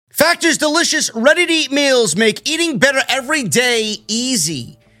Factor's delicious, ready-to-eat meals make eating better every day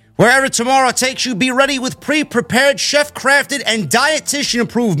easy. Wherever tomorrow takes you, be ready with pre-prepared, chef-crafted, and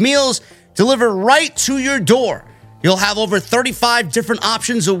dietitian-approved meals delivered right to your door. You'll have over 35 different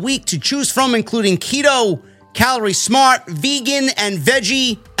options a week to choose from, including keto, calorie smart, vegan, and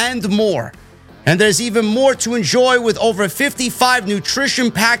veggie, and more. And there's even more to enjoy with over 55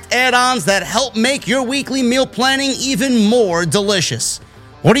 nutrition-packed add-ons that help make your weekly meal planning even more delicious.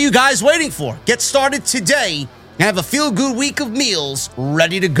 What are you guys waiting for? Get started today and have a feel-good week of meals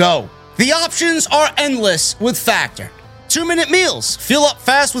ready to go. The options are endless with Factor. 2-minute meals. Fill up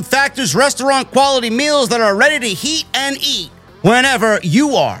fast with Factor's restaurant-quality meals that are ready to heat and eat whenever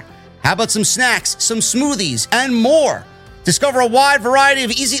you are. How about some snacks, some smoothies, and more? Discover a wide variety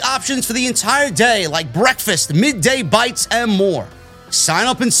of easy options for the entire day, like breakfast, midday bites, and more. Sign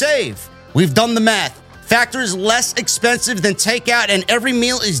up and save. We've done the math. Factor is less expensive than takeout, and every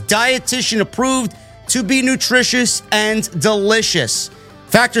meal is dietitian approved to be nutritious and delicious.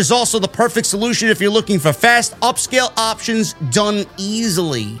 Factor is also the perfect solution if you're looking for fast, upscale options done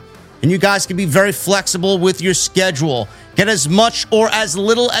easily. And you guys can be very flexible with your schedule. Get as much or as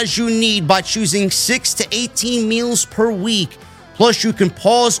little as you need by choosing 6 to 18 meals per week. Plus, you can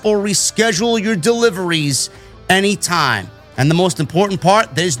pause or reschedule your deliveries anytime. And the most important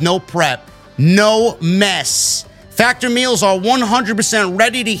part, there's no prep. No mess. Factor meals are 100%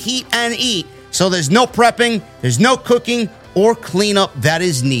 ready to heat and eat, so there's no prepping, there's no cooking or cleanup that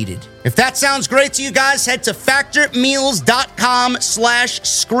is needed. If that sounds great to you guys, head to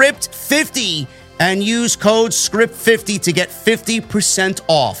factormeals.com/script50 and use code script50 to get 50%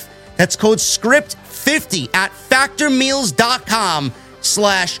 off. That's code script50 at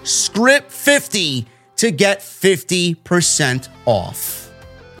factormeals.com/script50 to get 50% off.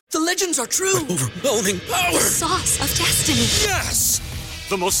 The legends are true. Overwhelming power! The sauce of destiny. Yes!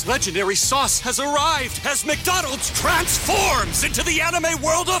 The most legendary sauce has arrived as McDonald's transforms into the anime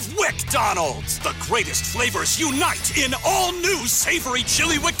world of WickDonald's. The greatest flavors unite in all new savory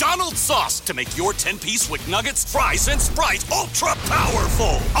chili McDonald's sauce to make your 10-piece Wick Nuggets, fries, and Sprite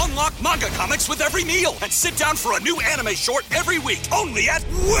ultra-powerful. Unlock manga comics with every meal and sit down for a new anime short every week only at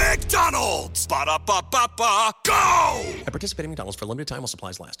WickDonald's. Ba-da-ba-ba-ba, go! At participating McDonald's for a limited time while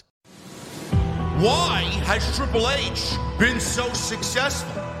supplies last. Why has Triple H been so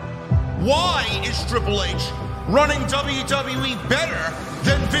successful? Why is Triple H running WWE better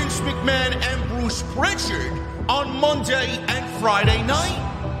than Vince McMahon and Bruce Pritchard on Monday and Friday night?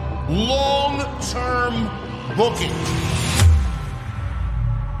 Long-term booking.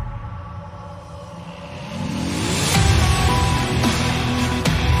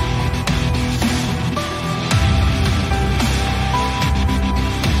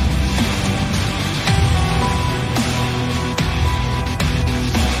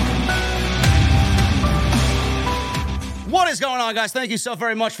 What is going on, guys? Thank you so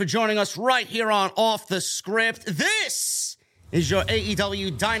very much for joining us right here on Off the Script. This is your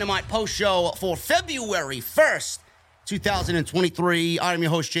AEW Dynamite post show for February 1st, 2023. I'm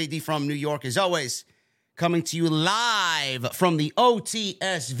your host, JD from New York, as always, coming to you live from the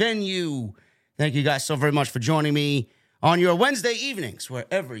OTS venue. Thank you guys so very much for joining me on your Wednesday evenings,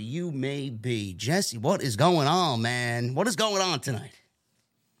 wherever you may be. Jesse, what is going on, man? What is going on tonight?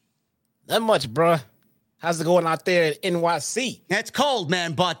 Not much, bruh. How's it going out there at NYC? It's cold,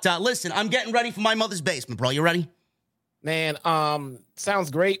 man, but listen, I'm getting ready for my mother's basement, bro. You ready? Man, sounds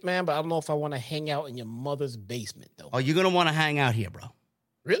great, man, but I don't know if I want to hang out in your mother's basement, though. Oh, you're going to want to hang out here, bro.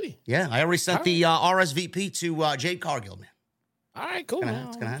 Really? Yeah, I already sent the RSVP to Jade Cargill, man. All right, cool, man.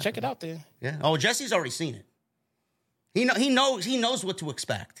 It's gonna happen. Check it out there. Yeah. Oh, Jesse's already seen it. He knows what to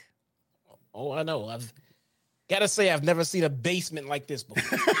expect. Oh, I know. I've got to say, I've never seen a basement like this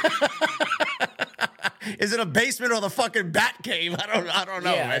before. Is it a basement or the fucking bat cave? I don't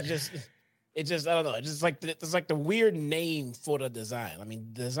know. Yeah, man. it just I don't know. It's just like it's like the weird name for the design. I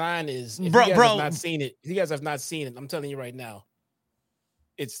mean, the design is if bro. You guys have not seen it. If you guys have not seen it, I'm telling you right now,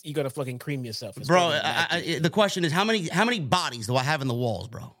 you're gonna fucking cream yourself, bro. The question is how many bodies do I have in the walls,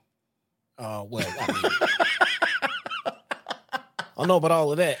 bro? Well, I mean, I don't know about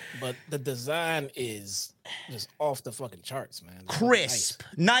all of that, but the design is just off the fucking charts, man. Crisp.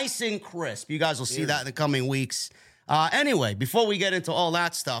 Nice and crisp. You guys will see that in the coming weeks. Anyway, before we get into all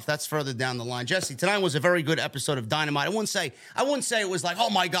that stuff, that's further down the line. Jesse, tonight was a very good episode of Dynamite. I wouldn't say it was like,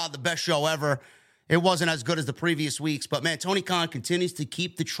 oh my God, the best show ever. It wasn't as good as the previous weeks, but man, Tony Khan continues to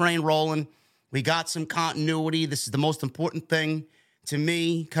keep the train rolling. We got some continuity. This is the most important thing to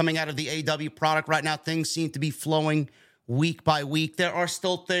me coming out of the AEW product right now. Things seem to be flowing week by week. There are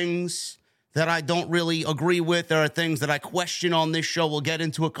still things that I don't really agree with. There are things that I question on this show. We'll get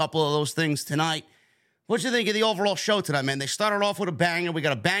into a couple of those things tonight. What'd you think of the overall show tonight, man? They started off with a banger. We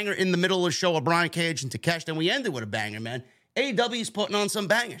got a banger in the middle of the show of Brian Cage and Takesh. Then we ended with a banger, man. AEW's putting on some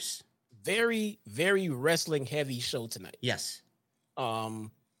bangers. Very, very wrestling heavy show tonight. Yes. Not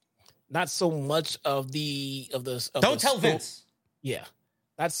so much of the Don't tell Vince. Yeah.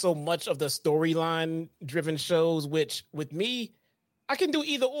 Not so much of the storyline driven shows, which with me, I can do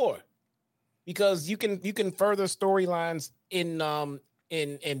either or. Because you can further storylines in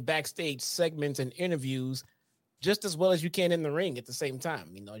backstage segments and interviews just as well as you can in the ring at the same time.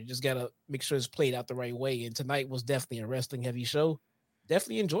 You know, you just gotta make sure it's played out the right way. And tonight was definitely a wrestling heavy show.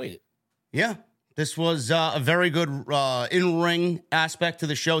 Definitely enjoyed it. Yeah, this was a very good in-ring aspect to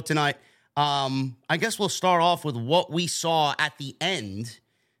the show tonight. I guess we'll start off with what we saw at the end.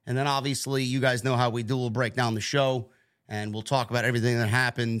 And then obviously you guys know how we do. We'll break down the show and we'll talk about everything that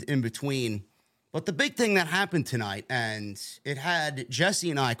happened in between. But the big thing that happened tonight, and it had Jesse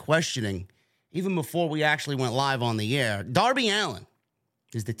and I questioning, even before we actually went live on the air, Darby Allin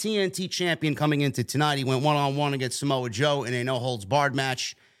is the TNT champion coming into tonight. He went one-on-one against Samoa Joe in a no-holds-barred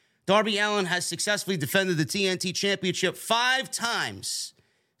match. Darby Allin has successfully defended the TNT championship 5 times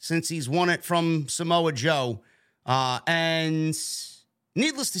since he's won it from Samoa Joe. And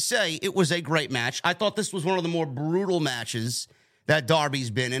needless to say, it was a great match. I thought this was one of the more brutal matches that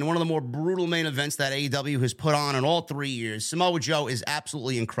Darby's been in, one of the more brutal main events that AEW has put on in all 3 years. Samoa Joe is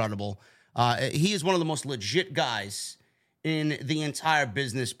absolutely incredible. He is one of the most legit guys in the entire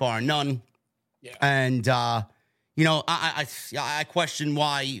business, bar none. Yeah. And, you know, I question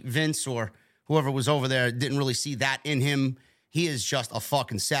why Vince or whoever was over there didn't really see that in him. He is just a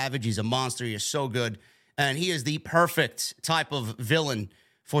fucking savage. He's a monster. He is so good. And he is the perfect type of villain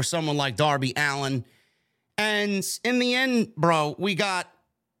for someone like Darby Allin. And in the end, bro, we got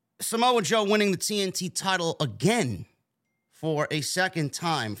Samoa Joe winning the TNT title again for a second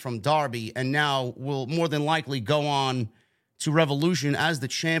time from Darby, and now will more than likely go on to Revolution as the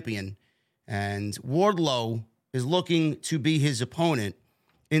champion. And Wardlow is looking to be his opponent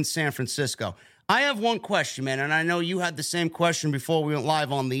in San Francisco. I have one question, man, and I know you had the same question before we went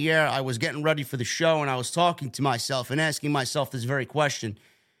live on the air. I was getting ready for the show, and I was talking to myself and asking myself this very question.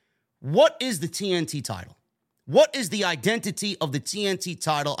 What is the TNT title? What is the identity of the TNT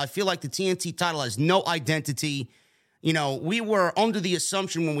title? I feel like the TNT title has no identity. You know, we were under the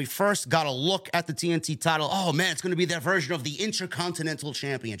assumption when we first got a look at the TNT title, oh, man, it's going to be their version of the Intercontinental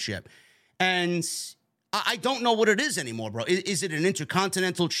Championship. And I don't know what it is anymore, bro. Is it an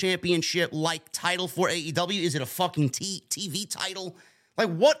Intercontinental Championship-like title for AEW? Is it a fucking TV title? Like,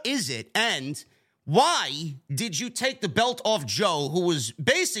 what is it? And why did you take the belt off Joe, who was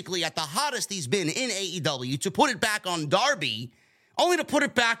basically at the hottest he's been in AEW, to put it back on Darby, only to put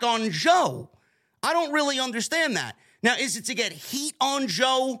it back on Joe? I don't really understand that. Now, is it to get heat on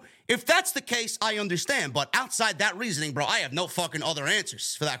Joe? If that's the case, I understand. But outside that reasoning, bro, I have no fucking other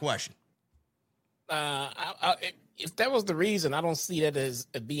answers for that question. If that was the reason, I don't see that as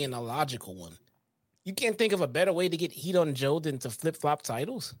being a logical one. You can't think of a better way to get heat on Joe than to flip-flop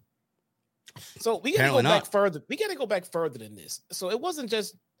titles. So we got to go back further. We got to go back further than this. So it wasn't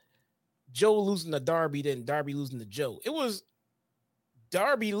just Joe losing to Darby, then Darby losing to Joe. It was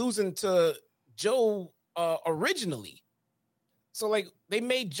Darby losing to Joe originally. So like they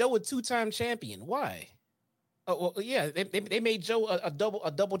made Joe a 2-time champion. Why? Well, yeah, they made Joe a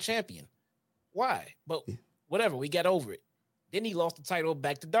double champion. Why? But whatever, we got over it. Then he lost the title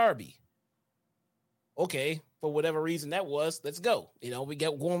back to Darby. Okay, for whatever reason that was, let's go. You know, we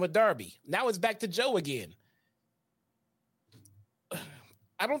got going with Darby. Now it's back to Joe again.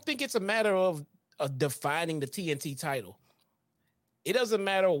 I don't think it's a matter of defining the TNT title. It doesn't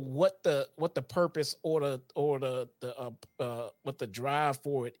matter what the purpose or what the drive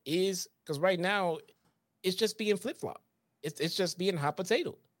for it is, because right now it's just being flip flop. It's just being hot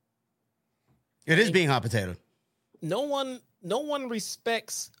potato. It is being hot potato. No one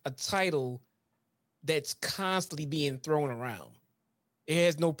respects a title that's constantly being thrown around. It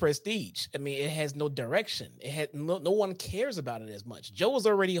has no prestige. I mean, it has no direction. It had no one cares about it as much. Joe is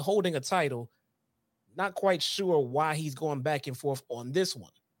already holding a title, not quite sure why he's going back and forth on this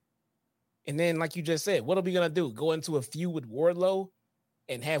one. And then, like you just said, what are we gonna do? Go into a feud with Wardlow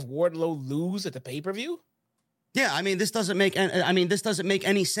and have Wardlow lose at the pay-per-view? Yeah, I mean, this doesn't make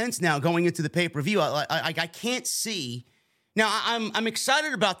any sense now going into the pay-per-view. I can't see. Now, I'm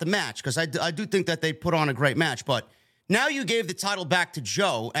excited about the match because I do think that they put on a great match, but now you gave the title back to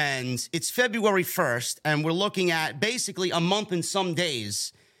Joe, and it's February 1st, and we're looking at basically a month and some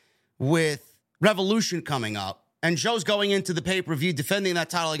days with Revolution coming up. And Joe's going into the pay-per-view defending that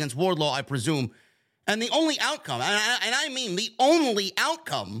title against Wardlow, I presume. And the only outcome, and I mean the only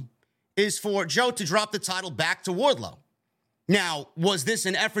outcome, is for Joe to drop the title back to Wardlow. Now, was this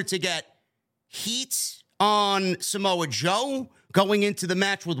an effort to get heat on Samoa Joe going into the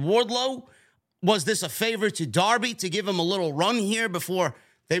match with Wardlow? Was this a favor to Darby to give him a little run here before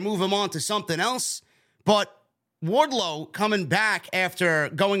they move him on to something else? But Wardlow coming back after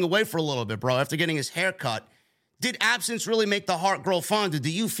going away for a little bit, bro, after getting his hair cut, did absence really make the heart grow fonder? Do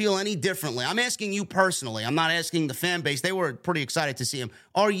you feel any differently? I'm asking you personally. I'm not asking the fan base. They were pretty excited to see him.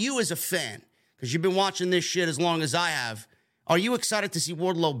 Are you, as a fan, because you've been watching this shit as long as I have, are you excited to see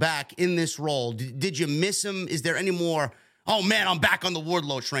Wardlow back in this role? Did you miss him? Is there any more, oh man, I'm back on the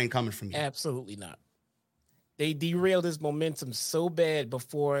Wardlow train coming from you? Absolutely not. They derailed his momentum so bad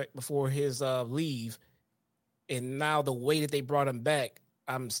before his leave. And now the way that they brought him back,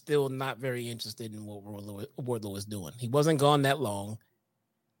 I'm still not very interested in what Wardlow is doing. He wasn't gone that long.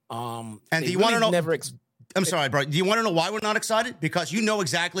 And do you want to know? I'm sorry, bro. Do you want to know why we're not excited? Because I know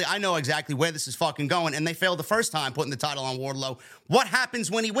exactly where this is fucking going, and they failed the first time putting the title on Wardlow. What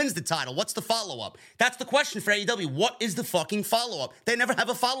happens when he wins the title? What's the follow-up? That's the question for AEW. What is the fucking follow-up? They never have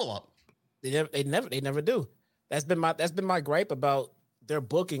a follow-up. They never do. That's been my gripe about their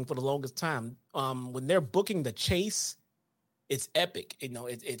booking for the longest time. When they're booking the chase, it's epic. You know,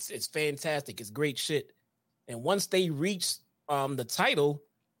 it's fantastic. It's great shit. And once they reach the title,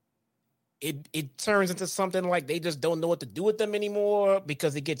 it turns into something like they just don't know what to do with them anymore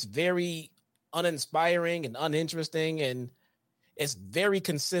because it gets very uninspiring and uninteresting, and it's very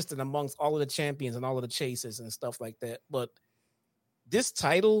consistent amongst all of the champions and all of the chases and stuff like that. But this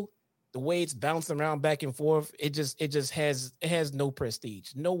title, the way it's bouncing around back and forth, it has no prestige.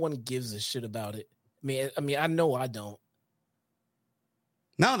 No one gives a shit about it. I mean, I know I don't.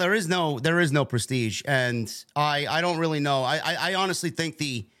 No, there is no prestige, and I don't really know. I honestly think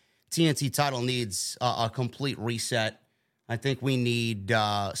the TNT title needs a complete reset. I think we need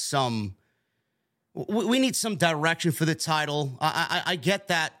some direction for the title. I get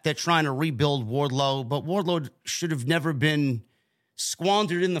that they're trying to rebuild Wardlow, but Wardlow should have never been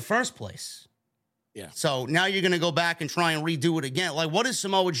squandered in the first place. Yeah. So now you're going to go back and try and redo it again. Like, what is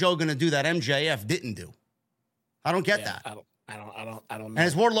Samoa Joe going to do that MJF didn't do? I don't get that. I don't know. And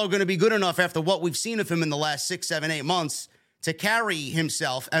is Wardlow going to be good enough after what we've seen of him in the last 6, 7, 8 months to carry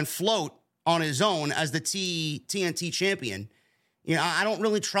himself and float on his own as the TNT champion? You know, I don't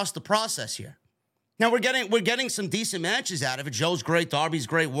really trust the process here. Now we're getting some decent matches out of it. Joe's great, Darby's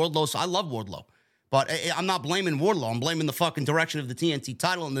great, Wardlow. So I love Wardlow. But I'm not blaming Wardlow. I'm blaming the fucking direction of the TNT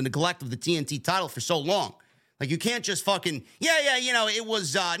title and the neglect of the TNT title for so long. Like, you can't just fucking, you know, it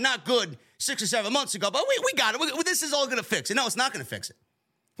was not good 6 or 7 months ago, but we got it. This is all going to fix it. No, it's not going to fix it.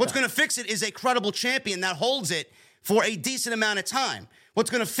 What's going to fix it is a credible champion that holds it for a decent amount of time. What's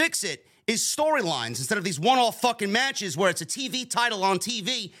going to fix it is storylines instead of these one-off fucking matches where it's a TV title on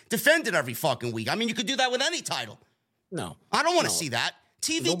TV defended every fucking week. I mean, you could do that with any title. No. I don't want to see that.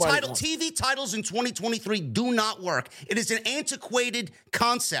 TV titles in 2023 do not work. It is an antiquated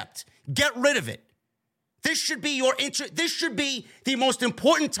concept. Get rid of it. This should be this should be the most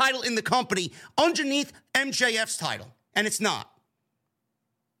important title in the company underneath MJF's title. And it's not.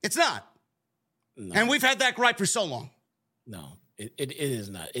 It's not. No. And we've had that gripe for so long. No, it is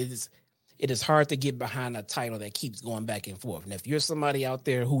not. It is hard to get behind a title that keeps going back and forth. And if you're somebody out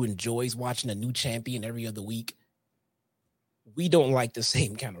there who enjoys watching a new champion every other week, we don't like the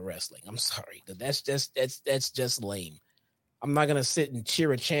same kind of wrestling. I'm sorry. That's just lame. I'm not going to sit and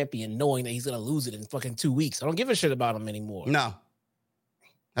cheer a champion knowing that he's going to lose it in fucking 2 weeks. I don't give a shit about him anymore. No.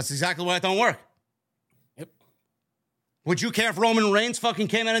 That's exactly why it don't work. Yep. Would you care if Roman Reigns fucking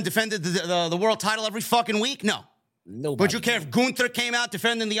came out and defended the world title every fucking week? No. Nobody. Would you care if Gunther came out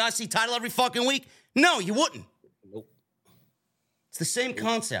defending the IC title every fucking week? No, you wouldn't. Nope. It's the same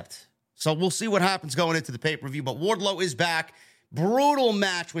concept. So we'll see what happens going into the pay-per-view. But Wardlow is back. Brutal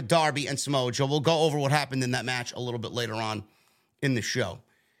match with Darby and Samoa Joe. We'll go over what happened in that match a little bit later on in the show.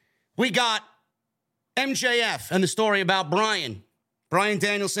 We got MJF and the story about Bryan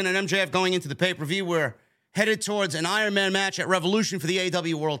Danielson and MJF going into the pay-per-view. We're headed towards an Iron Man match at Revolution for the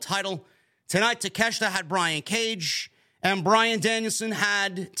AEW World title. Tonight, Takeshita had Brian Cage, and Bryan Danielson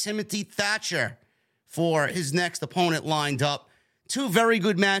had Timothy Thatcher for his next opponent lined up. Two very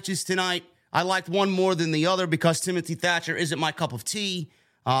good matches tonight. I liked one more than the other because Timothy Thatcher isn't my cup of tea.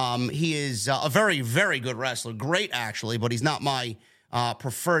 He is a very, very good wrestler. Great, actually, but he's not my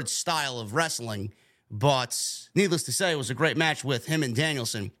preferred style of wrestling. But needless to say, it was a great match with him and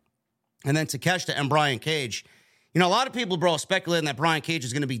Danielson. And then Takeshita and Brian Cage. You know, a lot of people, bro, speculating that Brian Cage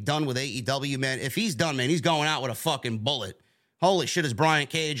is going to be done with AEW, man. If he's done, man, he's going out with a fucking bullet. Holy shit, is Brian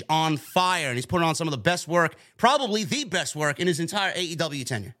Cage on fire, and he's putting on some of the best work, probably the best work in his entire AEW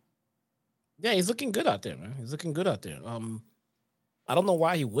tenure. Yeah, he's looking good out there, man. He's looking good out there. I don't know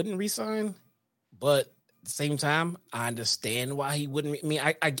why he wouldn't resign, but at the same time, I understand why he wouldn't.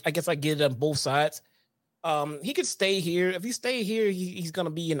 I guess I get it on both sides. He could stay here. If he stay here, he's going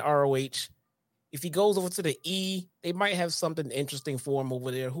to be in ROH. If he goes over to the E, they might have something interesting for him over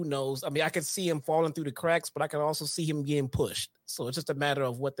there. Who knows? I mean, I could see him falling through the cracks, but I can also see him getting pushed. So it's just a matter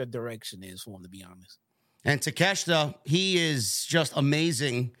of what the direction is for him, to be honest. And Takeshita, he is just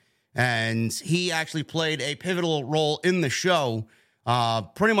amazing. And he actually played a pivotal role in the show,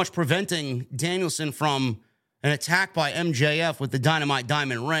 pretty much preventing Danielson from an attack by MJF with the Dynamite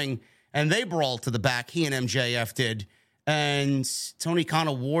Diamond Ring. And they brawled to the back. He and MJF did. And Tony Khan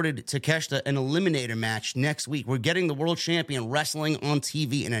awarded Takeshita an eliminator match next week. We're getting the world champion wrestling on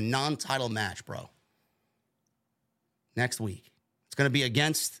TV in a non-title match, bro. Next week. It's going to be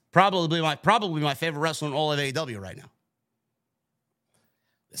against probably my favorite wrestler in all of AEW right now.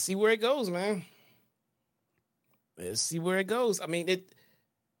 Let's see where it goes, man. Let's see where it goes. I mean,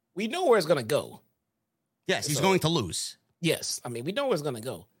 we know where it's going to go. Yes, he's going to lose. Yes. I mean, we know where it's going to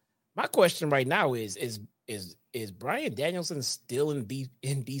go. My question right now is Bryan Danielson still in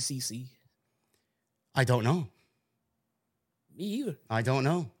BCC? I don't know. Me either. I don't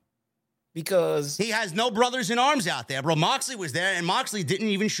know. Because he has no brothers in arms out there, bro. Moxley was there, and Moxley didn't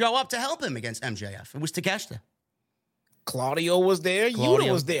even show up to help him against MJF. It was Takeshita. Claudio was there. Yuta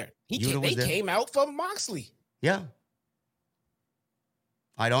was there. They came out for Moxley. Yeah.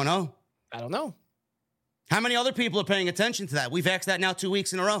 I don't know. How many other people are paying attention to that? We've asked that now 2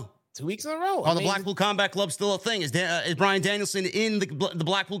 weeks in a row. 2 weeks in a row. The Blackpool Combat Club still a thing? Is Bryan Danielson in the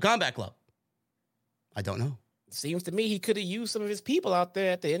Blackpool Combat Club? I don't know. It seems to me he could have used some of his people out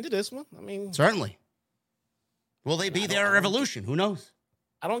there at the end of this one. I mean, certainly. Will they be there at Revolution? Who knows?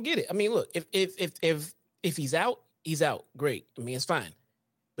 I don't get it. I mean, look, if he's out, he's out. Great. I mean, it's fine.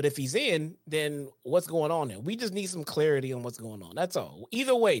 But if he's in, then what's going on there? We just need some clarity on what's going on. That's all.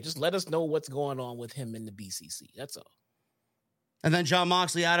 Either way, just let us know what's going on with him in the BCC. That's all. And then Jon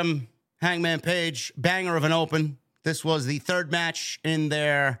Moxley, Adam Hangman Page, banger of an open. This was the third match in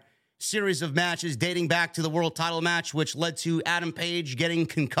their series of matches dating back to the world title match, which led to Adam Page getting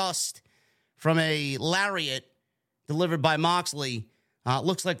concussed from a lariat delivered by Moxley.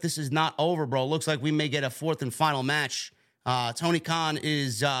 Looks like this is not over, bro. Looks like we may get a fourth and final match. Tony Khan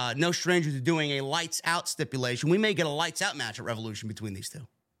is no stranger to doing a lights out stipulation. We may get a lights out match at Revolution between these two.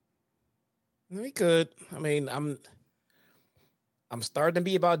 We could. I mean, I'm starting to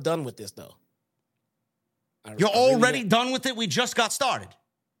be about done with this, though. You're already done with it? We just got started.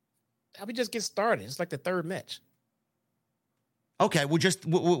 How we just get started? It's like the third match. Okay,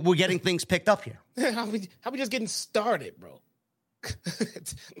 we're getting things picked up here. How we just getting started, bro?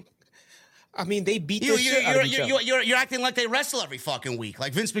 I mean, they beat the shit out of each other. You're acting like they wrestle every fucking week.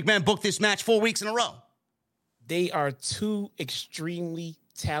 Like Vince McMahon booked this match 4 weeks in a row. They are two extremely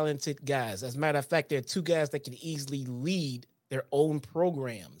talented guys. As a matter of fact, they're two guys that can easily lead their own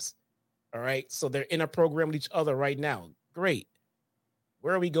programs. All right? So they're in a program with each other right now. Great.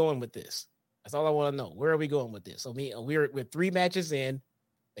 Where are we going with this? That's all I want to know. Where are we going with this? So we're 3 matches in.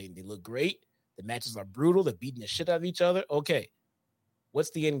 They look great. The matches are brutal. They're beating the shit out of each other. Okay. What's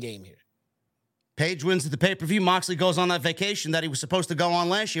the end game here? Page wins at the pay-per-view. Moxley goes on that vacation that he was supposed to go on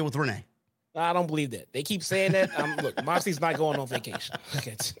last year with Renee. I don't believe that. They keep saying that. Look, Moxley's not going on vacation.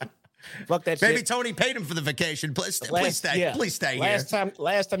 Okay. Fuck that Maybe shit. Tony paid him for the vacation. Please stay here.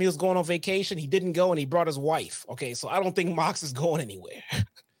 Last time he was going on vacation, he didn't go and he brought his wife. Okay, so I don't think Mox is going anywhere.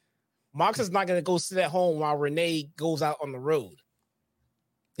 Mox is not going to go sit at home while Renee goes out on the road.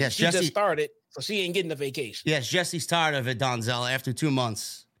 Yes, she just started, so she ain't getting the vacation. Yes, Jesse's tired of it, Donzel, after 2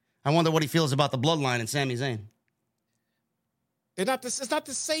 months. I wonder what he feels about the bloodline and Sami Zayn. It's not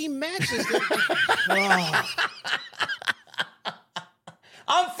the same matches.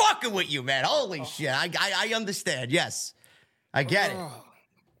 I'm fucking with you, man. Holy shit. I understand. Yes. I get it.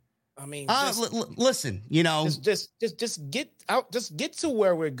 I mean, listen, you know. Just get out. Just get to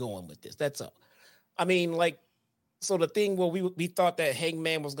where we're going with this. That's all. I mean, like, so the thing where we thought that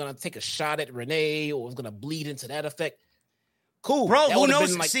Hangman was going to take a shot at Renee or was going to bleed into that effect. Cool. Bro, who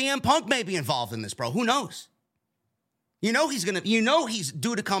knows? CM Punk may be involved in this, bro. Who knows? You know he's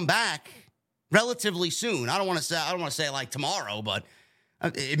due to come back relatively soon. I don't want to say like tomorrow, but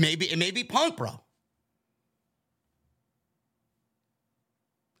it may be Punk, bro.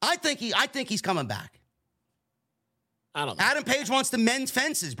 I think he's coming back. I don't know. Adam Page wants to mend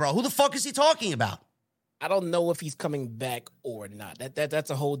fences, bro. Who the fuck is he talking about? I don't know if he's coming back or not. That's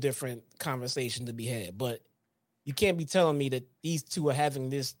a whole different conversation to be had. But you can't be telling me that these two are having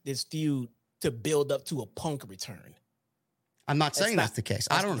this feud to build up to a Punk return. I'm not saying that's the case.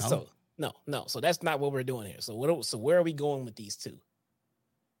 I don't know. So, no. So that's not what we're doing here. So where are we going with these two?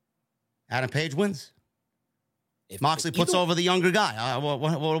 Adam Page wins. If Moxley puts over the younger guy,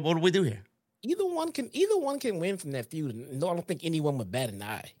 what do we do here? Either one can win from that feud. No, I don't think anyone would bat an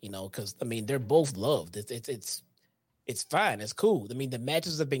eye. Because I mean they're both loved. It's fine. It's cool. I mean the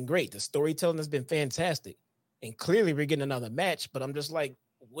matches have been great. The storytelling has been fantastic, and clearly we're getting another match. But I'm just like,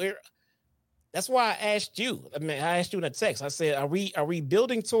 where? That's why I asked you. I mean, I asked you in a text. I said, are we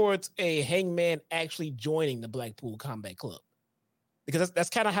building towards a Hangman actually joining the Blackpool Combat Club? Because that's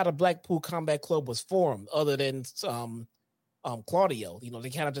kind of how the Blackpool Combat Club was formed, other than Claudio. They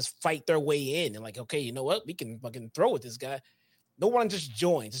kind of just fight their way in and like, okay, you know what? We can fucking throw with this guy. No one just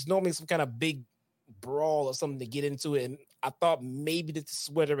joins. It's normally some kind of big brawl or something to get into it. And I thought maybe this is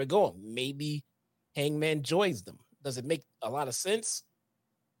where they were going. Maybe Hangman joins them. Does it make a lot of sense?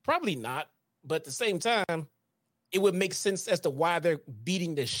 Probably not. But at the same time, it would make sense as to why they're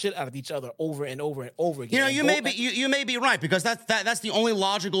beating the shit out of each other over and over and over again. You may be right, because that's the only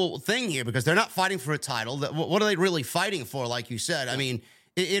logical thing here, because they're not fighting for a title. What are they really fighting for? Like you said, I mean,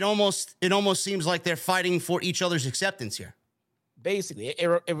 it almost seems like they're fighting for each other's acceptance here. Basically,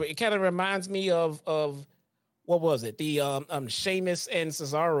 it kind of reminds me of what was it? The Sheamus and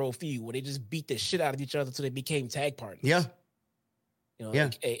Cesaro feud, where they just beat the shit out of each other until they became tag partners. Yeah.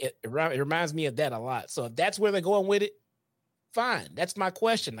 It reminds me of that a lot. So if that's where they're going with it, fine. That's my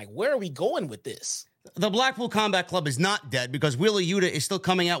question. Like, where are we going with this? The Blackpool Combat Club is not dead, because Wheeler Yuta is still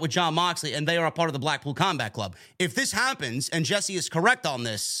coming out with Jon Moxley, and they are a part of the Blackpool Combat Club. If this happens, and Jesse is correct on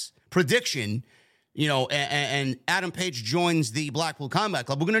this prediction, and Adam Page joins the Blackpool Combat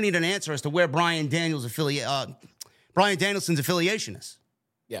Club, we're going to need an answer as to where Bryan Danielson's affiliation is.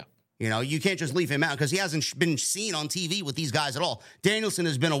 Yeah. You can't just leave him out, because he hasn't been seen on TV with these guys at all. Danielson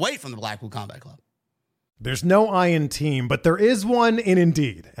has been away from the Blackpool Combat Club. There's no I in team, but there is one in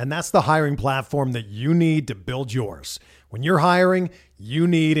Indeed, and that's the hiring platform that you need to build yours. When you're hiring, you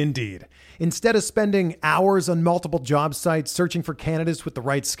need Indeed. Instead of spending hours on multiple job sites searching for candidates with the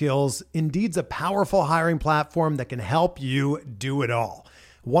right skills, Indeed's a powerful hiring platform that can help you do it all.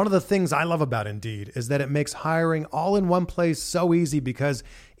 One of the things I love about Indeed is that it makes hiring all in one place so easy, because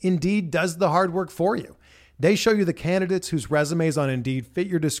Indeed does the hard work for you. They show you the candidates whose resumes on Indeed fit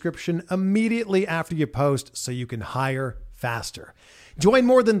your description immediately after you post, so you can hire faster. Join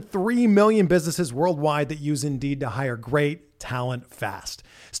more than 3 million businesses worldwide that use Indeed to hire great talent fast.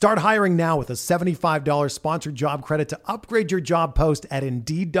 Start hiring now with a $75 sponsored job credit to upgrade your job post at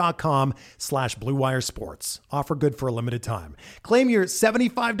Indeed.com/Blue Wire Sports. Offer good for a limited time. Claim your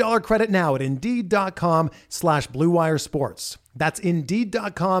 $75 credit now at Indeed.com/Blue Wire Sports. That's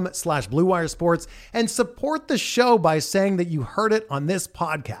Indeed.com/Blue Wire Sports, and support the show by saying that you heard it on this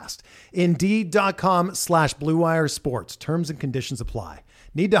podcast. Indeed.com/Blue Wire Sports. Terms and conditions apply.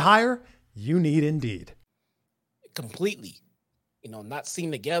 Need to hire? You need Indeed. Completely. Not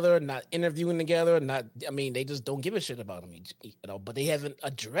seen together, not interviewing together, they just don't give a shit about him, but they haven't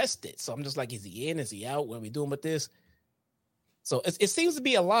addressed it. So I'm just like, is he in? Is he out? What are we doing with this? So it seems to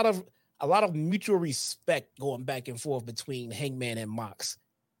be a lot of mutual respect going back and forth between Hangman and Mox.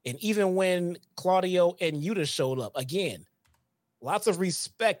 And even when Claudio and Yuta showed up, again, lots of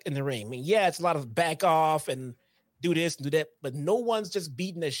respect in the ring. I mean, yeah, it's a lot of back off and do this and do that, but no one's just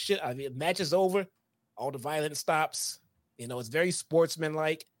beating the shit out of it. Match is over. All the violence stops. It's very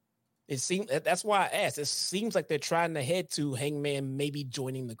sportsmanlike. That's why I asked. It seems like they're trying to head to Hangman maybe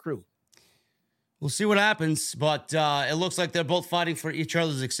joining the crew. We'll see what happens, but it looks like they're both fighting for each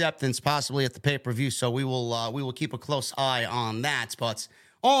other's acceptance, possibly at the pay-per-view. So we will keep a close eye on that. But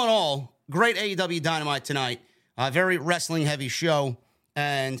all in all, great AEW Dynamite tonight. Very wrestling-heavy show,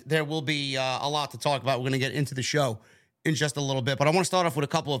 and there will be a lot to talk about. We're going to get into the show in just a little bit, but I want to start off with a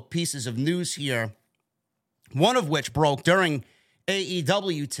couple of pieces of news here. One of which broke during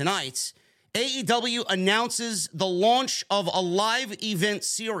AEW tonight. AEW announces the launch of a live event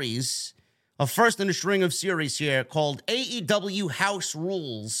series, a first in a string of series here, called AEW House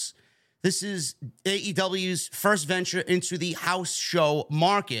Rules. This is AEW's first venture into the house show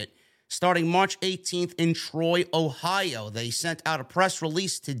market, starting March 18th in Troy, Ohio. They sent out a press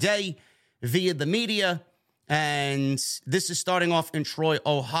release today via the media, and this is starting off in Troy,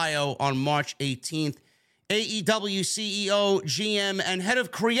 Ohio on March 18th. AEW CEO, GM, and head of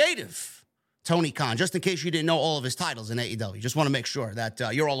creative, Tony Khan, just in case you didn't know all of his titles in AEW. Just want to make sure that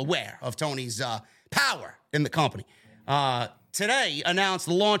you're all aware of Tony's power in the company. today announced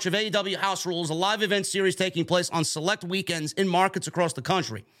the launch of AEW House Rules, a live event series taking place on select weekends in markets across the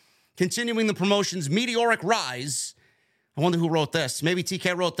country. Continuing the promotion's meteoric rise, I wonder who wrote this. Maybe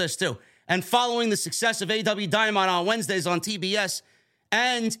TK wrote this too. And following the success of AEW Dynamite on Wednesdays on TBS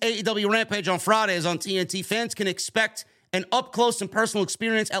and AEW Rampage on Fridays on TNT, fans can expect an up-close and personal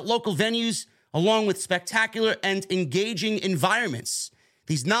experience at local venues, along with spectacular and engaging environments.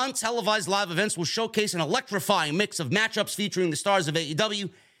 These non-televised live events will showcase an electrifying mix of matchups featuring the stars of AEW.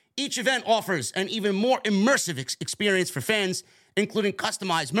 Each event offers an even more immersive experience for fans, including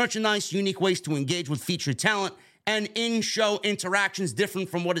customized merchandise, unique ways to engage with featured talent, and in-show interactions different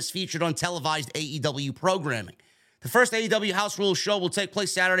from what is featured on televised AEW programming. The first AEW House Rules show will take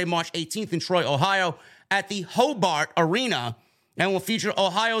place Saturday, March 18th in Troy, Ohio, at the Hobart Arena, and will feature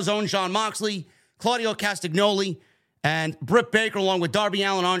Ohio's own Jon Moxley, Claudio Castagnoli, and Britt Baker, along with Darby,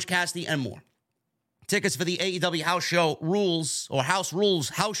 Allin, Orange Cassidy, and more. Tickets for the AEW House Rules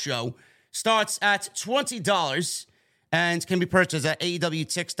House Show starts at $20 and can be purchased at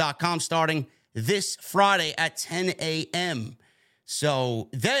AEWTix.com starting this Friday at 10 a.m. So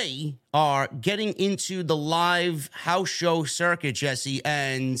they are getting into the live house show circuit, Jesse,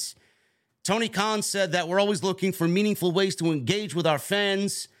 and Tony Khan said that we're always looking for meaningful ways to engage with our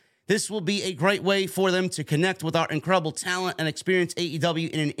fans. This will be a great way for them to connect with our incredible talent and experience AEW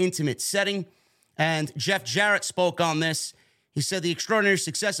in an intimate setting. And Jeff Jarrett spoke on this. He said the extraordinary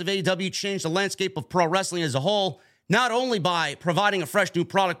success of AEW changed the landscape of pro wrestling as a whole, not only by providing a fresh new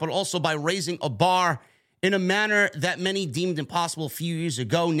product, but also by raising a bar in a manner that many deemed impossible a few years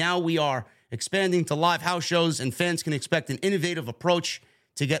ago. Now we are expanding to live house shows, and fans can expect an innovative approach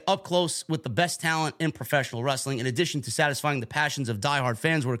to get up close with the best talent in professional wrestling. In addition to satisfying the passions of diehard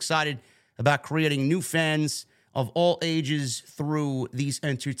fans, we're excited about creating new fans of all ages through these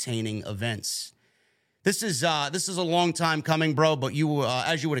entertaining events. This is a long time coming, bro, but you,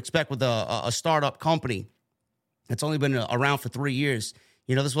 as you would expect with a startup company, it's only been around for 3 years.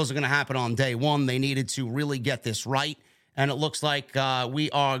 You know, this wasn't going to happen on day one. They needed to really get this right. And it looks like we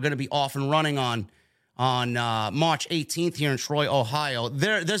are going to be off and running on March 18th here in Troy, Ohio.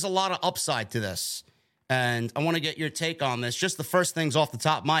 There's a lot of upside to this. And I want to get your take on this. Just the first things off the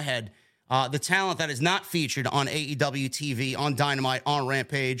top of my head. The talent that is not featured on AEW TV, on Dynamite, on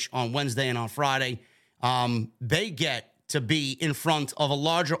Rampage, on Wednesday and on Friday, they get to be in front of a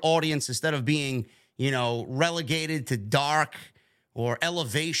larger audience instead of being, relegated to Dark or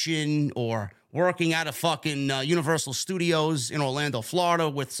Elevation or working out of fucking Universal Studios in Orlando, Florida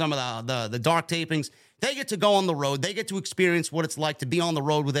with some of the Dark tapings. They get to go on the road. They get to experience what it's like to be on the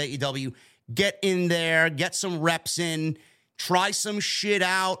road with AEW. Get in there, get some reps in, try some shit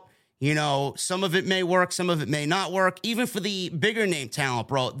out. Some of it may work, some of it may not work. Even for the bigger name talent,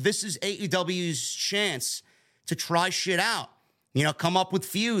 bro, this is AEW's chance to try shit out. Come up with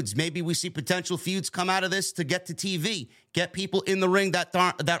feuds. Maybe we see potential feuds come out of this to get to TV. Get people in the ring that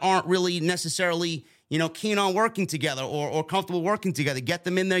aren't really necessarily, keen on working together or comfortable working together. Get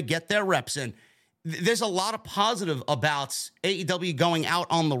them in there, get their reps in. There's a lot of positive about AEW going out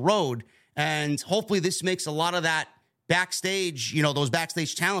on the road, and hopefully this makes a lot of that backstage, those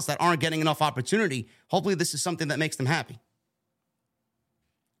backstage talents that aren't getting enough opportunity. Hopefully this is something that makes them happy.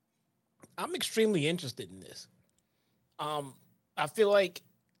 I'm extremely interested in this. I feel like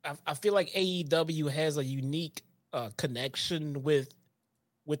AEW has a unique connection with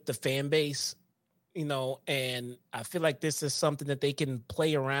the fan base, and I feel like this is something that they can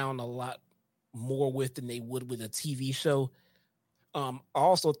play around a lot more with than they would with a TV show. I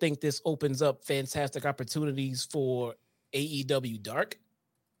also think this opens up fantastic opportunities for AEW Dark,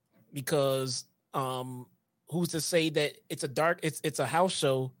 because who's to say that it's a house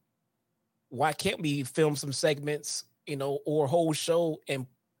show? Why can't we film some segments, or a whole show and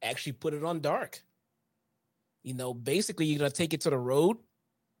actually put it on Dark? Basically you're going to take it to the road.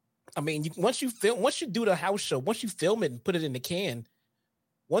 I mean, once you do the house show, once you film it and put it in the can,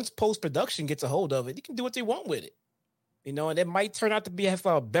 once post-production gets a hold of it, you can do what they want with it. And it might turn out to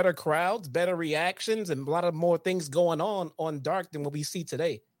have better crowds, better reactions, and a lot of more things going on Dark than what we see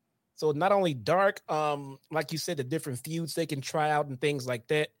today. So not only Dark, like you said, the different feuds they can try out and things like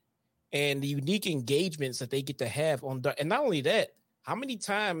that, and the unique engagements that they get to have on Dark. And not only that, how many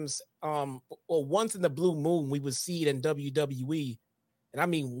times, once in the blue moon, we would see it in WWE, and I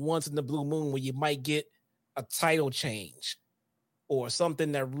mean once in the blue moon, where you might get a title change or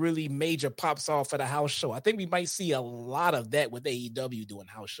something that really major pops off at a house show. I think we might see a lot of that with AEW doing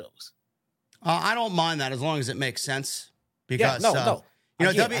house shows. I don't mind that as long as it makes sense. Because no.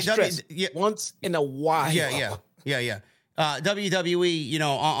 WWE once in a while. Yeah. WWE, you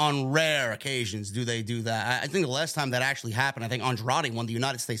know, on rare occasions do they do that. I think the last time that actually happened, I think Andrade won the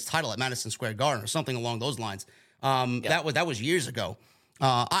United States title at Madison Square Garden or something along those lines. That was years ago.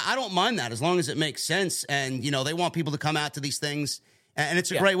 I don't mind that as long as it makes sense. And, you know, they want people to come out to these things. And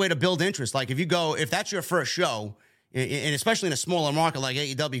it's a great way to build interest. Like if that's your first show, and especially in a smaller market like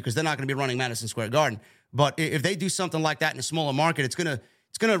AEW, because they're not going to be running Madison Square Garden. But if they do something like that in a smaller market, it's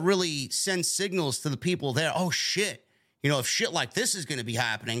gonna really send signals to the people there. Oh, shit. You know, if shit like this is going to be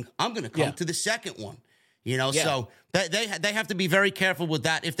happening, I'm going to come to the second one. You know, so they have to be very careful with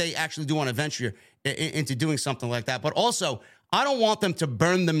that if they actually do want to venture into doing something like that. But also, I don't want them to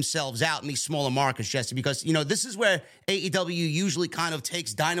burn themselves out in these smaller markets, Jesse, because, you know, this is where AEW usually kind of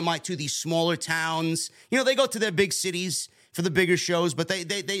takes Dynamite to these smaller towns. You know, they go to their big cities for the bigger shows, but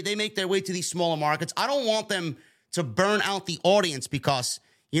they make their way to these smaller markets. I don't want them to burn out the audience because,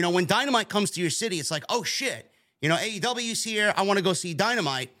 you know, when Dynamite comes to your city, it's like, oh, shit. You know, AEW's here. I want to go see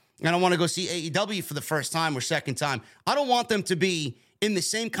Dynamite, and I want to go see AEW for the first time or second time. I don't want them to be in the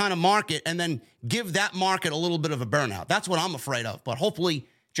same kind of market and then give that market a little bit of a burnout. That's what I'm afraid of. But hopefully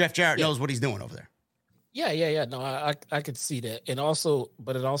Jeff Jarrett knows what he's doing over there. Yeah. No, I could see that. And also,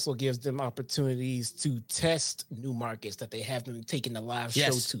 but it also gives them opportunities to test new markets that they haven't taken the live show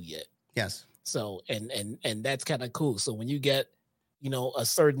to yet. Yes. So, and that's kind of cool. So when you get, you know, a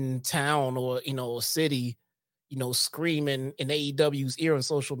certain town or, you know, a city, you know, screaming in AEW's ear on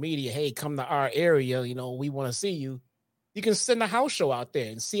social media, hey, come to our area, you know, we want to see you. You can send a house show out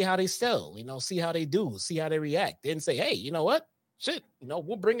there and see how they sell, you know, see how they do, see how they react. Then say, hey, you know what? Shit, you know,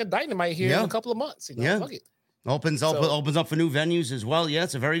 we'll bring a Dynamite here in a couple of months. You know, fuck it. Opens up for new venues as well. Yeah,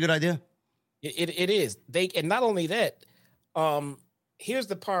 it's a very good idea. It is. And not only that, here's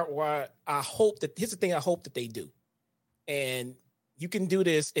the part where here's the thing I hope that they do. And you can do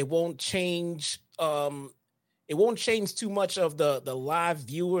this. It won't change too much of the live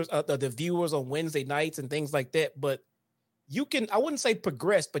viewers, the viewers on Wednesday nights and things like that. But you can, I wouldn't say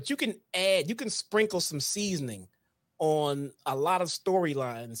progress, but you can sprinkle some seasoning on a lot of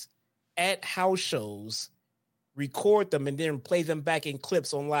storylines at house shows, record them, and then play them back in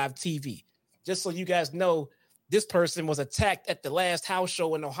clips on live TV. Just so you guys know, this person was attacked at the last house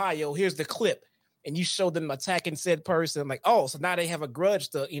show in Ohio. Here's the clip. And you show them attacking said person. Like, oh, so now they have a grudge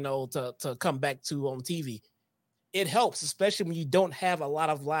to come back to on TV. It helps, especially when you don't have a lot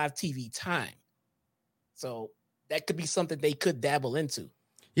of live TV time. So that could be something they could dabble into.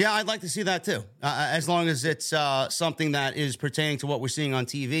 Yeah, I'd like to see that too, as long as it's something that is pertaining to what we're seeing on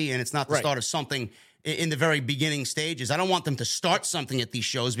TV and it's not the start of something in the very beginning stages. I don't want them to start something at these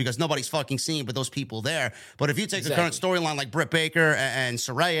shows because nobody's fucking seeing but those people there. But if you take the current storyline like Britt Baker and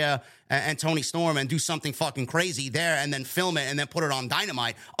Saraya and Tony Storm and do something fucking crazy there and then film it and then put it on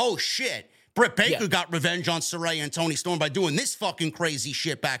Dynamite, oh shit. Britt Baker got revenge on Saraya and Tony Storm by doing this fucking crazy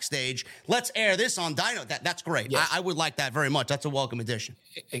shit backstage. Let's air this on Dino. That's great. Yes. I would like that very much. That's a welcome addition.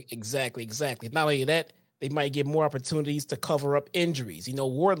 Exactly. Not only that, they might get more opportunities to cover up injuries. You know,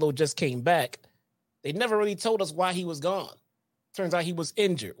 Wardlow just came back. They never really told us why he was gone. Turns out he was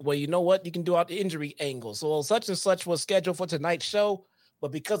injured. Well, you know what? You can do out the injury angle. So such and such was scheduled for tonight's show,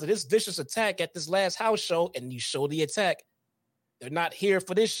 but because of this vicious attack at this last house show, and you show the attack, they're not here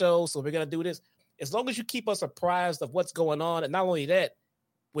for this show, so we're going to do this. As long as you keep us apprised of what's going on, and not only that,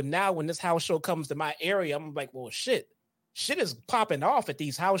 when this house show comes to my area, I'm like, well, shit is popping off at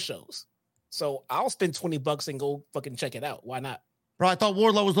these house shows. So I'll spend $20 and go fucking check it out. Why not? Bro, I thought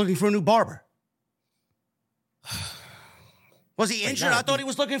Wardlow was looking for a new barber. Was he injured? I thought he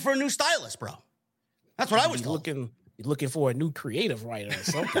was looking for a new stylist, bro. That's what I was told. Looking for a new creative writer or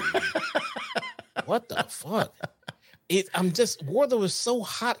something. What the fuck? Wardlow is so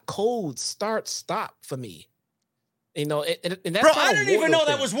hot, cold, start, stop for me. You know, and that's bro, I didn't even know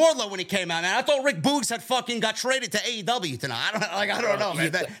that was Wardlow when he came out, man. I thought Rick Boogs had fucking got traded to AEW tonight. I don't know,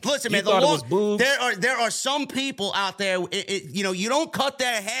 man. Listen, man, there are some people out there, you know, you don't cut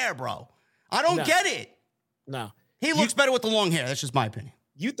their hair, bro. I don't get it. No. He looks better with the long hair. That's just my opinion.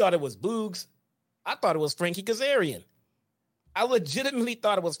 You thought it was Boogs. I thought it was Frankie Kazarian. I legitimately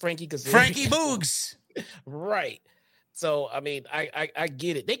thought it was Frankie Kazarian. Frankie Boogs. Right. So I mean, I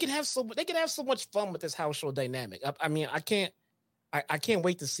get it. They can have so much fun with this house show dynamic. I mean, I can't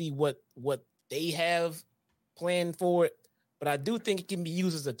wait to see what they have planned for it. But I do think it can be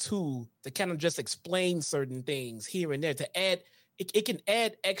used as a tool to kind of just explain certain things here and there to add. It can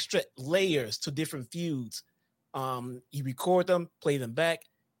add extra layers to different feuds. You record them, play them back,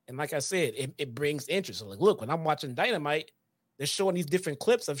 and like I said, it brings interest. So like, look, when I'm watching Dynamite, they're showing these different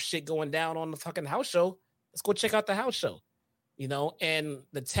clips of shit going down on the fucking house show. Let's go check out the house show. and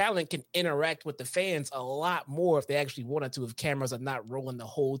the talent can interact with the fans a lot more if they actually wanted to, if cameras are not rolling the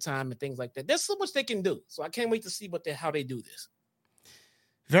whole time and things like that. There's so much they can do. So I can't wait to see how they do this.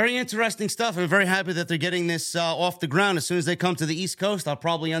 Very interesting stuff. I'm very happy that they're getting this off the ground. As soon as they come to the East Coast, I'll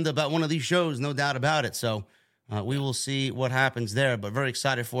probably end up at one of these shows, no doubt about it. So we will see what happens there, but very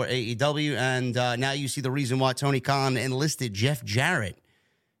excited for AEW. And now you see the reason why Tony Khan enlisted Jeff Jarrett,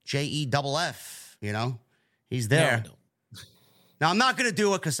 Jeff. He's there. No. Now, I'm not going to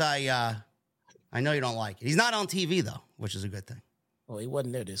do it because I know you don't like it. He's not on TV, though, which is a good thing. Well, he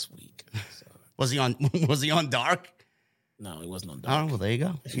wasn't there this week. So. Was he on Dark? No, he wasn't on Dark. Oh, well, there you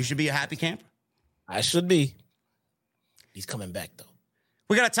go. You should be a happy camper. I should be. He's coming back, though.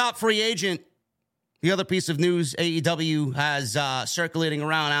 We got a top free agent. The other piece of news AEW has circulating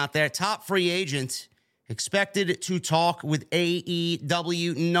around out there. Top free agent expected to talk with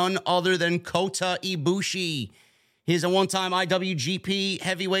AEW, none other than Kota Ibushi. He's a one-time IWGP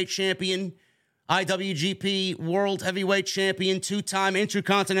heavyweight champion, IWGP World Heavyweight Champion, two-time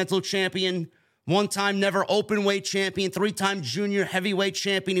Intercontinental Champion, one-time never open-weight champion, three-time Junior Heavyweight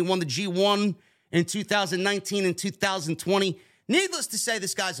Champion. He won the G1 in 2019 and 2020. Needless to say,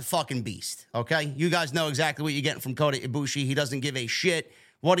 this guy's a fucking beast, okay? You guys know exactly what you're getting from Kota Ibushi. He doesn't give a shit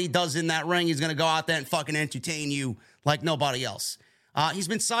what he does in that ring. He's going to go out there and fucking entertain you like nobody else. He's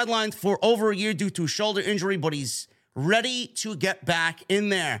been sidelined for over a year due to a shoulder injury, but he's ready to get back in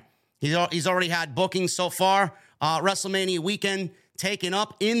there. He's already had bookings so far. WrestleMania weekend taken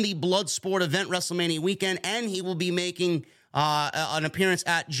up in the Bloodsport event WrestleMania weekend, and he will be making an appearance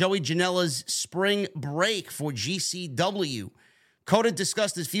at Joey Janela's Spring Break for GCW. Kota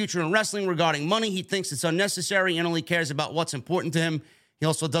discussed his future in wrestling regarding money. He thinks it's unnecessary and only cares about what's important to him. He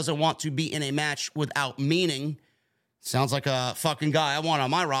also doesn't want to be in a match without meaning. Sounds like a fucking guy I want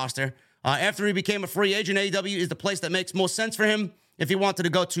on my roster. After he became a free agent, AEW is the place that makes most sense for him. If he wanted to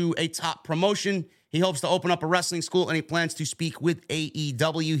go to a top promotion, he hopes to open up a wrestling school, and he plans to speak with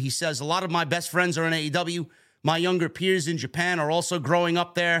AEW. He says, a lot of my best friends are in AEW. My younger peers in Japan are also growing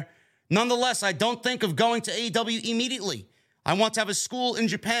up there. Nonetheless, I don't think of going to AEW immediately. I want to have a school in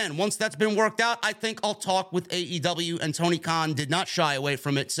Japan. Once that's been worked out, I think I'll talk with AEW. And Tony Khan did not shy away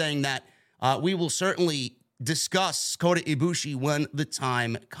from it, saying that we will certainly discuss Kota Ibushi when the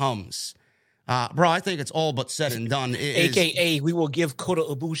time comes. Bro, I think it's all but said and done. AKA, we will give Kota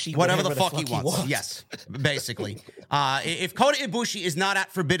Ibushi whatever the fuck he wants. Yes, basically. If Kota Ibushi is not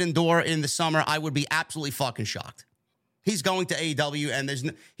at Forbidden Door in the summer, I would be absolutely fucking shocked. He's going to AEW,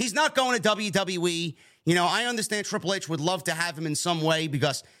 and he's not going to WWE. I understand Triple H would love to have him in some way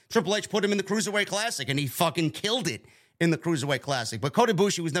because Triple H put him in the Cruiserweight Classic, and he fucking killed it in the Cruiserweight Classic. But Kota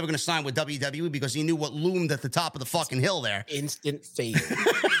Ibushi was never going to sign with WWE because he knew what loomed at the top of the fucking hill there. Instant fail.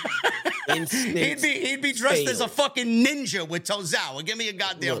 He'd be dressed as a fucking ninja with Tozawa. Give me a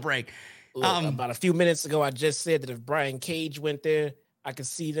goddamn break. About a few minutes ago, I just said that if Brian Cage went there, I could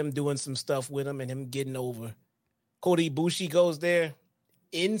see them doing some stuff with him and him getting over. Kota Ibushi goes there,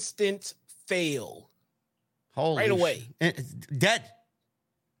 instant fail. Holy right away. Dead.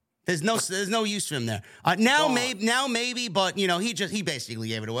 There's no use for him there. Now maybe, but he basically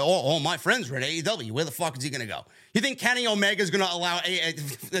gave it away. Oh, my friends are at AEW. Where the fuck is he gonna go? You think Kenny Omega is gonna allow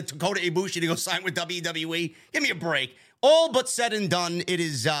Kota Ibushi to go sign with WWE? Give me a break. All but said and done, it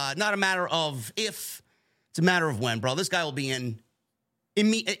is not a matter of if, it's a matter of when, bro. This guy will be in. I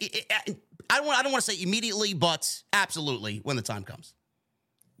don't want to say immediately, but absolutely when the time comes.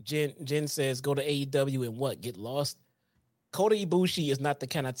 Jen says go to AEW and what? Get lost? Kota Ibushi is not the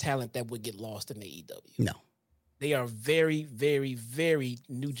kind of talent that would get lost in AEW. No. They are very, very, very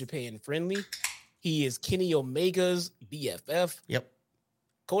New Japan friendly. He is Kenny Omega's BFF. Yep.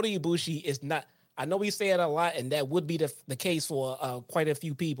 Kota Ibushi is not, I know we say it a lot, and that would be the case for quite a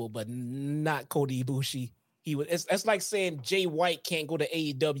few people, but not Kota Ibushi. It's like saying Jay White can't go to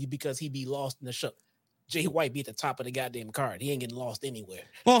AEW because he'd be lost in the show. Jay White be at the top of the goddamn card. He ain't getting lost anywhere.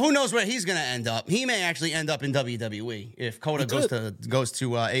 Well, who knows where he's going to end up? He may actually end up in WWE if Kota goes to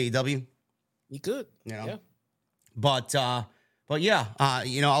AEW. He could, Yeah. But yeah, a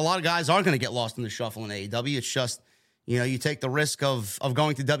lot of guys are going to get lost in the shuffle in AEW. It's just, you take the risk of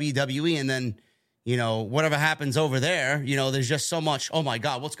going to WWE and then, whatever happens over there, there's just so much, oh my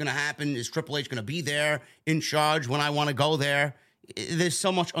God, what's going to happen? Is Triple H going to be there in charge when I want to go there? There's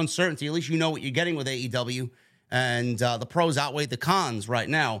so much uncertainty. At least you know what you're getting with AEW, and the pros outweigh the cons right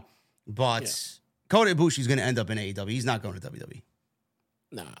now. But Kota Ibushi is going to end up in AEW. He's not going to WWE.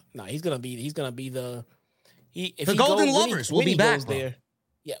 Nah. He's gonna be the Golden Lovers will be back there.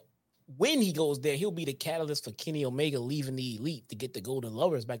 Yeah, when he goes there, he'll be the catalyst for Kenny Omega leaving the Elite to get the Golden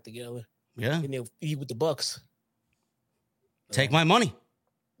Lovers back together. Yeah, and they'll be with the Bucks. Take my money.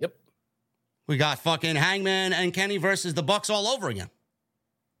 Yep. We got fucking Hangman and Kenny versus the Bucks all over again.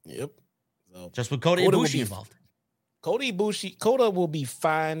 Yep. So just with Kota Ibushi involved. Kota will be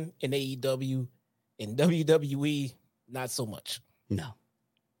fine in AEW. In WWE, not so much. No.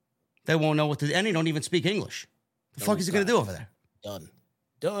 They won't know what to do. And he don't even speak English. The fuck is he going to do over there?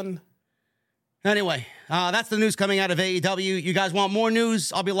 Done. Anyway, that's the news coming out of AEW. You guys want more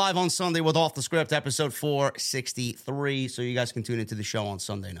news? I'll be live on Sunday with Off the Script, episode 463. So you guys can tune into the show on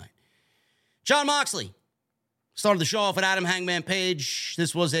Sunday night. Jon Moxley started the show off with Adam Hangman Page.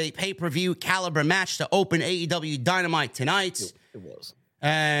 This was a pay-per-view caliber match to open AEW Dynamite tonight. It was.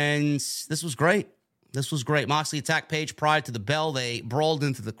 And this was great. Moxley attacked Page prior to the bell. They brawled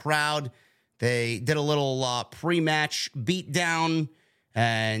into the crowd. They did a little pre-match beatdown.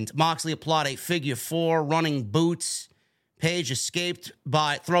 And Moxley applied a figure 4 running boots. Page escaped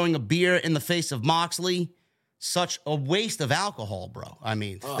by throwing a beer in the face of Moxley. Such a waste of alcohol, bro. I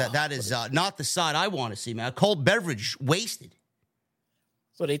mean, that is not the side I want to see, man. A cold beverage wasted.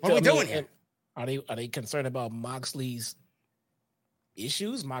 So what are we doing here? Are they concerned about Moxley's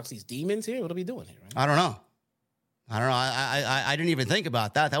issues, Moxley's demons here? What are we doing here? Right? I don't know. I didn't even think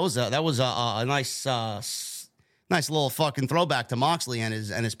about that. That was a nice little fucking throwback to Moxley and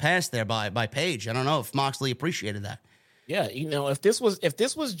his past there by Page. I don't know if Moxley appreciated that. Yeah, if this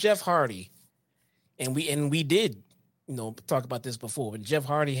was Jeff Hardy, and we did, talk about this before, when Jeff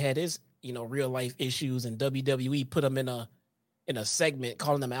Hardy had his, real life issues and WWE put him in a segment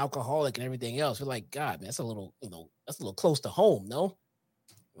calling him alcoholic and everything else. We're like, God, man, that's a little close to home, no?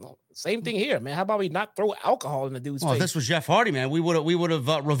 Same thing here, man. How about we not throw alcohol in the dude's face? If this was Jeff Hardy, man, we would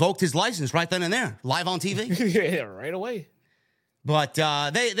have revoked his license right then and there, live on TV. Yeah, right away. But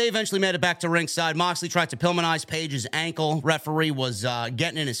they eventually made it back to ringside. Moxley tried to Pillmanize Page's ankle. Referee was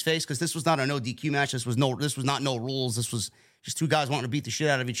getting in his face because this was not a no DQ match. This was not no rules. This was just two guys wanting to beat the shit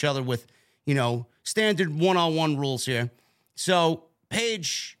out of each other with standard one-on-one rules here. So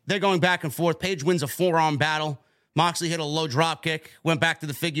Page, they're going back and forth. Page wins a forearm battle. Moxley hit a low drop kick, went back to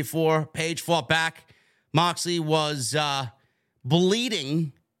the figure 4. Page fought back. Moxley was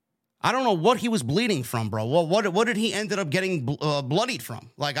bleeding. I don't know what he was bleeding from, bro. What did he ended up getting bloodied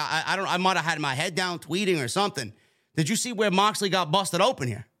from? Like, I might have had my head down tweeting or something. Did you see where Moxley got busted open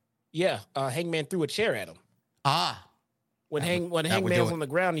here? Yeah, Hangman threw a chair at him. When Hangman was on the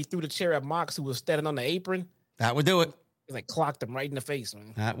ground, he threw the chair at Mox, who was standing on the apron. That would do it. He clocked him right in the face,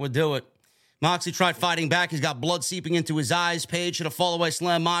 man. That would do it. Moxley tried fighting back. He's got blood seeping into his eyes. Page hit a fallaway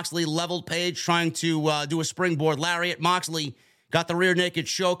slam. Moxley leveled Page, trying to do a springboard lariat. Moxley got the rear naked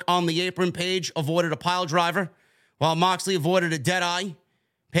choke on the apron. Page avoided a pile driver, while Moxley avoided a dead eye.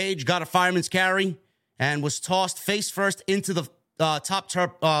 Page got a fireman's carry and was tossed face first into the top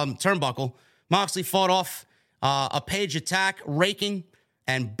turnbuckle. Moxley fought off a Page attack, raking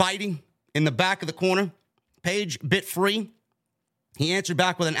and biting in the back of the corner. Page bit free. He answered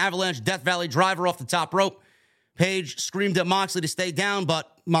back with an avalanche Death Valley driver off the top rope. Page screamed at Moxley to stay down,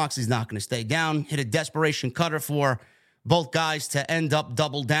 but Moxley's not going to stay down. Hit a desperation cutter for both guys to end up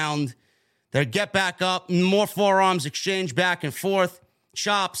double downed. They get back up, more forearms exchange back and forth.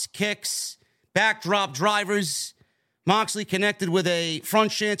 Chops, kicks, backdrop drivers. Moxley connected with a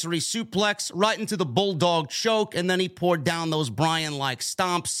front chancery suplex right into the bulldog choke, and then he poured down those Bryan-like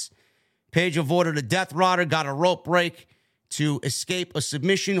stomps. Page avoided a death rodder, got a rope break to escape a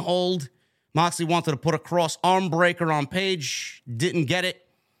submission hold. Moxley wanted to put a cross arm breaker on Page. Didn't get it.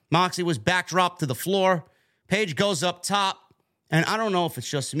 Moxley was backdropped to the floor. Page goes up top. And I don't know if it's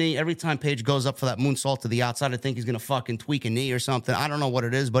just me. Every time Page goes up for that moonsault to the outside, I think he's going to fucking tweak a knee or something. I don't know what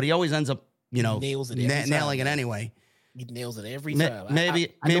it is, but he always ends up, nailing it anyway. He nails it every time.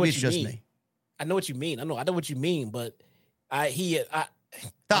 Maybe it's just me. I know what you mean. I know what you mean, but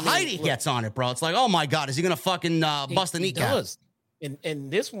the height he gets on it, bro. It's like, oh my God, is he gonna fucking bust a kneecap? He does.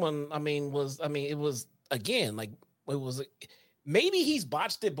 And this one, it was again, maybe he's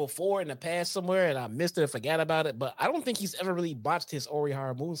botched it before in the past somewhere and I missed it or forgot about it, but I don't think he's ever really botched his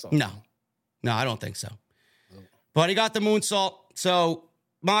Orihara moonsault. No, I don't think so. But he got the moonsault. So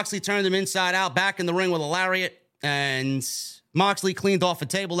Moxley turned him inside out, back in the ring with a lariat, and Moxley cleaned off a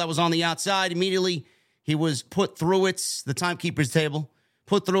table that was on the outside. Immediately, he was put through it, the timekeeper's table,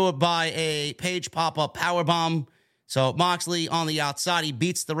 put through it by a Page pop-up powerbomb. So Moxley on the outside, he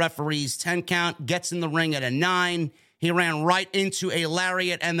beats the referee's 10 count, gets in the ring at a 9. He ran right into a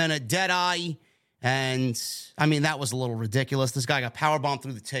lariat and then a dead eye. And, that was a little ridiculous. This guy got powerbombed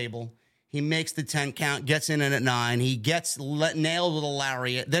through the table. He makes the 10 count, gets in it at 9. He gets nailed with a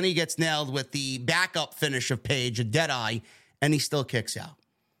lariat. Then he gets nailed with the backup finish of Page, a dead eye, and he still kicks out.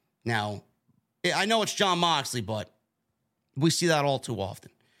 Now, I know it's Jon Moxley, but We see that all too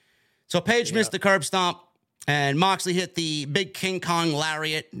often. So Page missed the curb stomp, and Moxley hit the big King Kong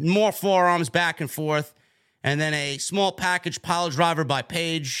lariat, more forearms back and forth, and then a small package pile driver by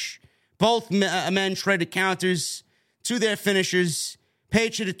Page. Both men traded counters to their finishers.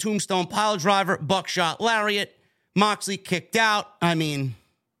 Page hit a tombstone pile driver, buckshot lariat. Moxley kicked out. I mean,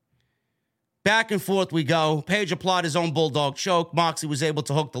 back and forth we go. Page applied his own bulldog choke. Moxley was able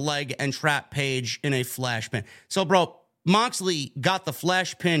to hook the leg and trap Page in a flash pin. So, bro, Moxley got the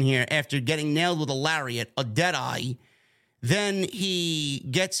flash pin here after getting nailed with a lariat, a dead eye. Then he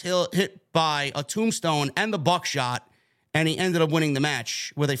gets hit by a tombstone and the buckshot, and he ended up winning the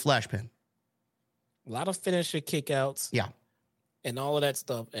match with a flash pin. A lot of finisher kickouts. Yeah. And all of that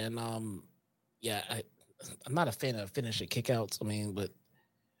stuff. And, I'm not a fan of finisher kickouts.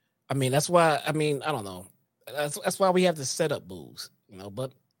 That's why, I don't know. That's why we have the setup moves,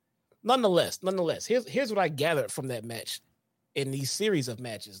 but nonetheless, here's what I gathered from that match in these series of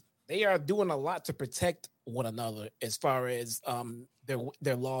matches. They are doing a lot to protect one another as far as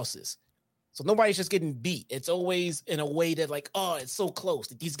their losses. So nobody's just getting beat. It's always in a way that like, oh, it's so close.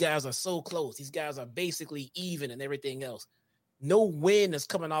 These guys are so close. These guys are basically even and everything else. No win is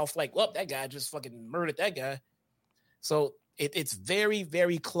coming off like, well, that guy just fucking murdered that guy. So it's very,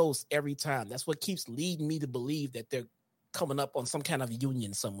 very close every time. That's what keeps leading me to believe that they're coming up on some kind of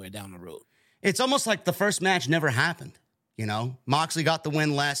union somewhere down the road. It's almost like the first match never happened. Moxley got the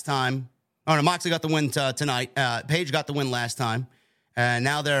win last time. Oh, no, Moxley got the win tonight. Page got the win last time. And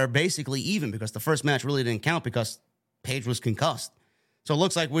now they're basically even because the first match really didn't count because Page was concussed. So it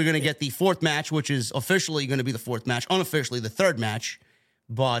looks like we're going to get the fourth match, which is officially going to be the fourth match, unofficially the third match.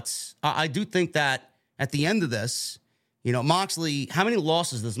 But I do think that at the end of this, Moxley, how many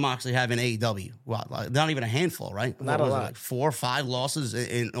losses does Moxley have in AEW? Well, not even a handful, right? Not a lot. Like 4 or 5 losses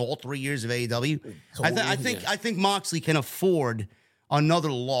in all 3 years of AEW. I think Moxley can afford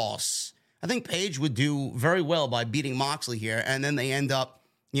another loss. I think Page would do very well by beating Moxley here, and then they end up,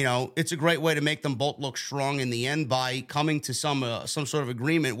 it's a great way to make them both look strong in the end by coming to some sort of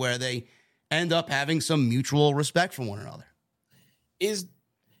agreement where they end up having some mutual respect for one another. Is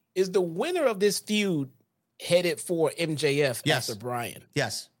the winner of this feud headed for MJF after Bryan?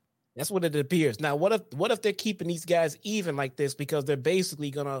 Yes. That's what it appears. Now, what if they're keeping these guys even like this because they're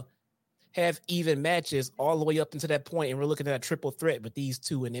basically going to have even matches all the way up into that point, and we're looking at a triple threat with these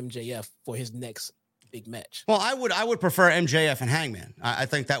two and MJF for his next big match? Well, I would prefer MJF and Hangman. I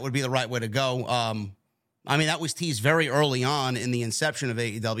think that would be the right way to go. That was teased very early on in the inception of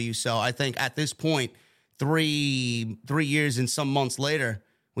AEW, so I think at this point, 3 years and some months later,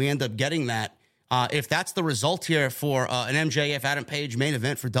 we end up getting that. If that's the result here for an MJF Adam Page main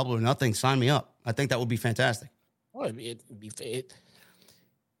event for Double or Nothing, sign me up. I think that would be fantastic. Well,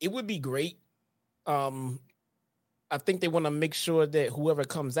 it would be great. I think they want to make sure that whoever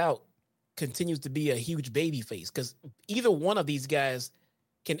comes out continues to be a huge baby face, because either one of these guys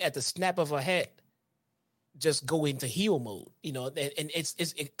can, at the snap of a hat, just go into heel mode, and it's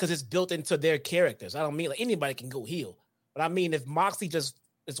because it's built into their characters. I don't mean like anybody can go heel, but I mean if Moxley just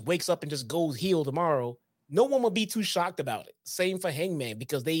wakes up and just goes heel tomorrow, no one will be too shocked about it. Same for Hangman,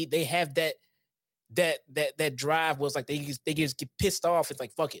 because they have that drive was like they just get pissed off. It's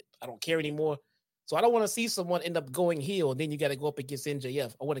like, fuck it, I don't care anymore. So I don't want to see someone end up going heel and then you got to go up against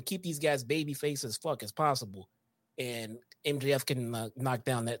MJF. I want to keep these guys baby face as fuck as possible, and MJF can knock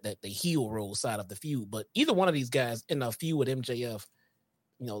down the heel role side of the feud. But either one of these guys in a feud with MJF,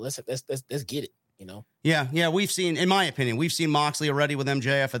 let's get it. Yeah. We've seen, in my opinion, Moxley already with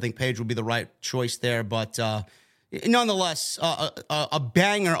MJF. I think Page would be the right choice there, but nonetheless, a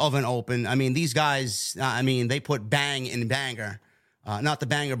banger of an open. I mean, these guys, they put bang in banger, not the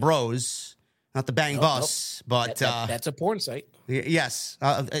Banger Bros, not the Bang Bus, but that's a porn site. Yes,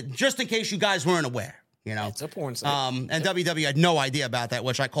 just in case you guys weren't aware, it's a porn site. And WWE had no idea about that,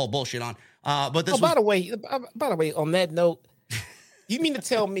 which I call bullshit on. But this by the way, on that note, you mean to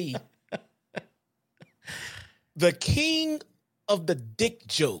tell me the king of the dick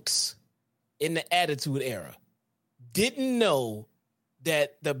jokes in the Attitude Era didn't know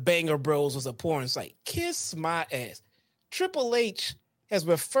that the Banger Bros was a porn site? Kiss my ass. Triple H has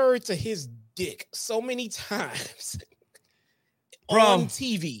referred to his dick so many times on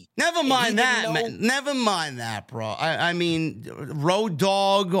TV. Never mind that, man. Never mind that, bro. I mean, Road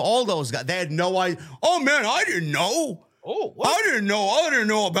Dogg, all those guys, they had no idea. Oh, man, I didn't know. Oh, what? I didn't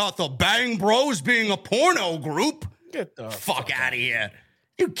know about the Bang Bros being a porno group. Get the fuck out of here.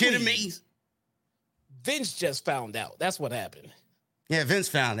 You kidding me? Vince just found out. That's what happened. Yeah, Vince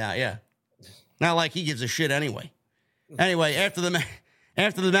found out, yeah. Not like he gives a shit anyway. Anyway, after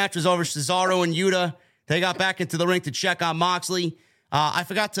the match was over, Cesaro and Yuta They got back into the ring to check on Moxley. I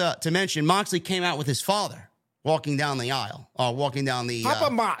forgot to mention, Moxley came out with his father walking down the aisle, or walking down the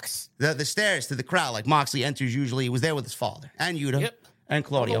Papa Mox. The stairs to the crowd. Like Moxley enters usually. He was there with his father and Yuta and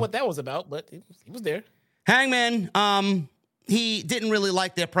Claudio. I don't know what that was about, but he was there. Hangman, he didn't really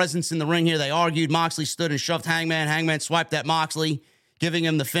like their presence in the ring here. They argued. Moxley stood and shoved Hangman. Hangman swiped at Moxley, giving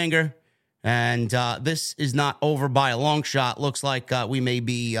him the finger. And this is not over by a long shot. Looks like we may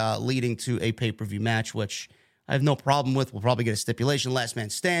be leading to a pay-per-view match, which I have no problem with. We'll probably get a stipulation, last man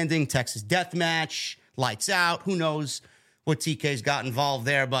standing, Texas death match, lights out. Who knows what TK's got involved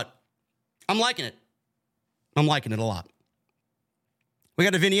there, but I'm liking it. I'm liking it a lot. We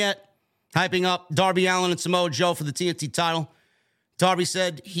got a vignette hyping up Darby Allin and Samoa Joe for the TNT title. Darby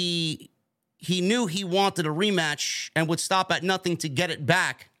said he knew he wanted a rematch and would stop at nothing to get it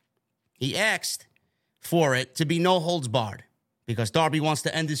back. He asked for it to be no holds barred because Darby wants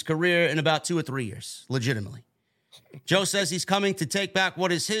to end his career in about 2 or 3 years, legitimately. Joe says he's coming to take back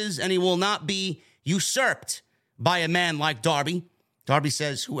what is his and he will not be usurped by a man like Darby. Darby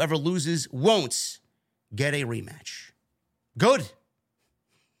says whoever loses won't get a rematch. Good.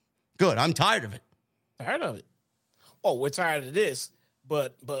 I'm tired of it. Tired of it. Oh, we're tired of this,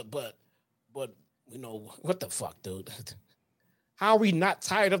 but you know, what the fuck, dude? How are we not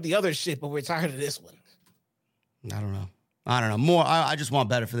tired of the other shit, but we're tired of this one? I don't know. More. I just want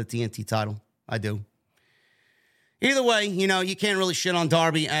better for the TNT title. I do. Either way, you know, you can't really shit on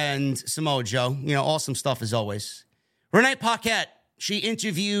Darby and Samoa Joe. You know, awesome stuff as always. Renee Paquette, she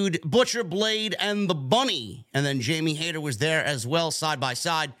interviewed Butcher, Blade, and the Bunny. And then Jamie Hayter was there as well, side by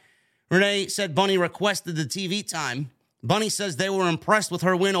side. Renee said Bunny requested the TV time. Bunny says they were impressed with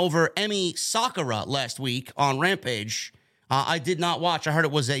her win over Emi Sakura last week on Rampage. I did not watch. I heard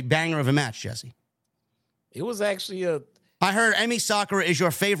it was a banger of a match, Jesse. It was actually I heard Emi Sakura is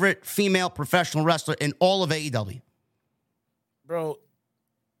your favorite female professional wrestler in all of AEW. Bro,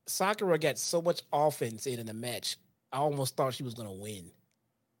 Sakura got so much offense in the match. I almost thought she was going to win.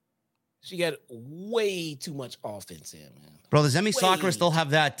 She got way too much offense in, man. Bro, does Emi Sakura still have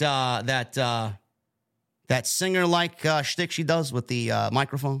that singer-like shtick she does with the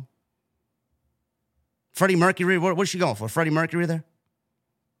microphone? Freddie Mercury, what's she going for? Freddie Mercury there?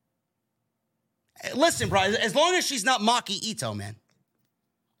 Listen, bro, as long as she's not Maki Ito, man.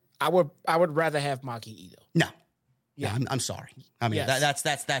 I would rather have Maki Ito. No. Yeah, I'm sorry. I mean, yes.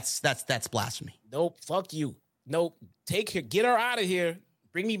 That's blasphemy. Nope, fuck you. Nope, get her out of here.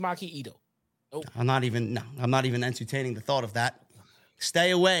 Bring me Maki Ito. Nope. I'm not even entertaining the thought of that.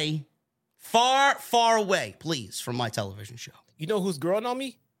 Stay away. Far, far away, please, from my television show. You know who's growing on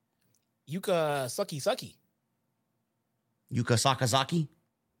me? Yuka Saki. Yuka Sakazaki?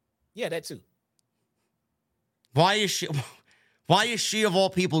 Yeah, that too. Why is she of all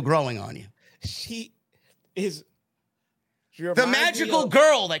people growing on you? She is the magical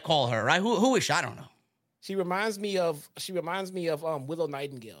girl, they call her, right? Who is she? I don't know. She reminds me of Willow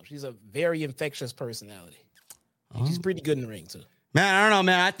Nightingale. She's a very infectious personality. And she's pretty good in the ring too. Man, I don't know,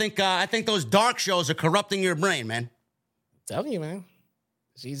 man. I think those dark shows are corrupting your brain, man. I'm telling you, man.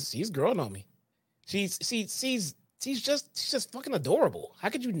 She's growing on me. She's just fucking adorable. How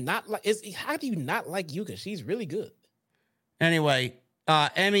do you not like Yuka? She's really good. Anyway,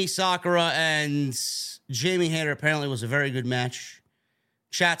 Emi Sakura and Jamie Hayter apparently was a very good match.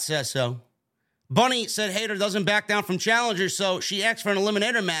 Chat says so. Bunny said Hayter doesn't back down from challengers, so she asked for an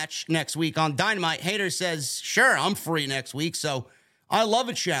eliminator match next week on Dynamite. Hayter says, sure, I'm free next week, so I love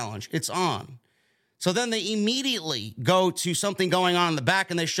a challenge. It's on. So then they immediately go to something going on in the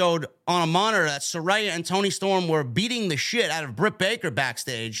back, and they showed on a monitor that Saraya and Toni Storm were beating the shit out of Britt Baker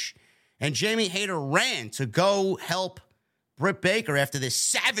backstage, and Jamie Hayter ran to go help Britt Baker after this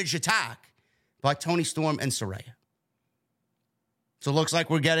savage attack by Toni Storm and Saraya. So it looks like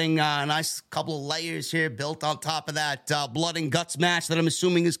we're getting a nice couple of layers here built on top of that blood and guts match that I'm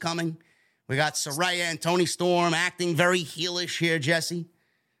assuming is coming. We got Saraya and Toni Storm acting very heelish here, Jesse.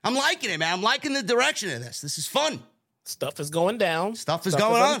 I'm liking it, man. I'm liking the direction of this. This is fun. Stuff is going down. Stuff is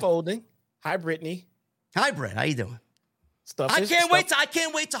going on. Unfolding. Hi, Brittany. Hi, Britt. How you doing? I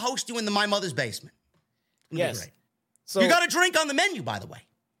can't wait to host you in my mother's basement. Yes. Great. So you got a drink on the menu, by the way.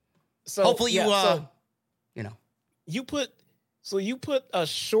 So hopefully you put a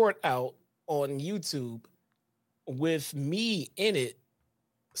short out on YouTube with me in it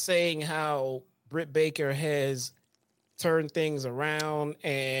saying how Britt Baker has turned things around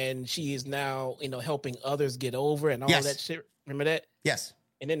and she is now, helping others get over and all that shit. Remember that? Yes.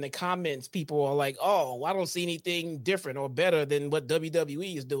 And in the comments, people are like, oh, I don't see anything different or better than what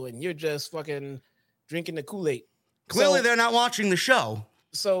WWE is doing. You're just fucking drinking the Kool-Aid. Clearly, they're not watching the show.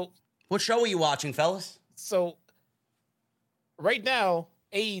 So What show are you watching, fellas? So right now,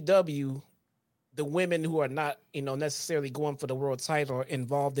 AEW, the women who are not, necessarily going for the world title are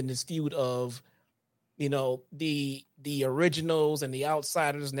involved in this feud of, the originals and the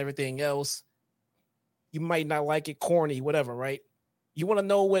outsiders and everything else. You might not like it, corny, whatever, right? You want to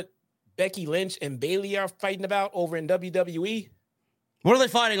know what Becky Lynch and Bayley are fighting about over in WWE? What are they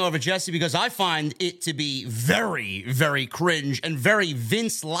fighting over, Jesse? Because I find it to be very, very cringe and very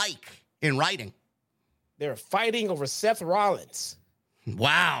Vince-like in writing. They're fighting over Seth Rollins.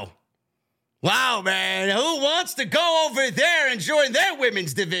 Wow. Wow, man. Who wants to go over there and join their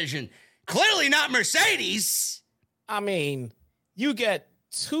women's division? Clearly not Mercedes. I mean, you get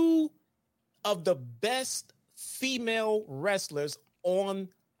two of the best female wrestlers on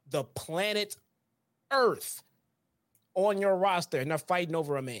the planet Earth on your roster, and they're fighting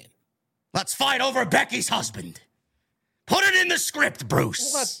over a man. Let's fight over Becky's husband. Put it in the script,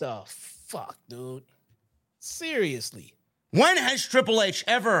 Bruce. What the fuck, dude? Seriously. When has Triple H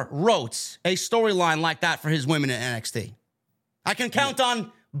ever wrote a storyline like that for his women in NXT? I can count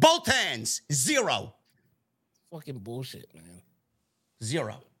on both hands. 0. Fucking bullshit, man.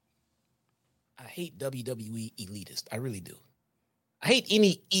 0. I hate WWE elitist. I really do. I hate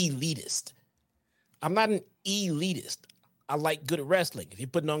any elitist. I'm not an elitist. I like good wrestling. If you're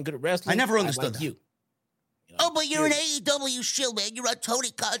putting on good wrestling, I never understood like that. You. But you're an AEW shill, man. You're on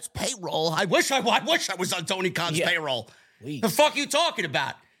Tony Khan's payroll. I wish I was on Tony Khan's payroll. Please. The fuck you talking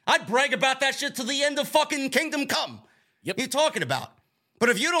about? I'd brag about that shit to the end of fucking Kingdom Come. Yep. What are you talking about? But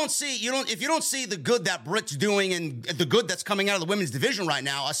if you don't see the good that Britt's doing and the good that's coming out of the women's division right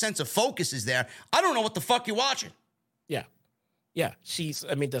now, a sense of focus is there. I don't know what the fuck you're watching. Yeah. Yeah.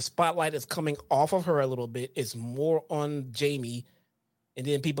 The spotlight is coming off of her a little bit. It's more on Jamie. And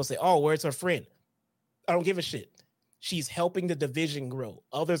then people say, oh, where's her friend? I don't give a shit. She's helping the division grow.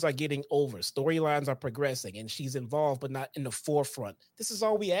 Others are getting over. Storylines are progressing, and she's involved, but not in the forefront. This is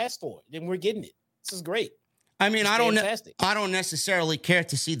all we asked for, and we're getting it. This is great. I mean, I don't necessarily care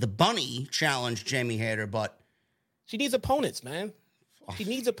to see the Bunny challenge Jamie Hayter, but she needs opponents, man. She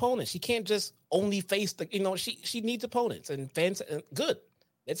needs opponents. She can't just only face she needs opponents and fans. Good.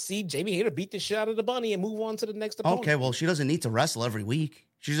 Let's see Jamie Hayter beat the shit out of the Bunny and move on to the next opponent. Okay, well, she doesn't need to wrestle every week.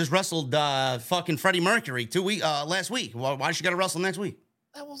 She just wrestled fucking Freddie Mercury last week. Why does she got to wrestle next week?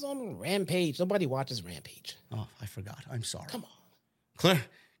 That was on Rampage. Nobody watches Rampage. Oh, I forgot. I'm sorry. Come on.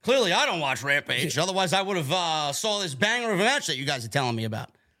 Clearly, I don't watch Rampage. Otherwise, I would have saw this banger of a match that you guys are telling me about.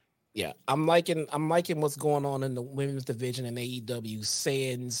 Yeah, I'm liking what's going on in the women's division in AEW.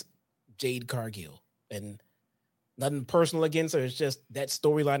 Sans Jade Cargill, and nothing personal against her. It's just that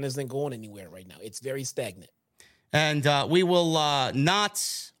storyline isn't going anywhere right now. It's very stagnant. And we will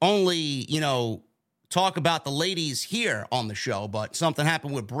not only, talk about the ladies here on the show, but something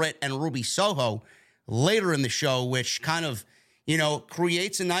happened with Britt and Ruby Soho later in the show, which kind of,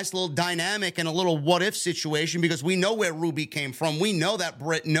 creates a nice little dynamic and a little what-if situation because we know where Ruby came from. We know that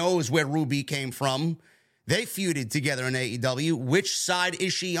Britt knows where Ruby came from. They feuded together in AEW. Which side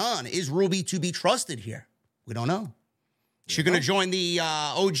is she on? Is Ruby to be trusted here? We don't know. Is she going to join the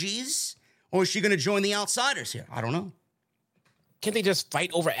OGs? Or is she going to join the outsiders here? I don't know. Can't they just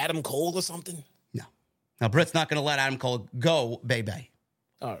fight over Adam Cole or something? No. Now, Britt's not going to let Adam Cole go, baby.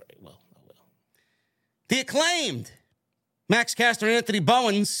 All right, well, I will. The Acclaimed, Max Caster and Anthony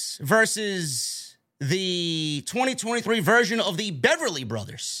Bowens versus the 2023 version of the Beverly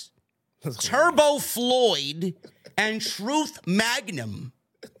Brothers. Turbo Floyd and Truth Magnum.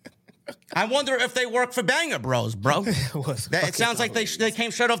 I wonder if they work for Banger Bros, bro. It sounds like they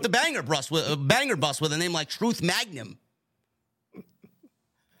came straight off the Banger Bus with a name like Truth Magnum.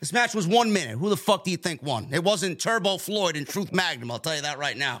 This match was 1 minute. Who the fuck do you think won? It wasn't Turbo Floyd and Truth Magnum, I'll tell you that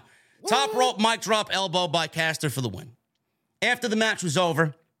right now. What? Top rope mic drop elbow by Caster for the win. After the match was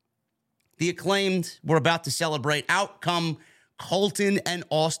over, the Acclaimed were about to celebrate. Out come Colton and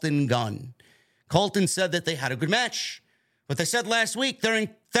Austin Gunn. Colton said that they had a good match, but they said last week during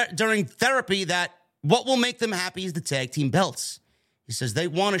therapy that what will make them happy is the tag team belts. He says they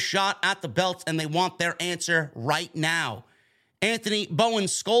want a shot at the belts and they want their answer right now. Anthony Bowen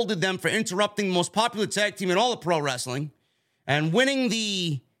scolded them for interrupting the most popular tag team in all of pro wrestling and winning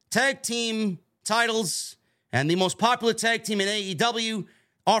the tag team titles, and the most popular tag team in AEW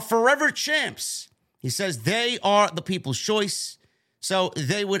are forever champs. He says they are the people's choice, so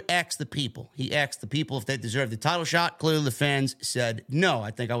they would ask the people. He asked the people if they deserved the title shot. Clearly the fans said no.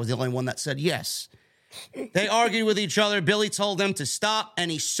 I think I was the only one that said yes. They argued with each other. Billy told them to stop, and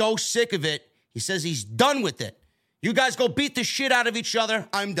he's so sick of it. He says he's done with it. You guys go beat the shit out of each other.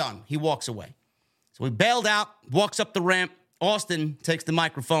 I'm done. He walks away. So he bailed out, walks up the ramp. Austin takes the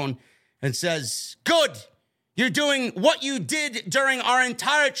microphone, and says, "Good. You're doing what you did during our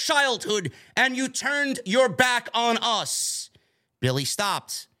entire childhood, and you turned your back on us." Billy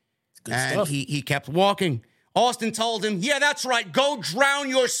stopped, and he kept walking. Austin told him, "Yeah, that's right. Go drown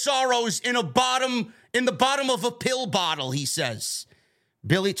your sorrows in the bottom of a pill bottle," he says.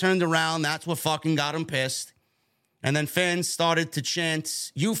 Billy turned around. That's what fucking got him pissed. And then fans started to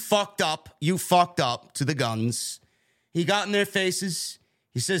chant, "You fucked up, to the Guns. He got in their faces.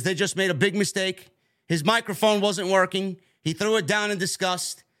 He says they just made a big mistake. His microphone wasn't working. He threw it down in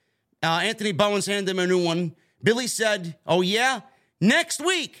disgust. Anthony Bowens handed him a new one. Billy said, "Oh, yeah? Next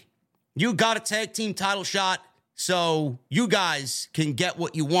week, you got a tag team title shot so you guys can get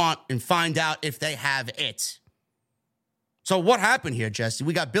what you want and find out if they have it." So what happened here, Jesse?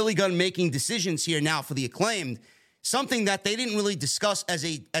 We got Billy Gunn making decisions here now for the Acclaimed, something that they didn't really discuss as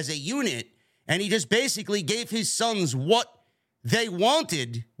a unit, and he just basically gave his sons what they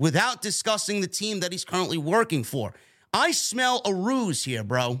wanted without discussing the team that he's currently working for. I smell a ruse here,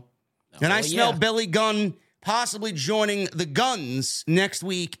 bro. And I smell Billy Gunn possibly joining the Guns next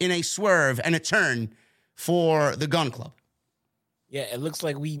week in a swerve and a turn for the Gun Club. Yeah, it looks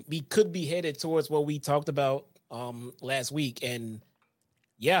like we could be headed towards what we talked about last week. And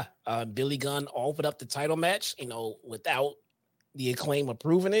Billy Gunn offered up the title match, without the Acclaim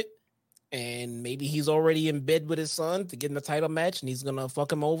approving it. And maybe he's already in bed with his son to get in the title match, and he's going to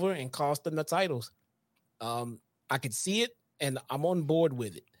fuck him over and cost them the titles. I could see it, and I'm on board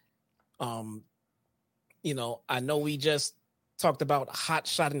with it. I know we just talked about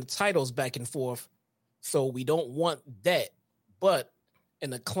hot-shotting the titles back and forth, so we don't want that. But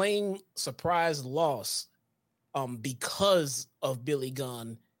an Acclaim surprise loss because of Billy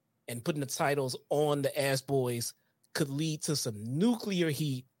Gunn and putting the titles on the Ass Boys could lead to some nuclear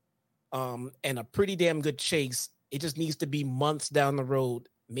heat and a pretty damn good chase. It just needs to be months down the road,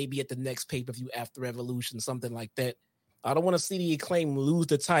 maybe at the next pay-per-view after Revolution, something like that. I don't want to see the Acclaim lose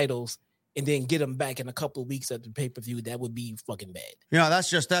the titles and then get them back in a couple of weeks at the pay-per-view. That would be fucking bad. That's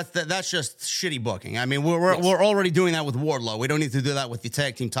just shitty booking. I mean, we're already doing that with Wardlow. We don't need to do that with the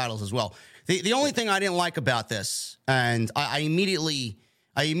tag team titles as well. The only thing I didn't like about this, and I immediately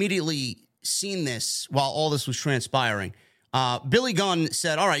seen this while all this was transpiring. Billy Gunn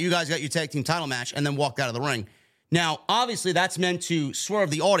said, "All right, you guys got your tag team title match," and then walked out of the ring. Now, obviously, that's meant to swerve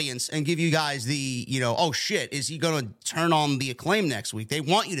the audience and give you guys the, oh shit, is he going to turn on the Acclaim next week? They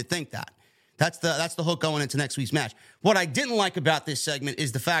want you to think that. That's the hook going into next week's match. What I didn't like about this segment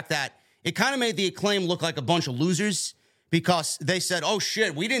is the fact that it kind of made the Acclaim look like a bunch of losers because they said, "Oh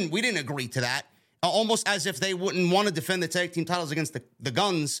shit, we didn't agree to that," almost as if they wouldn't want to defend the tag team titles against the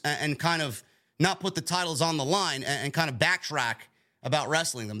Guns and kind of not put the titles on the line and kind of backtrack about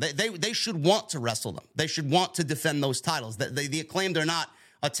wrestling them. They should want to wrestle them. They should want to defend those titles. The Acclaimed are not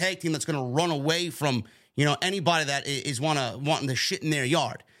a tag team that's going to run away from anybody that is wanting to shit in their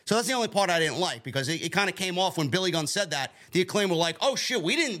yard. So that's the only part I didn't like, because it kind of came off when Billy Gunn said that. The Acclaim were like, "Oh shit,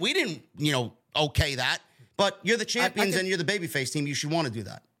 we didn't okay that." But you're the champions and you're the babyface team. You should want to do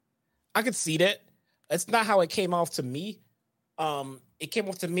that. I could see that. That's not how it came off to me. It came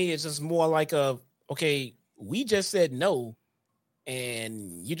off to me as just more like okay, we just said no,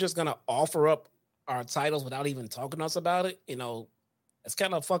 and you're just gonna offer up our titles without even talking to us about it. It's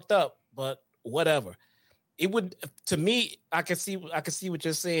kind of fucked up, but whatever. It would, to me, I can see what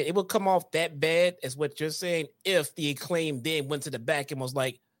you're saying. It would come off that bad as what you're saying if the Acclaim then went to the back and was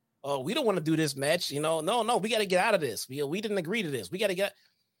like, "Oh, we don't want to do this match. No, we got to get out of this. We didn't agree to this. We got to get."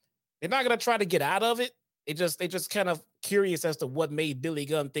 They're not gonna try to get out of it. They just kind of curious as to what made Billy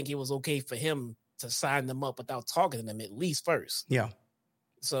Gunn think it was okay for him to sign them up without talking to them at least first. Yeah.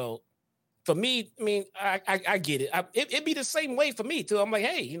 So for me, I mean, I get it. It'd be the same way for me too. I'm like,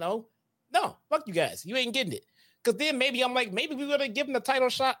 hey, no, fuck you guys. You ain't getting it. Because then maybe I'm like, maybe we're going to give them the title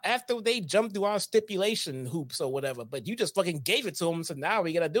shot after they jump through our stipulation hoops or whatever. But you just fucking gave it to them. So now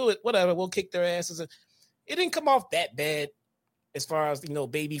we got to do it. Whatever. We'll kick their asses. It didn't come off that bad as far as,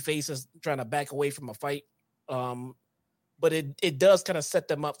 baby faces trying to back away from a fight. But it does kind of set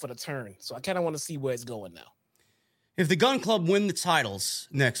them up for the turn. So I kind of want to see where it's going now. If the Gun Club win the titles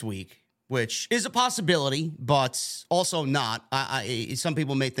next week, which is a possibility, but also not, some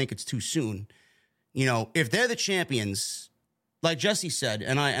people may think it's too soon. If they're the champions, like Jesse said,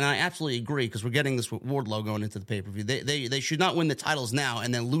 and I absolutely agree, because we're getting this with Wardlow going into the pay-per-view, they should not win the titles now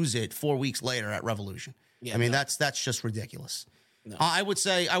and then lose it 4 weeks later at Revolution. Yeah, that's just ridiculous. No. I would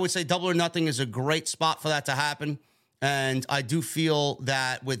say Double or Nothing is a great spot for that to happen. And I do feel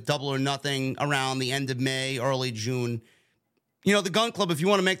that with Double or Nothing around the end of May, early June, the Gun Club, if you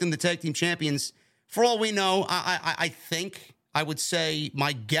want to make them the tag team champions, for all we know, I think I would say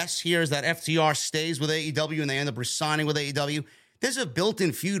my guess here is that FTR stays with AEW and they end up resigning with AEW. There's a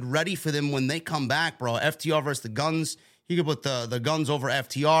built-in feud ready for them when they come back, bro. FTR versus the Guns. You could put the Guns over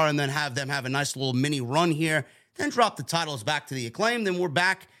FTR and then have them have a nice little mini run here. Then drop the titles back to the Acclaimed. Then we're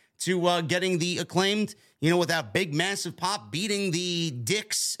back to getting the Acclaimed, with that big, massive pop, beating the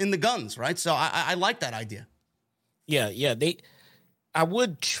Dicks in the Guns, right? So I like that idea. Yeah. I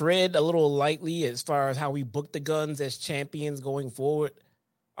would tread a little lightly as far as how we book the Guns as champions going forward.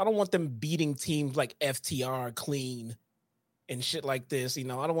 I don't want them beating teams like FTR clean and shit like this. I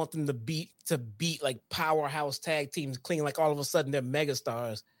don't want them to beat like powerhouse tag teams clean, like all of a sudden they're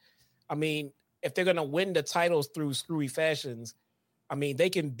megastars. I mean, if they're going to win the titles through screwy fashions, I mean, they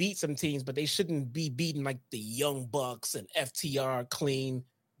can beat some teams, but they shouldn't be beating like the Young Bucks and FTR clean.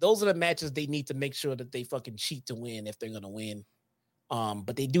 Those are the matches they need to make sure that they fucking cheat to win if they're going to win.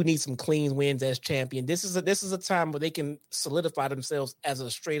 But they do need some clean wins as champion. This is a time where they can solidify themselves as a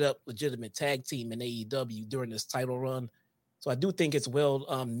straight up legitimate tag team in AEW during this title run. So I do think it's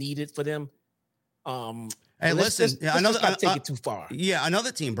well needed for them. Hey, listen, let's not take it too far. Yeah,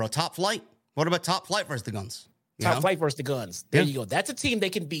 another team, bro. Top Flight. What about Top Flight versus the Guns? Top Flight versus the Guns. There you go. That's a team they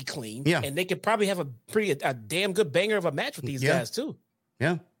can be clean. Yeah. And they could probably have a damn good banger of a match with these guys too.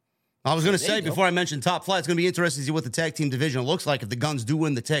 Yeah. I was going to say, before I mentioned Top Flight, it's going to be interesting to see what the tag team division looks like if the Guns do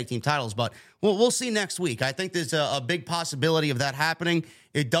win the tag team titles. But we'll see next week. I think there's a big possibility of that happening.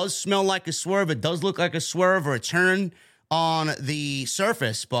 It does smell like a swerve. It does look like a swerve or a turn on the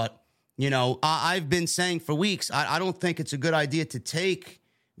surface. But, I've been saying for weeks, I don't think it's a good idea to take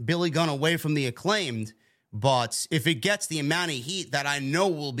Billy Gunn away from the Acclaimed. But if it gets the amount of heat that I know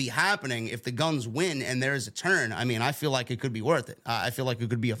will be happening if the Guns win and there is a turn, I mean, I feel like it could be worth it. I feel like it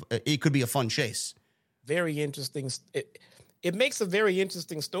could be a fun chase. Very interesting. It makes a very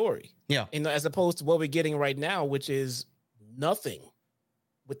interesting story. Yeah. As opposed to what we're getting right now, which is nothing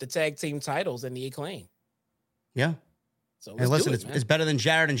with the tag team titles and the Acclaim. Yeah. So hey, listen, it's better than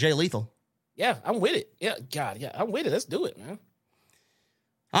Jarrett and Jay Lethal. Yeah, I'm with it. Yeah, God, yeah, I'm with it. Let's do it, man.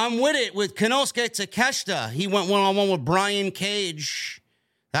 I'm with it with Konosuke Takeshita. He went one-on-one with Brian Cage.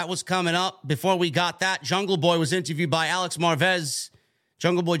 That was coming up. Before we got that, Jungle Boy was interviewed by Alex Marvez.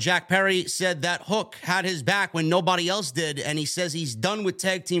 Jungle Boy Jack Perry said that Hook had his back when nobody else did, and he says he's done with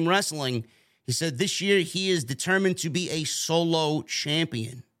tag team wrestling. He said this year he is determined to be a solo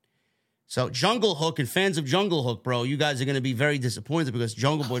champion. So Jungle Hook and fans of Jungle Hook, bro, you guys are going to be very disappointed because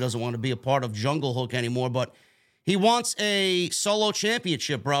Jungle Boy doesn't want to be a part of Jungle Hook anymore, but he wants a solo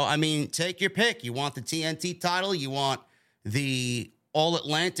championship, bro. I mean, take your pick. You want the TNT title? You want the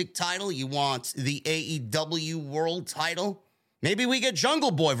All-Atlantic title? You want the AEW World title? Maybe we get Jungle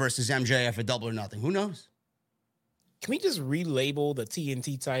Boy versus MJF at Double or Nothing. Who knows? Can we just relabel the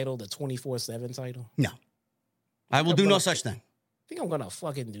TNT title the 24/7 title? No. I will do no such thing. I think I'm going to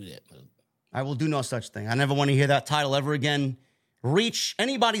fucking do that. I will do no such thing. I never want to hear that title ever again reach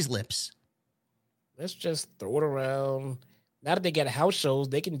anybody's lips. Let's just throw it around. Now that they get house shows,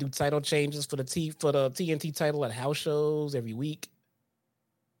 they can do title changes for the TNT title at house shows every week.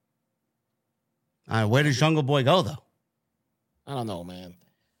 Where does Jungle Boy go, though? I don't know, man.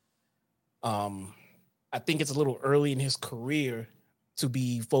 I think it's a little early in his career to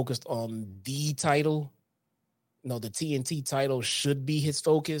be focused on the title. No, the TNT title should be his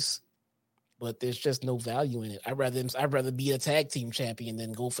focus, but there's just no value in it. I'd rather be a tag team champion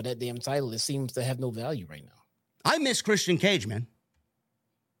than go for that damn title. It seems to have no value right now. I miss Christian Cage, man.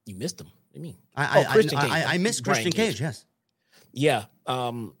 You missed him. What do you mean? I miss Christian Cage, yes. Yeah.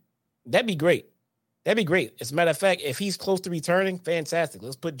 That'd be great. That'd be great. As a matter of fact, if he's close to returning, fantastic.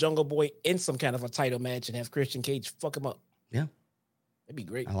 Let's put Jungle Boy in some kind of a title match and have Christian Cage fuck him up. Yeah. That'd be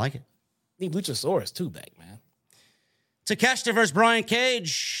great. I like it. Need Luchasaurus too back, man. Takeshita versus Brian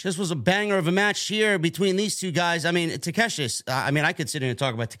Cage. This was a banger of a match here between these two guys. I mean, Takeshita, I could sit here and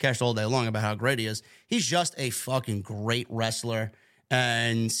talk about Takeshita all day long about how great he is. He's just a fucking great wrestler.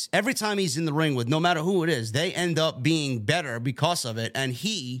 And every time he's in the ring with no matter who it is, they end up being better because of it. And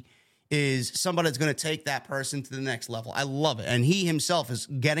he is somebody that's going to take that person to the next level. I love it. And he himself is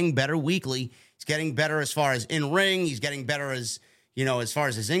getting better weekly. He's getting better as far as in ring. He's getting better as far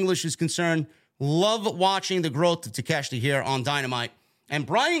as his English is concerned. Love watching the growth of Takeshita here on Dynamite. And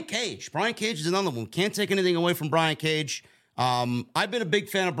Brian Cage is another one. Can't take anything away from Brian Cage. I've been a big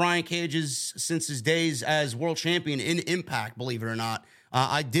fan of Brian Cage's since his days as world champion in Impact, believe it or not.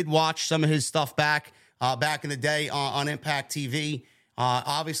 I did watch some of his stuff back in the day on Impact TV.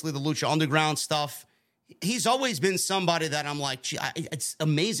 Obviously, the Lucha Underground stuff. He's always been somebody that I'm like, gee, it's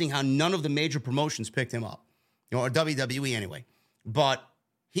amazing how none of the major promotions picked him up, or WWE anyway. But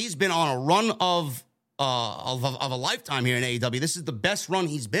he's been on a run of a lifetime here in AEW. This is the best run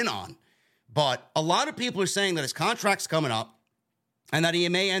he's been on. But a lot of people are saying that his contract's coming up and that he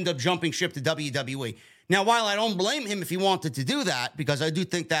may end up jumping ship to WWE. Now, while I don't blame him if he wanted to do that, because I do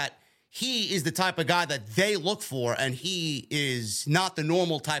think that he is the type of guy that they look for, and he is not the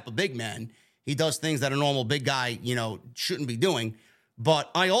normal type of big man. He does things that a normal big guy, shouldn't be doing.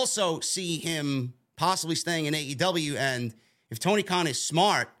 But I also see him possibly staying in AEW, and if Tony Khan is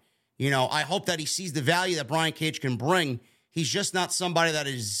smart, I hope that he sees the value that Brian Cage can bring. He's just not somebody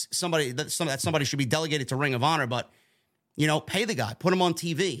that somebody should be delegated to Ring of Honor, but pay the guy, put him on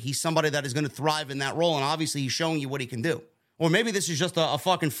TV. He's somebody that is going to thrive in that role, and obviously he's showing you what he can do. Or maybe this is just a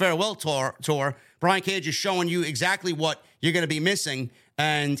fucking farewell tour. Brian Cage is showing you exactly what you're going to be missing,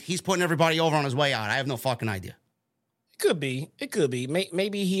 and he's putting everybody over on his way out. I have no fucking idea. It could be.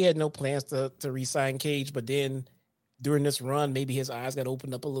 Maybe he had no plans to re-sign Cage, but then during this run, maybe his eyes got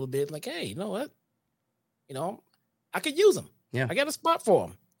opened up a little bit. Like, hey, you know what? I could use him. Yeah, I got a spot for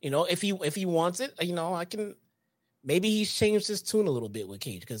him. If he wants it, I can. Maybe he's changed his tune a little bit with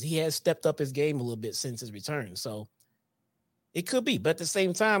Cage because he has stepped up his game a little bit since his return. So it could be, but at the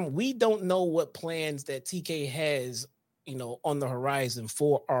same time, we don't know what plans that TK has, on the horizon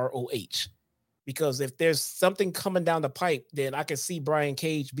for ROH. Because if there's something coming down the pipe, then I can see Brian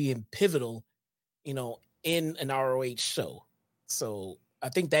Cage being pivotal, in an ROH show. So I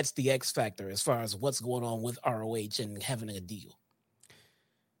think that's the X factor as far as what's going on with ROH and having a deal.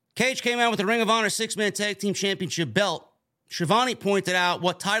 Cage came out with the Ring of Honor 6-man tag team championship belt. Shivani pointed out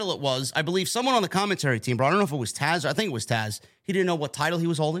what title it was. I believe someone on the commentary team, bro. I don't know if it was Taz. I think it was Taz. He didn't know what title he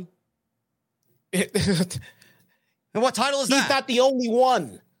was holding. And what title is that? He's not the only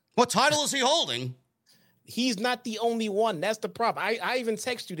one. What title is he holding? He's not the only one. That's the problem. I even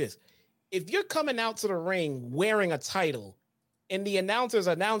text you this. If you're coming out to the ring wearing a title and the announcer's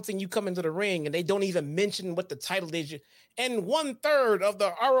announcing you come into the ring and they don't even mention what the title is, and 1/3 of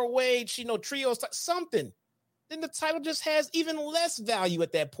the ROH, trios, something, then the title just has even less value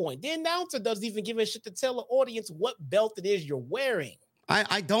at that point. The announcer doesn't even give a shit to tell the audience what belt it is you're wearing.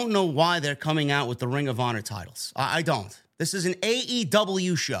 I don't know why they're coming out with the Ring of Honor titles. I don't. This is an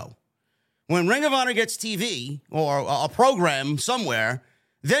AEW show. When Ring of Honor gets TV or a program somewhere,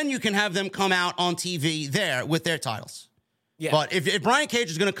 then you can have them come out on TV there with their titles. Yeah. But if Brian Cage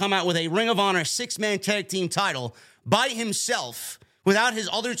is going to come out with a Ring of Honor 6-man tag team title by himself without his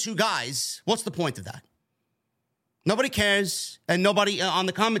other two guys, what's the point of that? Nobody cares, and nobody on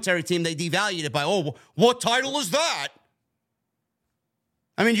the commentary team, they devalued it by, what title is that?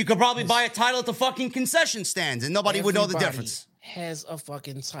 I mean, you could probably buy a title at the fucking concession stands, and nobody would know the difference. Has a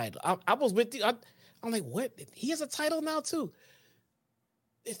fucking title. I was with you. I'm like, what? He has a title now, too?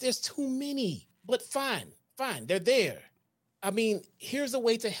 There's too many, but fine. They're there. I mean, here's a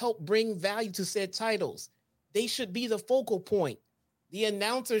way to help bring value to said titles. They should be the focal point. The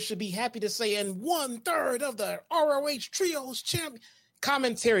announcer should be happy to say, and 1/3 of the ROH Trios champion.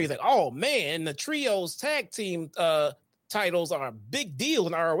 Commentary like, oh man, the Trios tag team titles are a big deal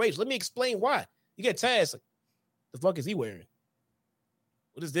in ROH. Let me explain why. You get Taz, like, the fuck is he wearing?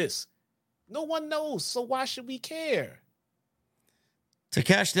 What is this? No one knows, so why should we care?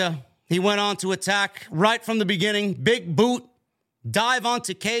 Takeshita, he went on to attack right from the beginning. Big boot, dive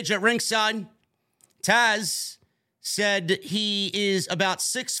onto Cage at ringside. Taz said he is about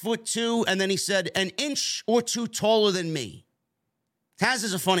 6'2", and then he said 1 inch or 2 taller than me. Taz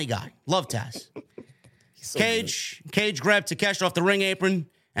is a funny guy. Love Taz. So Cage grabbed Takeshita off the ring apron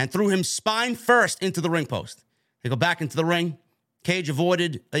and threw him spine first into the ring post. They go back into the ring. Cage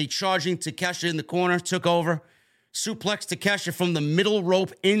avoided a charging Takeshita in the corner, took over, suplexed Takeshita from the middle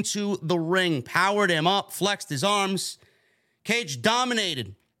rope into the ring, powered him up, flexed his arms. Cage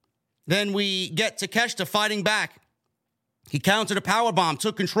dominated. Then we get Takeshita fighting back. He countered a powerbomb,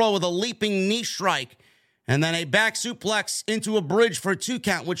 took control with a leaping knee strike, and then a back suplex into a bridge for a 2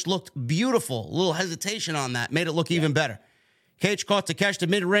 count, which looked beautiful. A little hesitation on that, made it look even better. Cage caught Takeshita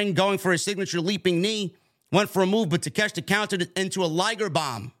mid-ring, going for his signature leaping knee. Went for a move, but Takeshita countered it into a Liger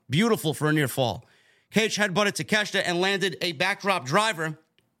bomb. Beautiful for a near fall. Cage headbutted Takeshita and landed a backdrop driver,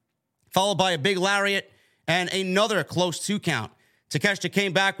 followed by a big lariat and another close 2 count. Takeshita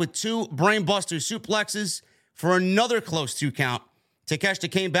came back with 2 brainbuster suplexes for another close 2 count.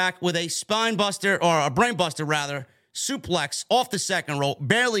 Takeshita came back with a spinebuster, or a brainbuster rather, suplex off the second rope.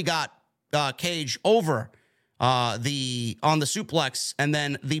 Barely got Cage over on the suplex, and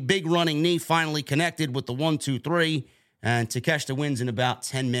then the big running knee finally connected with the 1, 2, 3, and Takeshita wins in about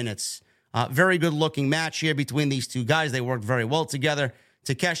 10 minutes. Very good looking match here between these two guys. They worked very well together.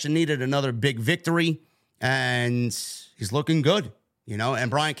 Takeshita needed another big victory, and he's looking good, and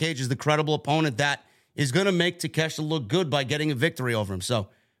Brian Cage is the credible opponent that is going to make Takeshita look good by getting a victory over him. So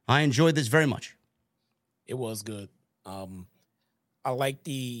I enjoyed this very much. It was good. I like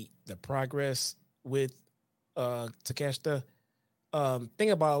the progress with Takeshita. Another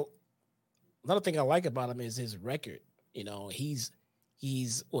thing I like about him is his record. You know, he's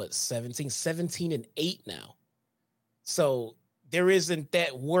what, 17-8 now. So there isn't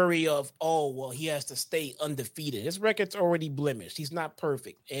that worry of, oh, well, he has to stay undefeated. His record's already blemished. He's not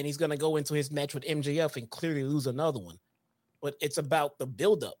perfect. And he's going to go into his match with MJF and clearly lose another one. But it's about the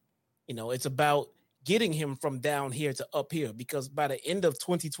buildup. You know, it's about getting him from down here to up here, because by the end of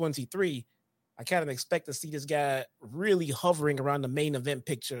 2023, I kind of expect to see this guy really hovering around the main event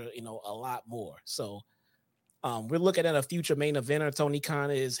picture, you know, a lot more. So we're looking at a future main eventer. Tony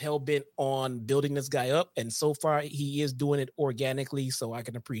Khan is hell-bent on building this guy up, and so far he is doing it organically, so I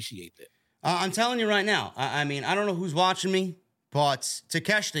can appreciate that. I'm telling you right now, I mean, I don't know who's watching me, but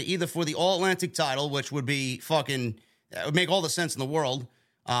Takeshita, either for the All-Atlantic title, which would be fucking, that would make all the sense in the world,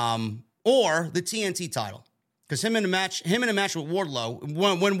 or the TNT title. Because him in a match with Wardlow,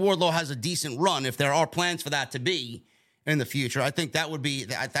 when Wardlow has a decent run, if there are plans for that to be in the future, I think that would be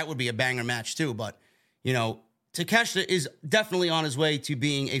a banger match too. But, you know, Takeshita is definitely on his way to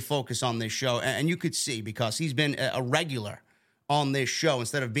being a focus on this show. And you could see, because he's been a regular on this show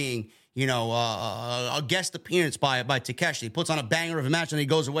instead of being, you know, a guest appearance by Takeshita. He puts on a banger of a match and he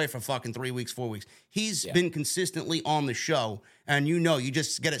goes away for fucking 3 weeks, 4 weeks. He's been consistently on the show. And, you know, you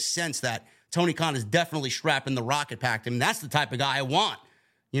just get a sense that Tony Khan is definitely strapping the Rocket Pack to him. That's the type of guy I want,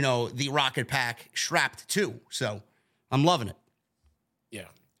 you know, the Rocket Pack strapped to. So I'm loving it. Yeah.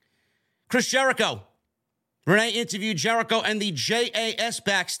 Chris Jericho. Renee interviewed Jericho and the JAS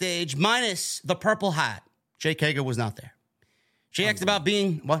backstage, minus the purple hat. Jake Hager was not there. She asked about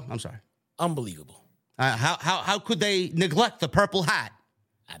being, what? I'm sorry. Unbelievable. How could they neglect the purple hat?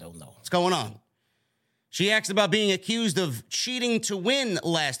 I don't know. What's going on? She asked about being accused of cheating to win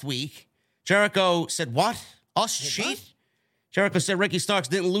last week. Jericho said, what? Us cheat? What? Jericho said Ricky Starks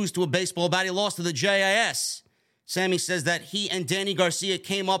didn't lose to a baseball bat. He lost to the JAS. Sammy says that he and Danny Garcia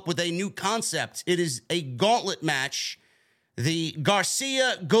came up with a new concept. It is a gauntlet match. The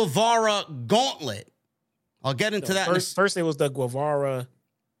Garcia-Guevara gauntlet. I'll get into that. First, it was the Guevara-Garcia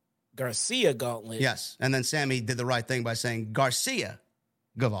gauntlet. Yes. And then Sammy did the right thing by saying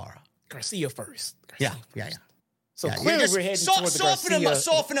Garcia-Guevara. Garcia first. Yeah. So clearly we're heading towards Garcia.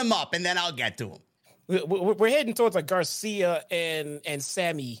 Soften him up, and then I'll get to him. We're heading towards a Garcia and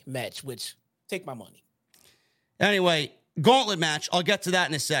Sammy match, which take my money. Anyway, gauntlet match. I'll get to that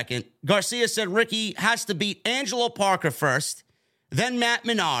in a second. Garcia said Ricky has to beat Angelo Parker first, then Matt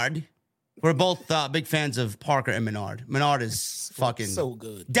Menard. We're both big fans of Parker and Menard. Menard is fucking so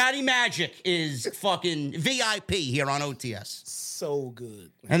good. Daddy Magic is fucking VIP here on OTS. So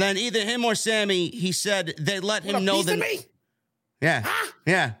good. And then either him or Sammy, he said they let him know that. Me? Yeah. Huh?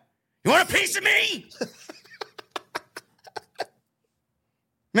 Yeah. You want a piece of me?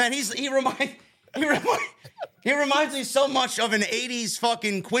 Man, he reminds me so much of an 80s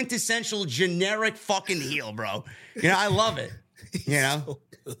fucking quintessential generic fucking heel, bro. You know, I love it. You know? So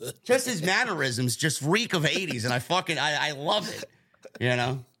just his mannerisms just reek of 80s, and I love it. You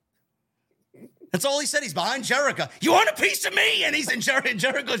know? That's all he said. He's behind Jericho. You want a piece of me? And he's in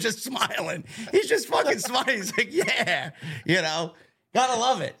Jericho's just smiling. He's just fucking smiling. He's like, yeah. You know? Gotta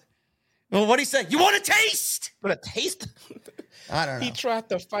love it. Well, what'd he say? You want a taste? Want a taste? I don't know. He tried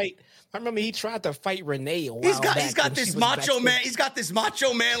to fight. I remember he tried to fight Renee a while back. He's got this macho man. He's got this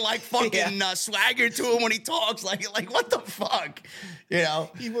macho man like fucking swagger to him when he talks. Like what the fuck, you know?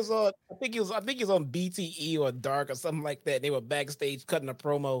 He was on. I think he was on BTE or Dark or something like that. They were backstage cutting a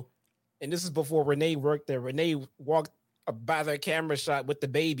promo, and this is before Renee worked there. Renee walked by their camera shot with the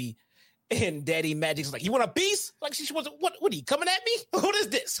baby, and Daddy Magic's like, "You want a piece?" Like she was. What are you coming at me? What is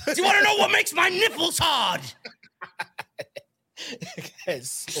this? Do you want to know what makes my nipples hard? That's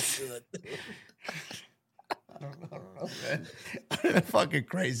so good. I don't know, man. Fucking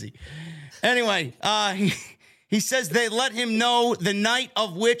crazy. Anyway, he says they let him know the night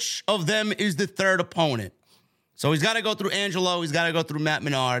of which of them is the third opponent. So he's got to go through Angelo. He's got to go through Matt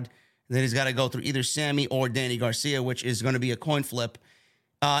Menard. And then he's got to go through either Sammy or Danny Garcia, which is going to be a coin flip.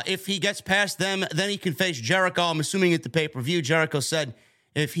 If he gets past them, then he can face Jericho. I'm assuming at the pay-per-view. Jericho said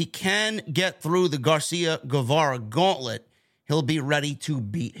if he can get through the Garcia-Guevara gauntlet, he'll be ready to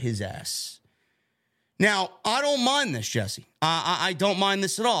beat his ass. Now, I don't mind this, Jesse. I don't mind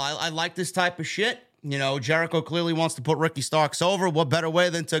this at all. I like this type of shit. You know, Jericho clearly wants to put Ricky Starks over. What better way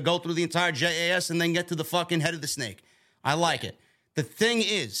than to go through the entire JAS and then get to the fucking head of the snake? I like it. The thing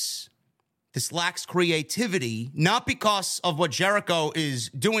is, this lacks creativity, not because of what Jericho is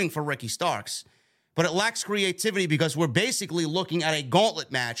doing for Ricky Starks, but it lacks creativity because we're basically looking at a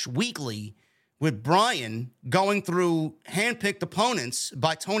gauntlet match weekly with Bryan going through handpicked opponents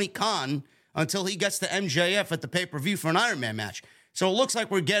by Tony Khan until he gets to MJF at the pay-per-view for an Iron Man match. So it looks like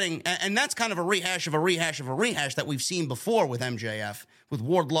we're getting, and that's kind of a rehash of a rehash of a rehash that we've seen before with MJF, with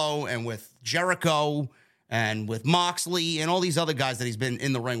Wardlow and with Jericho and with Moxley and all these other guys that he's been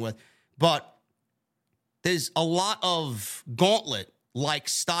in the ring with. But there's a lot of gauntlet-like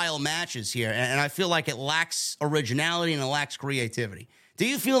style matches here, and I feel like it lacks originality and it lacks creativity. Do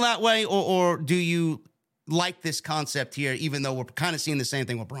you feel that way, or do you like this concept here, even though we're kind of seeing the same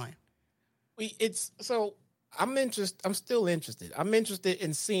thing with Bryan? I'm still interested. I'm interested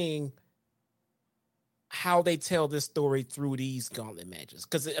in seeing how they tell this story through these gauntlet matches.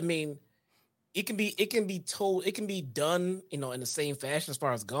 Because I mean, it can be done, in the same fashion as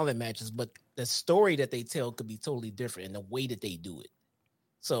far as gauntlet matches, but the story that they tell could be totally different in the way that they do it.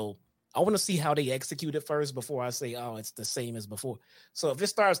 So I want to see how they execute it first before I say, oh, it's the same as before. So if it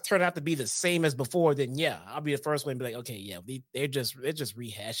starts turning out to be the same as before, then yeah, I'll be the first one to be like, okay, yeah, they're just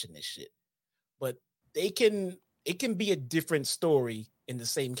rehashing this shit. But it can be a different story in the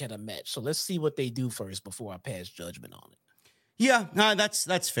same kind of match. So let's see what they do first before I pass judgment on it. Yeah, no,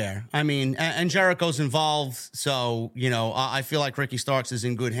 that's fair. I mean, and Jericho's involved, so, I feel like Ricky Starks is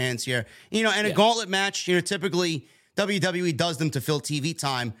in good hands here. And a gauntlet match, typically WWE does them to fill TV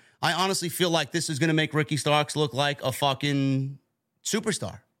time. I honestly feel like this is going to make Ricky Starks look like a fucking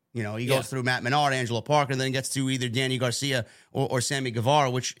superstar. He goes through Matt Menard, Angelo Parker, and then gets to either Danny Garcia or Sammy Guevara,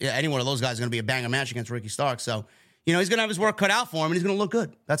 which any one of those guys is going to be a banger match against Ricky Starks. So, he's going to have his work cut out for him, and he's going to look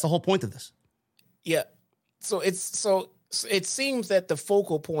good. That's the whole point of this. Yeah. So it seems that the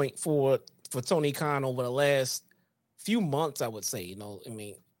focal point for Tony Khan over the last few months, I would say,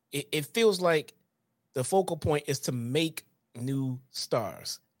 it feels like the focal point is to make new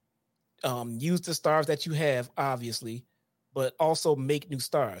stars. Use the stars that you have, obviously, but also make new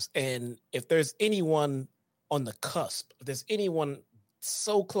stars. And if there's anyone on the cusp, if there's anyone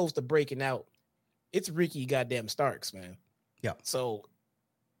so close to breaking out, it's Ricky goddamn Starks, man. Yeah. So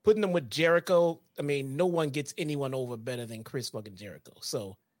putting them with Jericho, no one gets anyone over better than Chris fucking Jericho.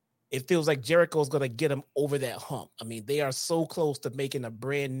 So it feels like Jericho's going to get him over that hump. They are so close to making a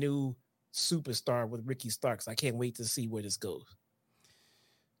brand new superstar with Ricky Starks. I can't wait to see where this goes.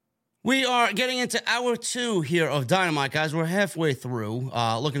 We are getting into hour 2 here of Dynamite, guys. We're halfway through.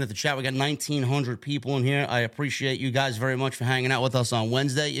 Looking at the chat, we got 1,900 people in here. I appreciate you guys very much for hanging out with us on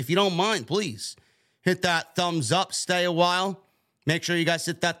Wednesday. If you don't mind, please hit that thumbs up. Stay a while. Make sure you guys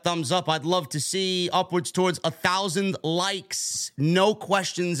hit that thumbs up. I'd love to see upwards towards 1,000 likes. No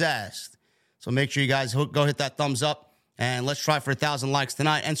questions asked. So make sure you guys go hit that thumbs up. And let's try for 1,000 likes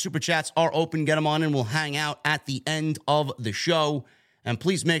tonight. And super chats are open. Get them on in. We'll hang out at the end of the show. And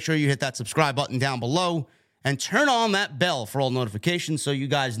please make sure you hit that subscribe button down below and turn on that bell for all notifications so you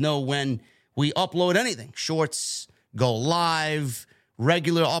guys know when we upload anything. Shorts, go live,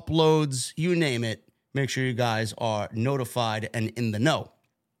 regular uploads, you name it. Make sure you guys are notified and in the know.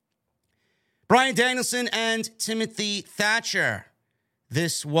 Bryan Danielson and Timothy Thatcher.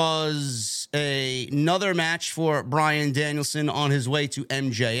 This was another match for Bryan Danielson on his way to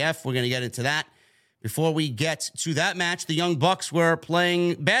MJF. We're going to get into that. Before we get to that match, the Young Bucks were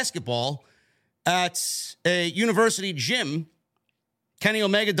playing basketball at a university gym. Kenny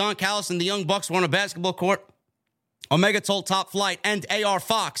Omega, Don Callis, and the Young Bucks were on a basketball court. Omega told Top Flight and AR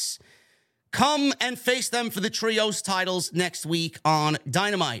Fox, come and face them for the trios titles next week on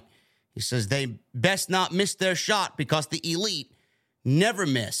Dynamite. He says they best not miss their shot because the Elite never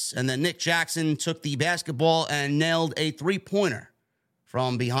miss. And then Nick Jackson took the basketball and nailed a three-pointer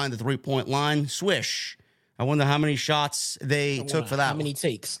from behind the three-point line. Swish. I wonder how many shots they took for that. How many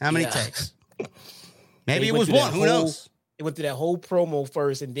takes? How many takes? Maybe it was one. Who knows? They went through that whole promo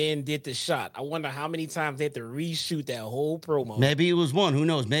first and then did the shot. I wonder how many times they had to reshoot that whole promo. Maybe it was one. Who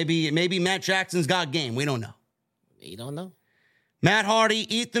knows? Maybe Matt Jackson's got game. We don't know. You don't know. Matt Hardy,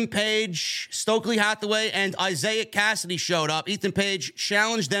 Ethan Page, Stokely Hathaway, and Isaiah Cassidy showed up. Ethan Page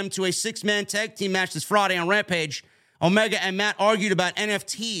challenged them to a 6-man tag team match this Friday on Rampage. Omega and Matt argued about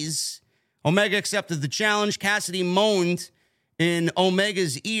NFTs. Omega accepted the challenge. Cassidy moaned in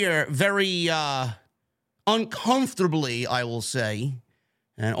Omega's ear very uncomfortably, I will say.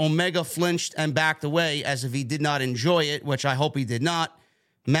 And Omega flinched and backed away as if he did not enjoy it, which I hope he did not.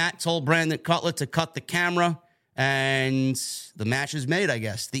 Matt told Brandon Cutler to cut the camera, and the match is made, I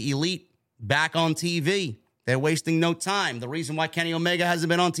guess. The Elite back on TV. They're wasting no time. The reason why Kenny Omega hasn't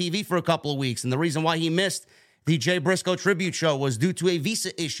been on TV for a couple of weeks and the reason why he missed the Jay Briscoe tribute show was due to a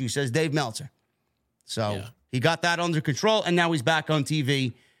visa issue, says Dave Meltzer. So he got that under control, and now he's back on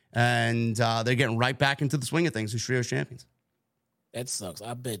TV, And they're getting right back into the swing of things as trios champions. That sucks.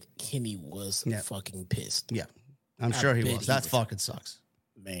 I bet Kenny was fucking pissed. Yeah, I'm sure he was. That fucking sucks.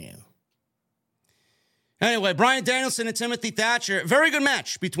 Man. Anyway, Bryan Danielson and Timothy Thatcher. Very good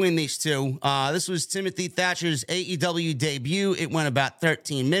match between these two. This was Timothy Thatcher's AEW debut. It went about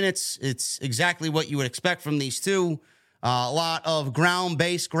 13 minutes. It's exactly what you would expect from these two. A lot of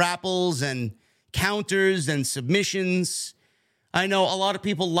ground-based grapples and counters and submissions. I know a lot of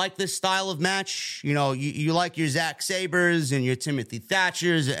people like this style of match. You know, you like your Zack Sabres and your Timothy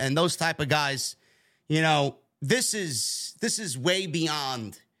Thatchers and those type of guys. You know, this is way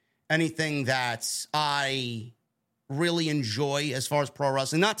beyond anything that I really enjoy as far as pro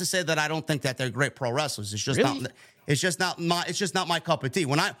wrestling. Not to say that I don't think that they're great pro wrestlers. It's just really? It's just not my cup of tea.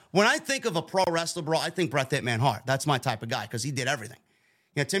 When I think of a pro wrestler, bro, I think Bret Hitman Hart. That's my type of guy because he did everything.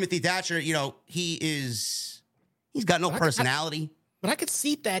 You know, Timothy Thatcher, you know, he's got no personality. But I could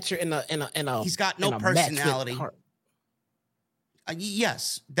see Thatcher in a he's got no personality.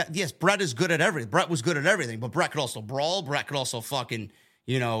 Yes, Bret is good at everything. Bret was good at everything, but Bret could also brawl. Bret could also fucking,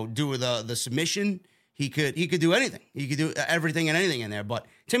 you know, do the submission. He could do anything. He could do everything and anything in there. But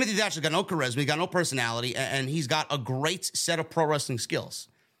Timothy Thatcher's got no charisma. He's got no personality, and he's got a great set of pro wrestling skills.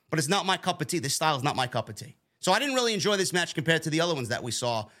 But it's not my cup of tea. This style is not my cup of tea. So I didn't really enjoy this match compared to the other ones that we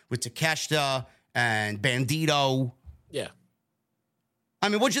saw with Takeshita and Bandito. Yeah. I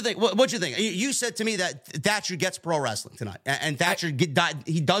mean, what'd you think? What'd you think? You said to me that Thatcher gets pro wrestling tonight, and Thatcher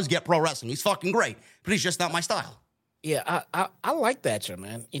he does get pro wrestling. He's fucking great, but he's just not my style. Yeah, I like Thatcher,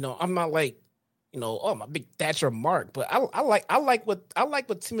 man. You know, I'm not like, you know, oh, I'm a big Thatcher mark, but I like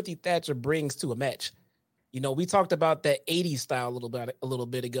what Timothy Thatcher brings to a match. You know, we talked about that 80s style a little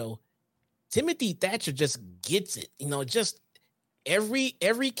bit ago. Timothy Thatcher just gets it. You know, just every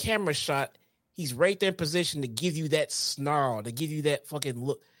camera shot, he's right there in position to give you that snarl, to give you that fucking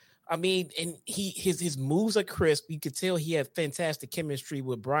look. I mean, and his moves are crisp. You could tell he had fantastic chemistry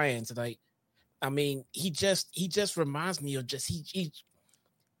with Bryan tonight. I mean, he just reminds me of just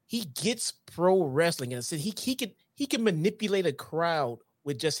he gets pro wrestling, and he can manipulate a crowd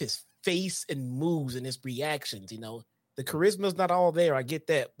with just his face and moves and his reactions. You know, the charisma's not all there. I get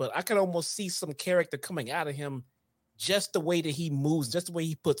that, but I can almost see some character coming out of him. Just the way that he moves, just the way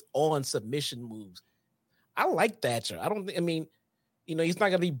he puts on submission moves. I like Thatcher. You know, he's not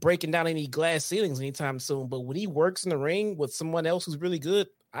going to be breaking down any glass ceilings anytime soon, but when he works in the ring with someone else who's really good,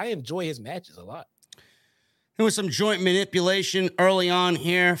 I enjoy his matches a lot. There was some joint manipulation early on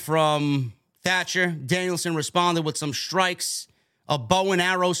here from Thatcher. Danielson responded with some strikes, a bow and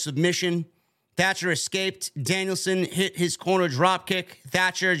arrow submission. Thatcher escaped. Danielson hit his corner dropkick.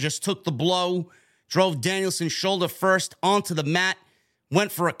 Thatcher just took the blow, drove Danielson's shoulder first onto the mat,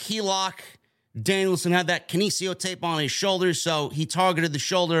 went for a key lock. Danielson had that kinesio tape on his shoulder, so he targeted the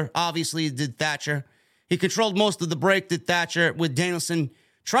shoulder. Obviously, did Thatcher. He controlled most of the break, did Thatcher, with Danielson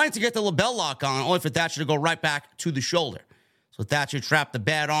trying to get the label lock on, only for Thatcher to go right back to the shoulder. So Thatcher trapped the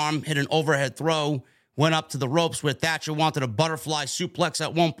bad arm, hit an overhead throw, went up to the ropes where Thatcher wanted a butterfly suplex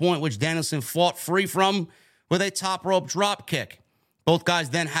at one point, which Danielson fought free from with a top rope drop kick. Both guys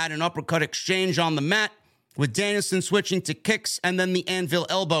then had an uppercut exchange on the mat, with Danielson switching to kicks and then the anvil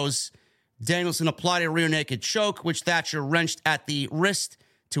elbows. Danielson applied a rear naked choke, which Thatcher wrenched at the wrist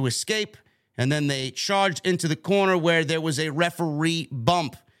to escape. And then they charged into the corner where there was a referee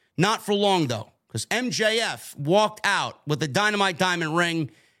bump. Not for long, though, because MJF walked out with a Dynamite Diamond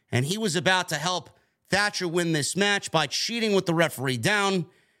ring, and he was about to help Thatcher win this match by cheating with the referee down.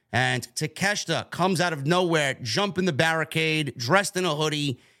 And Takeshita comes out of nowhere, jumping the barricade, dressed in a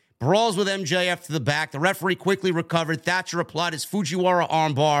hoodie, brawls with MJF to the back. The referee quickly recovered. Thatcher applied his Fujiwara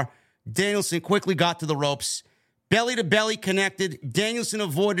armbar. Danielson quickly got to the ropes. Belly to belly connected. Danielson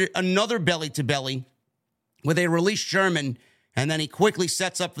avoided another belly to belly with a released German. And then he quickly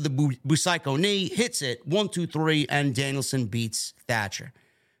sets up for the Busaiko knee, hits it, 1, 2, 3, and Danielson beats Thatcher.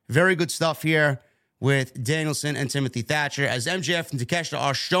 Very good stuff here with Danielson and Timothy Thatcher, as MJF and Takeshita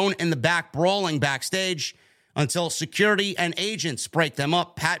are shown in the back brawling backstage until security and agents break them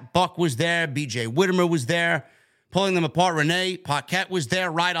up. Pat Buck was there. BJ Whitmer was there, pulling them apart. Renee Paquette was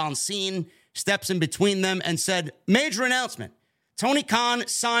there right on scene, steps in between them and said, major announcement. Tony Khan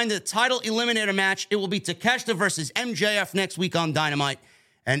signed the title eliminator match. It will be Takeshita versus MJF next week on Dynamite.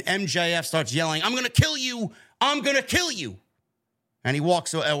 And MJF starts yelling, I'm going to kill you. I'm going to kill you. And he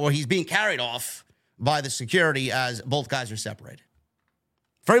walks, or he's being carried off by the security as both guys are separated.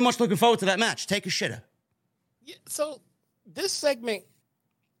 Very much looking forward to that match. Take a shitter. Yeah, so this segment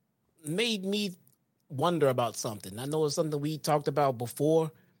made me wonder about something. I know it's something we talked about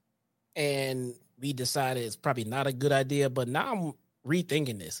before, and we decided it's probably not a good idea, but now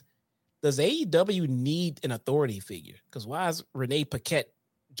rethinking this. Does AEW need an authority figure? Because why is Renee Paquette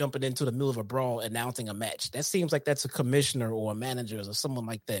jumping into the middle of a brawl announcing a match? That seems like that's a commissioner or a manager or someone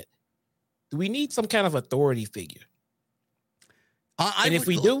like that. Do we need some kind of authority figure?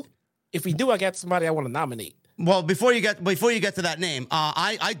 If we do, I got somebody I want to nominate. Well, before you get to that name,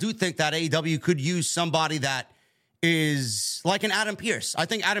 I do think that AEW could use somebody that is like an Adam Pearce. I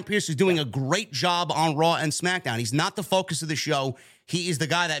think Adam Pearce is doing a great job on Raw and SmackDown. He's not the focus of the show. He is the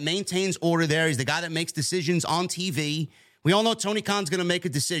guy that maintains order there. He's the guy that makes decisions on TV. We all know Tony Khan's going to make a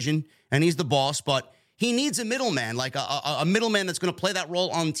decision, and he's the boss, but he needs a middleman, like a middleman that's going to play that role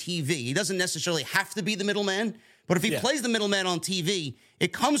on TV. He doesn't necessarily have to be the middleman, but if he plays the middleman on TV,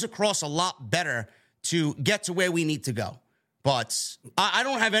 it comes across a lot better to get to where we need to go. But I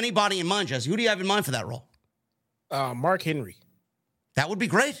don't have anybody in mind, Jesse. Who do you have in mind for that role? Mark Henry. That would be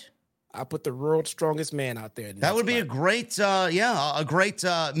great. I'll put the world's strongest man out there. That would be a great, a great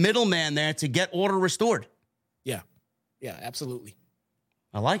middleman there to get order restored. Yeah, absolutely.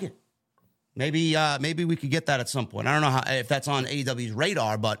 I like it. Maybe we could get that at some point. I don't know if that's on AEW's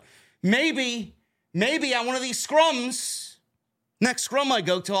radar, but maybe at one of these scrums, next scrum I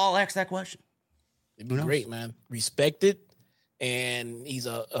go to, I'll ask that question. It'd be great, man. Respected, and he's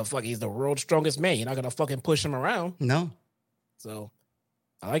he's the world's strongest man. You're not gonna fucking push him around. No. So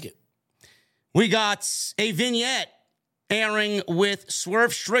I like it. We got a vignette airing with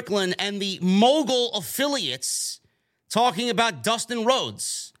Swerve Strickland and the Mogul affiliates talking about Dustin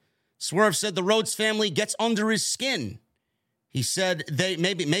Rhodes. Swerve said the Rhodes family gets under his skin. He said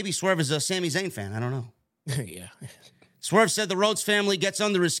maybe Swerve is a Sami Zayn fan. I don't know. Yeah. Swerve said the Rhodes family gets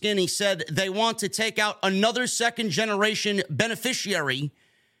under his skin. He said they want to take out another second-generation beneficiary,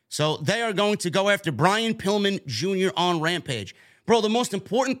 so they are going to go after Brian Pillman Jr. on Rampage. Bro, the most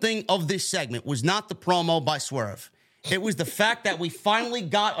important thing of this segment was not the promo by Swerve. It was the fact that we finally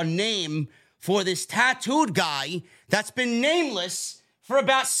got a name for this tattooed guy that's been nameless for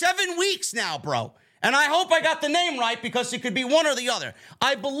about 7 weeks now, bro. And I hope I got the name right because it could be one or the other.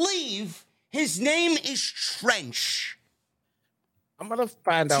 I believe his name is Trench. I'm going to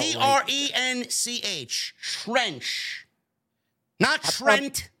find out. Trench. Trench. Not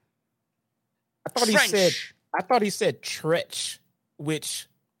Trent. I thought he said Tretch, which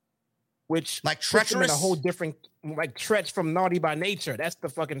like treacherous, treacherous, a whole different, like Tretch from Naughty by Nature. That's the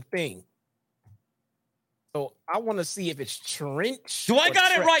fucking thing. So I want to see if it's Trench. Do I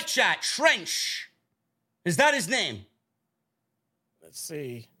got it right, chat? Trench. Is that his name? Let's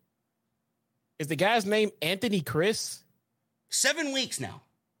see. Is the guy's name Anthony Chris? 7 weeks now.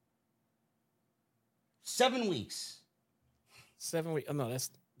 7 weeks. 7 weeks. Oh no,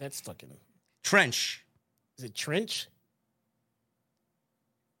 that's fucking Trench. Is it Trench?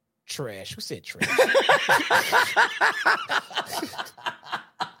 Trash. Who said trash?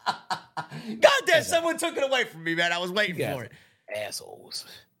 God damn, someone took it away from me, man. I was waiting for it. Assholes.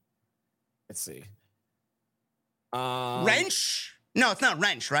 Let's see. Wrench? No, it's not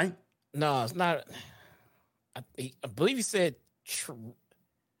Wrench, right? No, it's not. I believe he said,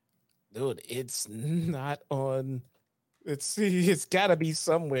 dude, it's not on. Let's see. It's got to be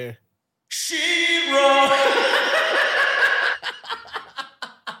somewhere. She-Ra.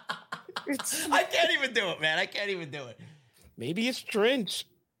 I can't even do it, man. I can't even do it. Maybe it's Trench.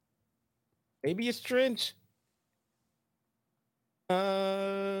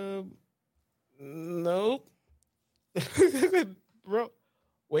 Nope. Bro,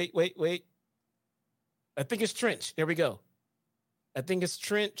 wait. I think it's Trench. There we go. I think it's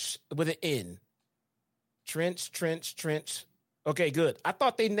Trench with an N. Trench. Okay, good. I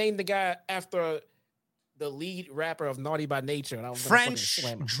thought they named the guy after the lead rapper of Naughty by Nature. And I was French,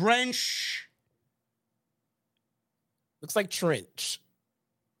 Drench. Looks like Trench.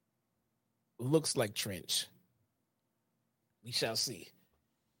 We shall see.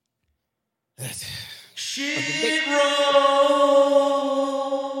 I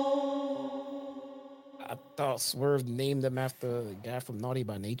thought Swerve named him after the guy from Naughty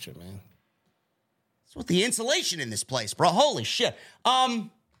by Nature, man. What's with the insulation in this place, bro? Holy shit. I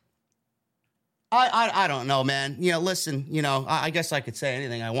don't know, man. You know, listen, you know, I guess I could say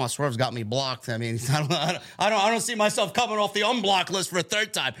anything I want. Swerve's got me blocked. I mean, I don't see myself coming off the unblock list for a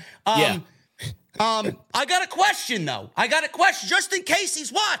third time. I got a question though. Just in case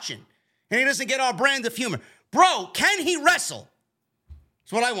he's watching and he doesn't get our brand of humor. Bro, can he wrestle?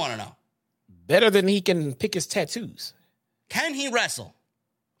 That's what I want to know. Better than he can pick his tattoos. Can he wrestle?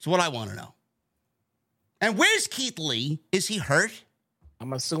 That's what I want to know. And where's Keith Lee? Is he hurt?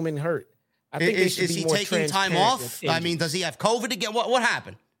 I'm assuming hurt. I think is he taking time off? I mean, does he have COVID again? What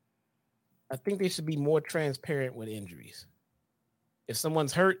happened? I think they should be more transparent with injuries. If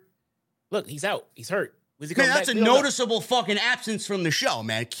someone's hurt, look, he's out. He's hurt. Man, that's a noticeable fucking absence from the show,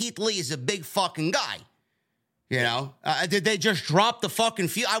 man. Keith Lee is a big fucking guy. You know, did they just drop the fucking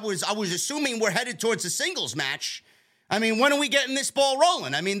feud? I was assuming we're headed towards a singles match. I mean, when are we getting this ball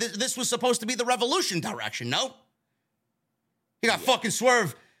rolling? I mean, this was supposed to be the Revolution direction, no? You got fucking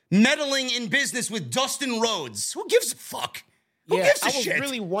Swerve meddling in business with Dustin Rhodes. Who gives a fuck? Who gives a shit? I was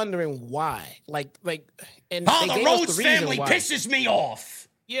really wondering why. And the Rhodes family pisses me off.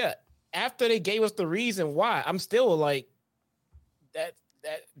 Yeah. After they gave us the reason why, I'm still like,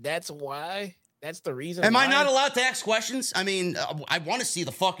 that's why. That's the reason. Am I not allowed to ask questions? I mean, I want to see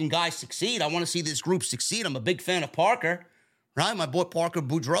the fucking guys succeed. I want to see this group succeed. I'm a big fan of Parker, right? My boy Parker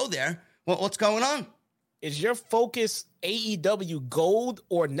Boudreaux there. What's going on? Is your focus AEW gold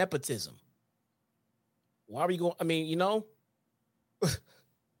or nepotism? Why are we going? I mean, you know.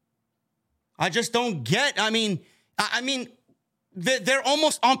 I just don't get. I mean, they're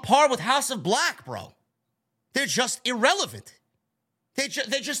almost on par with House of Black, bro. They're just irrelevant. They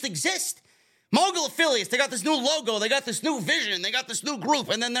just exist. Mogul affiliates, they got this new logo, they got this new vision, they got this new group,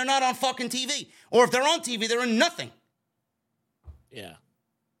 and then they're not on fucking TV. Or if they're on TV, they're in nothing. Yeah.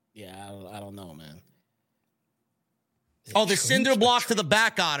 Yeah, I don't know, man. Oh, the cinder block to the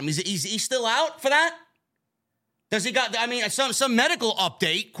back on him. He's still out for that? Does he got, I mean, some medical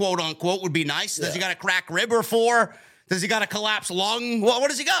update, quote unquote, would be nice. Does he got a cracked rib or four? Does he got a collapsed lung? What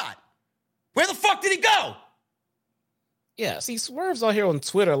does he got? Where the fuck did he go? Yeah, see, Swerve's out here on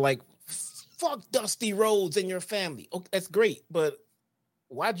Twitter like, fuck Dusty Rhodes and your family. Okay, that's great, but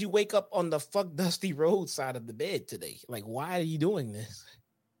why'd you wake up on the fuck Dusty Rhodes side of the bed today? Like, why are you doing this?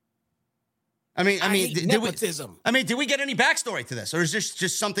 I mean, nepotism. Did we get any backstory to this, or is this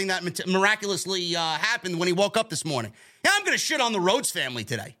just something that miraculously happened when he woke up this morning? Yeah, I'm gonna shit on the Rhodes family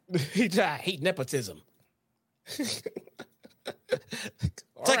today. I hate nepotism. It's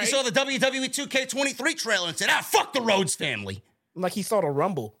like you saw the WWE 2K23 trailer and said, fuck the Rhodes family. Like he saw the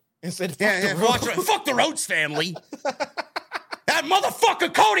Rumble and said, fuck the Rhodes family. That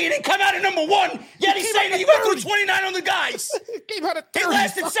motherfucker Cody didn't come out at number 1, yet he's saying that he went through 29 on the guys. He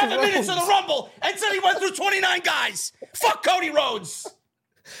lasted 7 minutes of the Rumble and said he went through 29 guys. Fuck Cody Rhodes.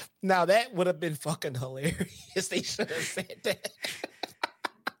 Now that would have been fucking hilarious. They should have said that.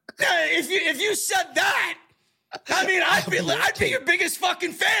 If you said that, I mean, I'd be your biggest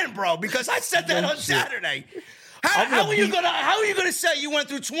fucking fan, bro, because I said that on Saturday. How are you gonna say you went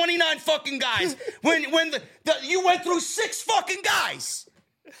through 29 fucking guys when you went through 6 fucking guys?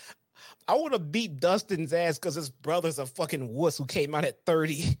 I would have beat Dustin's ass because his brother's a fucking wuss who came out at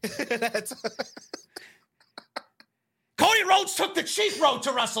 30. Cody Rhodes took the cheap road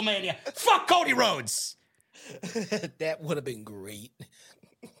to WrestleMania. Fuck Cody Rhodes. That would have been great.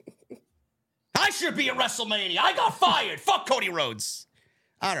 I should be at WrestleMania. I got fired. Fuck Cody Rhodes.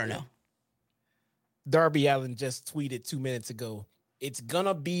 I don't know. Darby Allin just tweeted 2 minutes ago, it's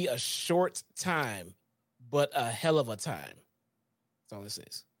gonna be a short time, but a hell of a time. That's all it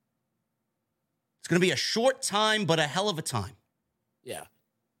says. It's gonna be a short time, but a hell of a time. Yeah.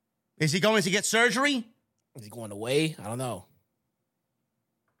 Is he going to get surgery? Is he going away? I don't know.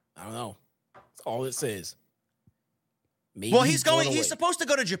 That's all it says. Maybe well, he's supposed to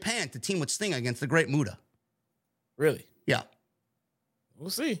go to Japan to team with Sting against the Great Muta. Really? Yeah. We'll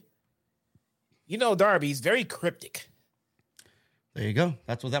see. You know, Darby's very cryptic. There you go.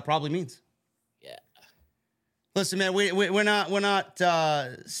 That's what that probably means. Yeah. Listen, man, we're not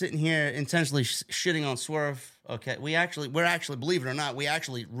sitting here intentionally shitting on Swerve. Okay, we're actually, believe it or not, we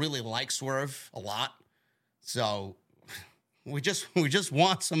actually really like Swerve a lot. So we just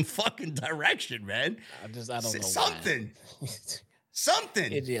want some fucking direction, man. I don't know something.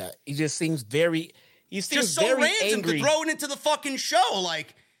 Something. He just seems very. He seems just so very random angry. to throw it into the fucking show,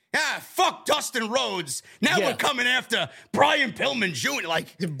 like. Fuck Dustin Rhodes. Now we're coming after Brian Pillman Jr.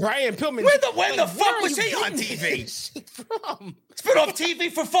 Like Brian Pillman. When the fuck was he on TV? From? It's been off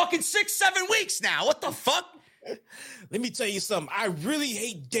TV for fucking 6-7 weeks now. What the fuck? Let me tell you something. I really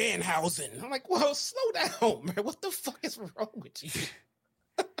hate Danhausen. I'm like, well, slow down, man. What the fuck is wrong with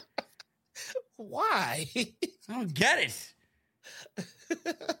you? Why? I don't get it.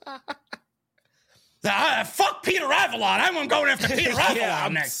 Fuck Peter Avalon. I'm going after Peter Avalon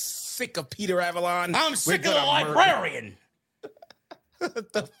I'm next. Sick of Peter Avalon. I'm sick of the librarian.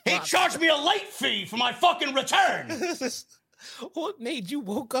 He charged me a late fee for my fucking return. What made you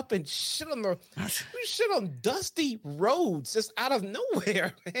woke up and shit on Dusty Rhodes just out of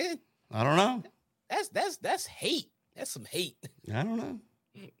nowhere, man? I don't know. That's hate. That's some hate. I don't know.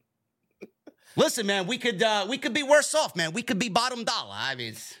 Listen, man, we could be worse off, man. We could be bottom dollar. I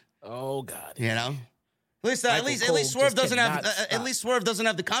mean, oh God, you know, At least Swerve doesn't have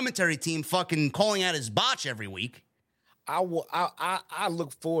the commentary team fucking calling out his botch every week. I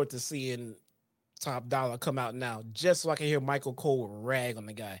look forward to seeing Top Dollar come out now just so I can hear Michael Cole rag on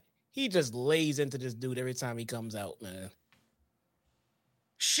the guy. He just lays into this dude every time he comes out, man.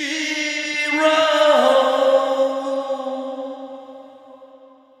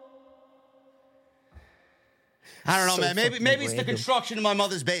 I don't know, man. Maybe it's the construction in my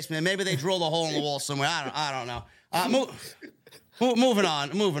mother's basement. Maybe they drilled a hole in the wall somewhere. I don't know. Moving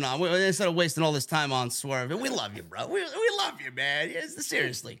on. Instead of wasting all this time on Swerve, we love you, bro. We love you, man.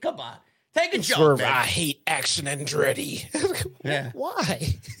 Seriously, come on. Take a joke, Swerve, man. I hate Action Andretti. Yeah.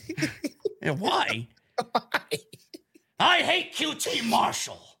 Why? Yeah, why? I hate QT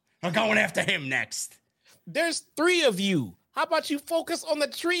Marshall. We're going after him next. There's 3 of you. How about you focus on the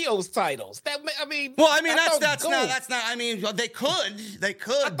trios titles? That's not. I mean, they could.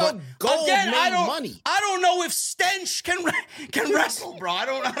 But Gold again, made money. I don't know if Stench can wrestle, bro. I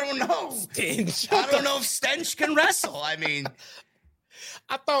don't know. Stench. I don't know if Stench can wrestle. I mean,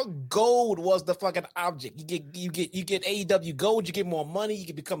 I thought gold was the fucking object. You get AEW gold. You get more money. You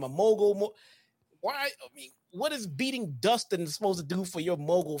can become a mogul. Why? I mean, what is beating Dustin supposed to do for your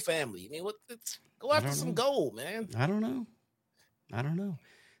mogul family? I mean, go after some gold, man. I don't know.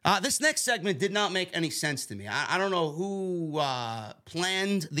 This next segment did not make any sense to me. I don't know who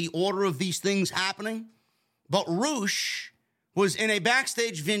planned the order of these things happening, but Roosh was in a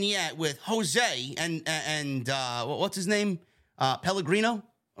backstage vignette with Jose and what's his name? Pellegrino?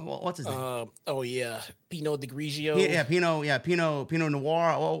 What's his name? Pinot de Grigio. Pinot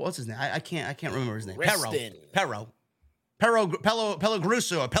Noir. What's his name? I can't remember his name. Pello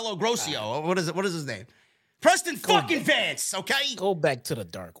Grosso. What is his name? Preston Vance, okay? Go back to the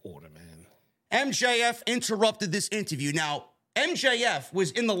Dark Order, man. MJF interrupted this interview. Now, MJF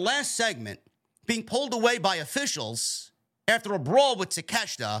was in the last segment being pulled away by officials after a brawl with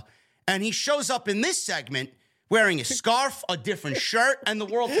Takeshita, and he shows up in this segment wearing a scarf, a different shirt, and the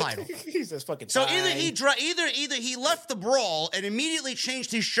world title. He's just fucking so either he left the brawl and immediately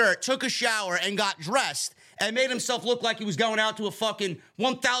changed his shirt, took a shower, and got dressed, and made himself look like he was going out to a fucking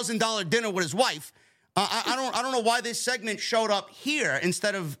 $1,000 dinner with his wife. I don't know why this segment showed up here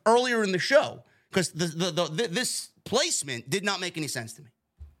instead of earlier in the show, because this placement did not make any sense to me.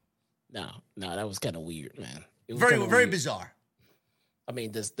 No, that was kind of weird, man. It was very bizarre. I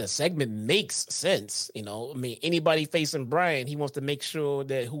mean, the segment makes sense, you know. I mean, anybody facing Brian, he wants to make sure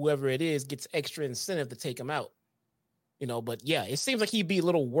that whoever it is gets extra incentive to take him out, you know. But yeah, it seems like he'd be a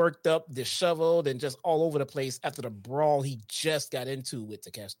little worked up, disheveled, and just all over the place after the brawl he just got into with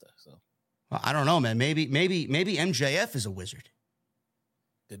Takeshita. So. Well, I don't know, man. Maybe MJF is a wizard.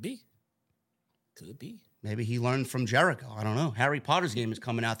 Could be. Maybe he learned from Jericho. I don't know. Harry Potter's game is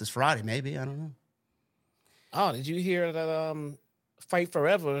coming out this Friday. Maybe. I don't know. Oh, did you hear that Fight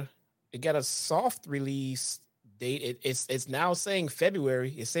Forever, it got a soft release date. It's now saying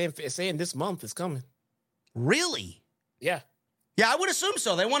February. It's saying this month is coming. Really? Yeah. Yeah, I would assume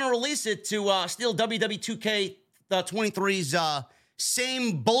so. They want to release it to steal WWE 2K23's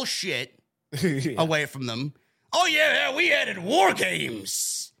same bullshit away from them. Oh, yeah, we added War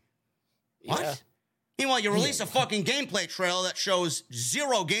Games. What? Yeah. Meanwhile, you release a fucking gameplay trailer that shows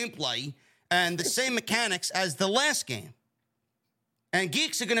zero gameplay and the same mechanics as the last game. And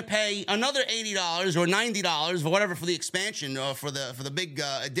geeks are going to pay another $80 or $90 or whatever for the expansion or for the big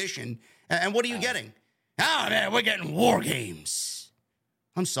edition. And what are you getting? Oh, man, we're getting War Games.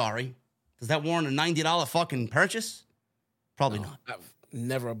 I'm sorry. Does that warrant a $90 fucking purchase? Probably not. I've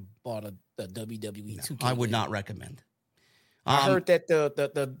never bought a WWE 2K. I would not recommend. I heard that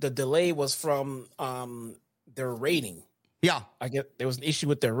the delay was from their rating. Yeah. I get there was an issue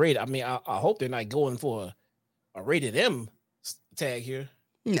with their rate. I mean, I hope they're not going for a rated M tag here.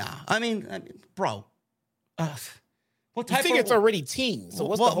 Nah, I mean, bro. What type? I think it's already teen. So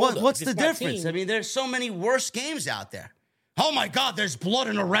what's the difference? I mean, there's so many worse games out there. Oh my God, there's blood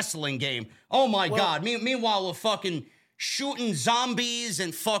in a wrestling game. Oh my God. Meanwhile, we're fucking shooting zombies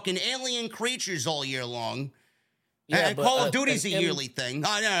and fucking alien creatures all year long. Yeah, and Call of Duty's a yearly thing.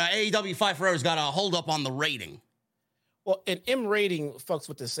 AEW Fight Forever's got a hold up on the rating. Well, an M rating fucks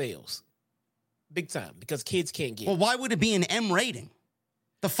with the sales. Big time, because kids can't get it. Well, why would it be an M rating?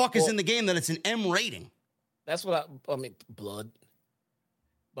 The fuck is in the game that it's an M rating? That's what I mean, blood.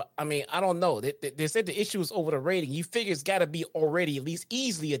 But, I mean, I don't know. They said the issue is over the rating. You figure it's got to be already at least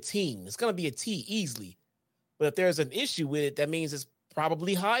easily a teen. It's going to be a T easily. But if there's an issue with it, that means it's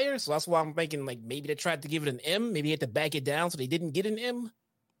probably higher. So that's why I'm thinking, like, maybe they tried to give it an M. Maybe they had to back it down so they didn't get an M.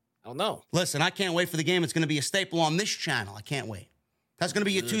 I don't know. Listen, I can't wait for the game. It's going to be a staple on this channel. I can't wait. That's going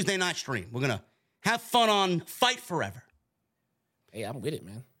to be a Tuesday night stream. We're going to have fun on Fight Forever. Hey, I'm with it,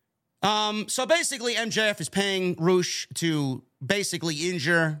 man. So basically, MJF is paying Roosh to basically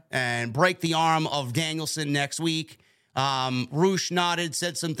injure and break the arm of Danielson next week. Roosh nodded,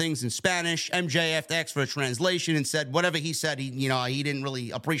 said some things in Spanish. MJF asked for a translation and said whatever he said, he didn't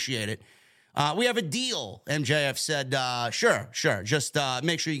really appreciate it. We have a deal, MJF said. Sure. Just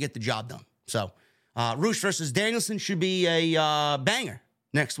make sure you get the job done. So Roosh versus Danielson should be a banger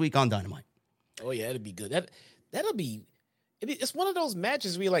next week on Dynamite. Oh, yeah, it'd be good. That'll be... It's one of those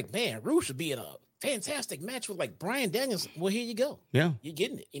matches where you're like, man, Roosh should be in a fantastic match with like Bryan Danielson. Well, here you go. Yeah. You're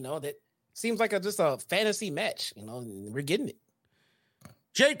getting it. That seems like just a fantasy match. We're getting it.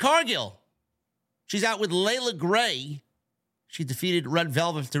 Jade Cargill. She's out with Layla Gray. She defeated Red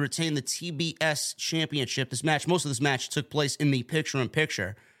Velvet to retain the TBS championship. Most of this match took place in the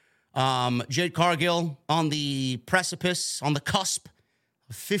picture-in-picture. Jade Cargill on the precipice, on the cusp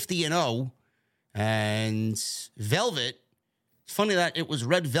of 50-0. And Velvet, it's funny that it was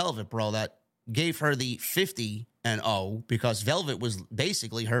Red Velvet, bro, that gave her the 50-0 because Velvet was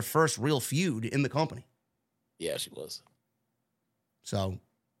basically her first real feud in the company. Yeah, she was. So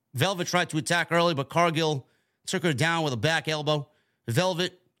Velvet tried to attack early, but Cargill took her down with a back elbow.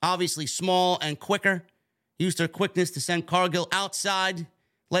 Velvet, obviously small and quicker, used her quickness to send Cargill outside.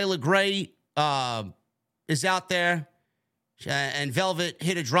 Layla Gray is out there, and Velvet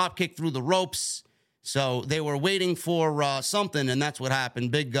hit a drop kick through the ropes. So they were waiting for something, and that's what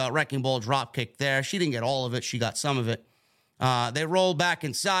happened. Big wrecking ball drop kick there. She didn't get all of it. She got some of it. They rolled back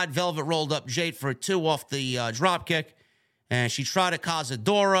inside. Velvet rolled up Jade for a 2 off the drop kick, and she tried a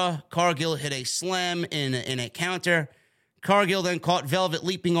Cazadora. Cargill hit a slam in a counter. Cargill then caught Velvet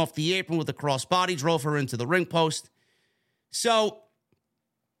leaping off the apron with a crossbody, drove her into the ring post. So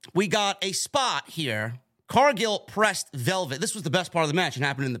we got a spot here. Cargill pressed Velvet. This was the best part of the match. It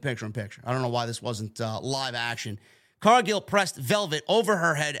happened in the picture-in-picture. I don't know why this wasn't live action. Cargill pressed Velvet over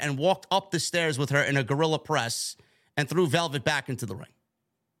her head and walked up the stairs with her in a gorilla press and threw Velvet back into the ring.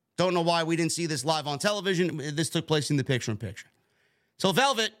 Don't know why we didn't see this live on television. This took place in the picture-in-picture. So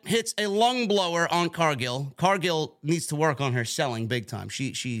Velvet hits a lung blower on Cargill. Cargill needs to work on her selling big time.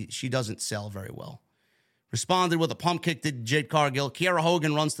 She doesn't sell very well. Responded with a pump kick to Jade Cargill. Kiera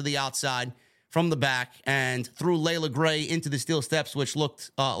Hogan runs to the outside from the back and threw Layla Gray into the steel steps, which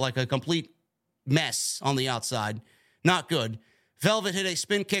looked like a complete mess on the outside. Not good. Velvet hit a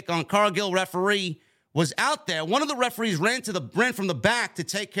spin kick on Cargill. Referee was out there. One of the referees ran from the back to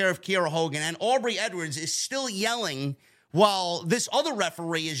take care of Kiera Hogan, and Aubrey Edwards is still yelling while this other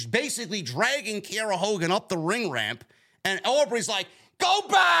referee is basically dragging Kiera Hogan up the ring ramp, and Aubrey's like, go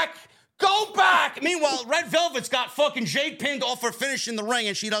back! Go back! Meanwhile, Red Velvet's got fucking Jade pinned off her finish in the ring,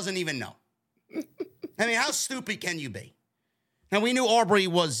 and she doesn't even know. I mean, how stupid can you be? Now, we knew Aubrey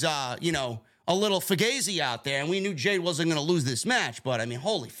was, a little fugazi out there, and we knew Jade wasn't going to lose this match, but, I mean,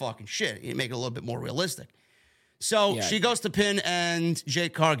 holy fucking shit. You make it a little bit more realistic. So she goes to pin, and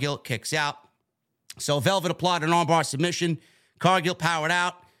Jade Cargill kicks out. So Velvet applied an armbar submission. Cargill powered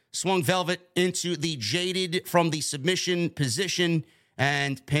out, swung Velvet into the Jaded from the submission position,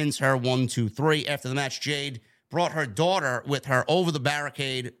 and pins her 1, 2, 3. After the match, Jade brought her daughter with her over the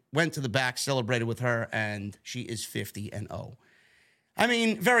barricade, went to the back, celebrated with her, and she is 50-0. I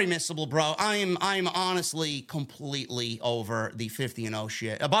mean, very missable, bro. I'm honestly completely over the 50-0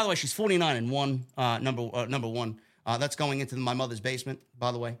 shit. By the way, she's 49-1, number one. That's going into my mother's basement,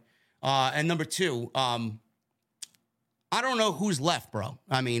 by the way. And number 2, I don't know who's left, bro.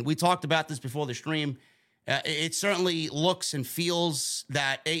 I mean, we talked about this before the stream. It certainly looks and feels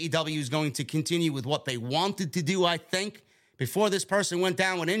that AEW is going to continue with what they wanted to do, I think, before this person went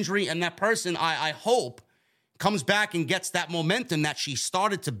down with injury. And that person, I hope, comes back and gets that momentum that she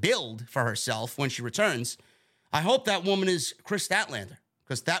started to build for herself when she returns. I hope that woman is Chris Statlander,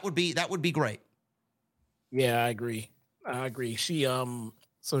 because that would be great. Yeah, I agree. She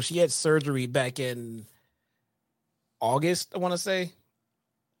so she had surgery back in August, I want to say.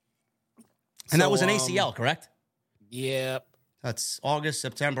 And that was an ACL, correct? Yeah. That's August,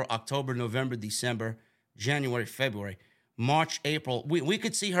 September, October, November, December, January, February, March, April. We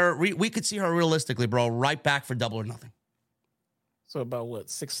could see her. We could see her realistically, bro, right back for Double or Nothing. So about what,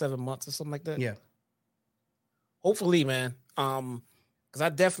 6-7 months or something like that? Yeah. Hopefully, man. Because I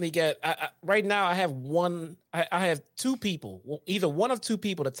definitely get. Right now, I have one. I have 2 people. Either one of 2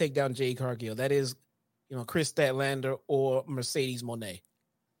 people to take down Jade Cargill. That is, Chris Statlander or Mercedes Moné.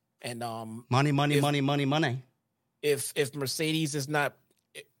 And money. If Mercedes is not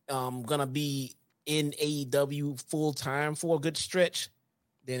gonna be in AEW full time for a good stretch,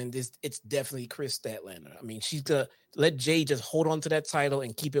 then it's definitely Chris Statlander. I mean, she's gonna let Jade just hold on to that title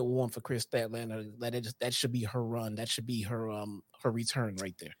and keep it warm for Chris Statlander. That should be her run. That should be her return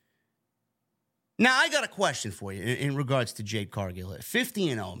right there. Now, I got a question for you in regards to Jade Cargill.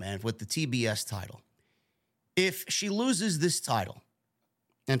 50-0, man, with the TBS title. If she loses this title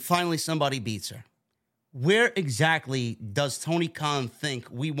and finally somebody beats her, where exactly does Tony Khan think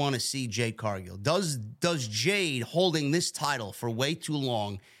we want to see Jade Cargill? Does Jade holding this title for way too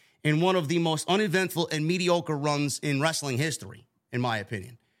long in one of the most uneventful and mediocre runs in wrestling history, in my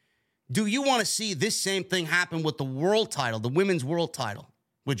opinion? Do you want to see this same thing happen with the world title, the women's world title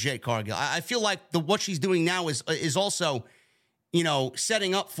with Jade Cargill? I feel like what she's doing now is also,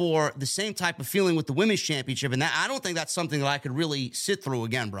 setting up for the same type of feeling with the women's championship. And I don't think that's something that I could really sit through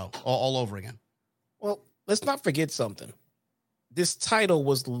again, bro, all over again. Well, let's not forget something. This title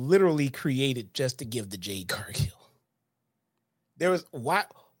was literally created just to give the Jade Cargill.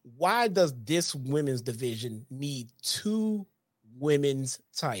 Why does this women's division need two women's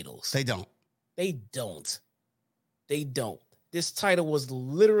titles? They don't. This title was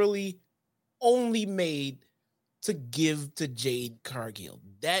literally only made to give to Jade Cargill.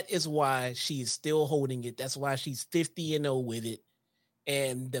 That is why she is still holding it. That's why she's 50-0 with it.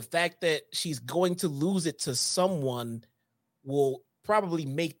 And the fact that she's going to lose it to someone will probably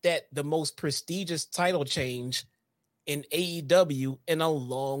make that the most prestigious title change in AEW in a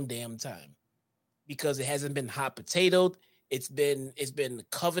long damn time, because it hasn't been hot potatoed. It's been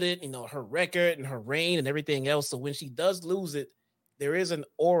coveted, her record and her reign and everything else. So when she does lose it, there is an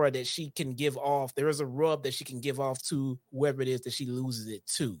aura that she can give off. There is a rub that she can give off to whoever it is that she loses it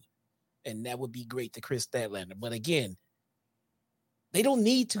to. And that would be great to Chris Statlander. But again, they don't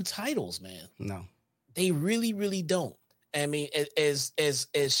need two titles, man. No, they really, really don't. I mean, as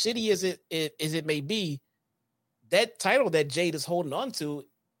shitty as it may be, that title that Jade is holding on to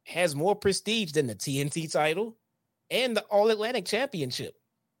has more prestige than the TNT title and the All Atlantic Championship,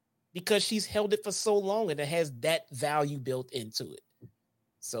 because she's held it for so long and it has that value built into it.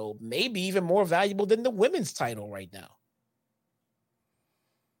 So maybe even more valuable than the women's title right now.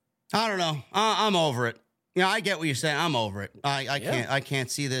 I don't know. I'm over it. Yeah, I get what you're saying. I'm over it. I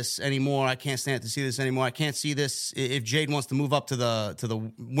can't see this anymore. I can't stand to see this anymore. I can't see this. If Jade wants to move up to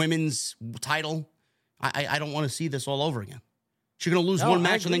the women's title, I don't want to see this all over again. She's going to lose one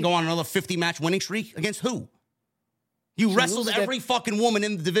match and then go on another 50-match winning streak? Against who? You wrestled every fucking woman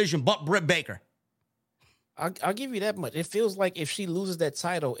in the division but Britt Baker. I'll give you that much. It feels like if she loses that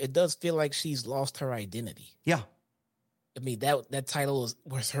title, it does feel like she's lost her identity. Yeah. I mean, that title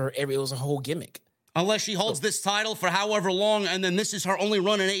was her. It was a whole gimmick. Unless she holds this title for however long, and then this is her only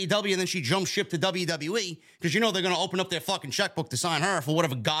run in AEW, and then she jumps ship to WWE, because they're going to open up their fucking checkbook to sign her for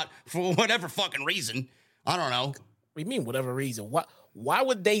whatever fucking reason. I don't know. What do you mean, whatever reason? Why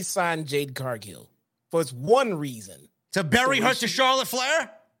would they sign Jade Cargill? For it's one reason. To bury her to Charlotte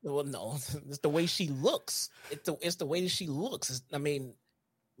Flair? Well, no. It's the way she looks. It's the way that she looks.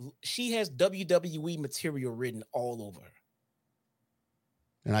 She has WWE material written all over her.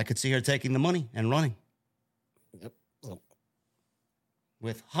 And I could see her taking the money and running. Yep. Oh.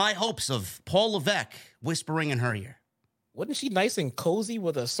 With high hopes of Paul Levesque whispering in her ear. Wasn't she nice and cozy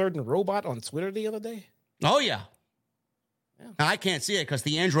with a certain robot on Twitter the other day? Oh, yeah. Now, I can't see it because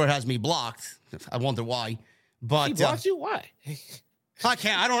the Android has me blocked. I wonder why. But she blocked you? Why? I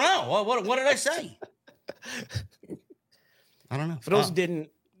can't. I don't know. What did I say? I don't know. For those who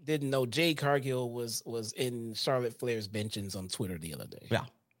didn't know, Jade Cargill was in Charlotte Flair's mentions on Twitter the other day. Yeah.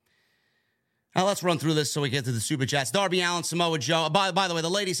 Now let's run through this so we get to the Super Chats. Darby Allin, Samoa Joe. By the way, the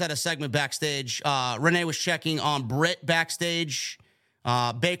ladies had a segment backstage. Renee was checking on Britt backstage.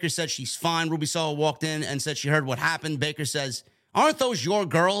 Baker said she's fine. Ruby Soho walked in and said she heard what happened. Baker says, "Aren't those your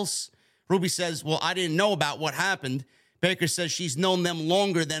girls?" Ruby says, "Well, I didn't know about what happened." Baker says she's known them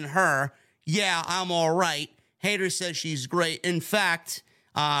longer than her. "Yeah, I'm all right." Hayter says she's great. In fact,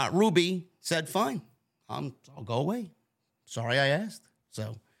 Ruby said, "Fine, I'll go away. Sorry I asked."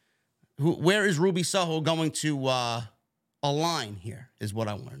 So where is Ruby Soho going to align here is what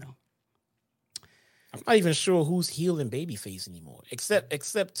I want to know. I'm not even sure who's heel and babyface anymore,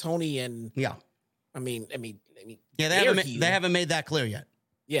 except Tony and yeah. I mean, yeah, they haven't made that clear yet.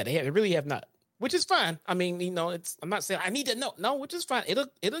 Yeah, they really have not, which is fine. I mean, I'm not saying I need to know. No, which is fine. It'll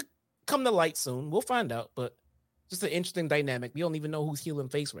come to light soon. We'll find out, but just an interesting dynamic. We don't even know who's heel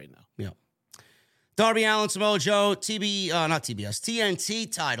and face right now. Yeah. Darby Allin, Samoa Joe, TNT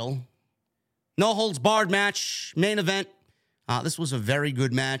title. No holds barred match, main event. This was a very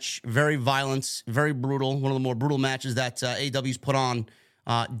good match, very violent, very brutal. One of the more brutal matches that AEW's put on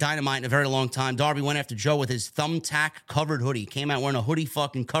Dynamite in a very long time. Darby went after Joe with his thumbtack-covered hoodie. Came out wearing a hoodie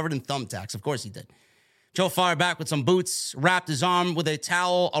fucking covered in thumbtacks. Of course he did. Joe fired back with some boots, wrapped his arm with a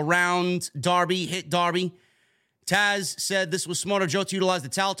towel around Darby, hit Darby. Taz said this was smart of Joe to utilize the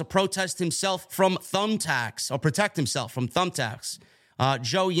towel to protest himself from thumbtacks, or protect himself from thumbtacks.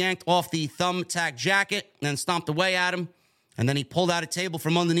 Joe yanked off the thumbtack jacket and stomped away at him. And then he pulled out a table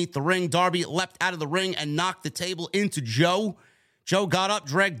from underneath the ring. Darby leapt out of the ring and knocked the table into Joe. Joe got up,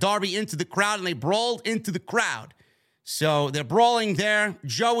 dragged Darby into the crowd, and they brawled into the crowd. So they're brawling there.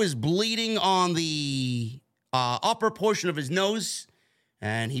 Joe is bleeding on the upper portion of his nose.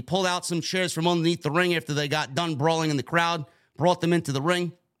 And he pulled out some chairs from underneath the ring after they got done brawling in the crowd, brought them into the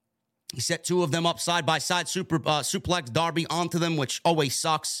ring. He set two of them up side by side, suplex Darby onto them, which always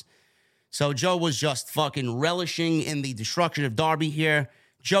sucks. So Joe was just fucking relishing in the destruction of Darby here.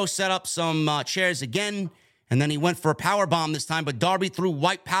 Joe set up some chairs again, and then he went for a powerbomb this time, but Darby threw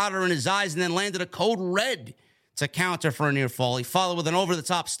white powder in his eyes and then landed a code red to counter for a near fall. He followed with an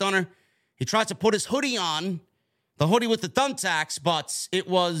over-the-top stunner. He tried to put his hoodie on, the hoodie with the thumbtacks, but it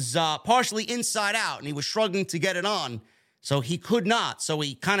was partially inside out, and he was struggling to get it on, so he could not. So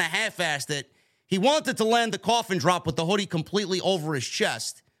he kind of half-assed it. He wanted to land the coffin drop with the hoodie completely over his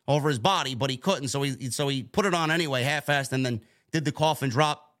chest, over his body, but he couldn't, so he put it on anyway, half-assed, and then did the coffin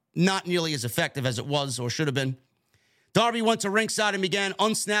drop. Not nearly as effective as it was or should have been. Darby went to ringside and began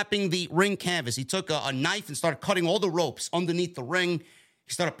unsnapping the ring canvas. He took a knife and started cutting all the ropes underneath the ring.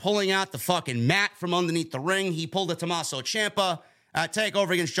 He started pulling out the fucking mat from underneath the ring. He pulled a Tommaso Ciampa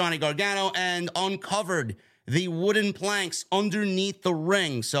takeover against Johnny Gargano and uncovered the wooden planks underneath the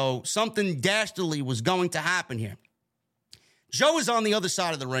ring. So something dastardly was going to happen here. Joe is on the other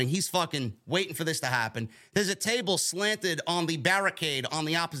side of the ring. He's fucking waiting for this to happen. There's a table slanted on the barricade on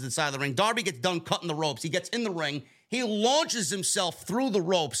the opposite side of the ring. Darby gets done cutting the ropes. He gets in the ring. He launches himself through the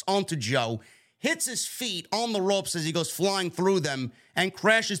ropes onto Joe, hits his feet on the ropes as he goes flying through them, and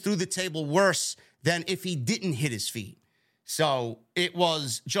crashes through the table worse than if he didn't hit his feet. So it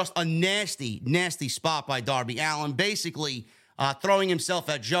was just a nasty, nasty spot by Darby Allin, basically throwing himself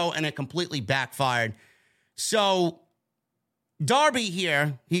at Joe, and it completely backfired. So Darby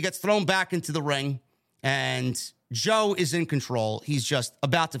here, he gets thrown back into the ring, and Joe is in control. He's just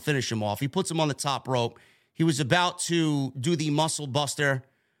about to finish him off. He puts him on the top rope. He was about to do the muscle buster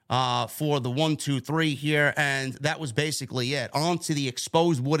for the 1, 2, 3 here, and that was basically it. On to the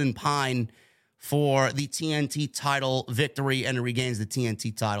exposed wooden pine for the TNT title victory, and it regains the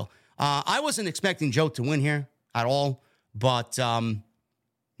TNT title. I wasn't expecting Joe to win here at all, but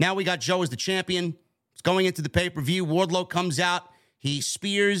now we got Joe as the champion. It's going into the pay-per-view. Wardlow comes out. He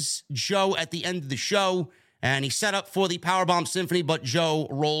spears Joe at the end of the show, and he set up for the Powerbomb Symphony, but Joe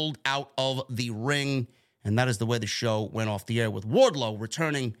rolled out of the ring. And that is the way the show went off the air, with Wardlow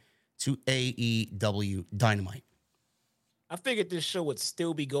returning to AEW Dynamite. I figured this show would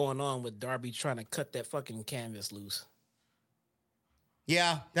still be going on with Darby trying to cut that fucking canvas loose.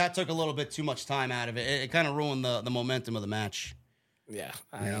 Yeah, that took a little bit too much time out of it. It kind of ruined the momentum of the match. Yeah.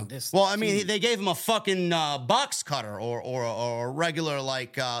 They gave him a fucking box cutter or a regular,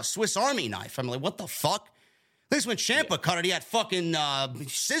 like, Swiss Army knife. I'm like, what the fuck? At least when Ciampa cut it, he had fucking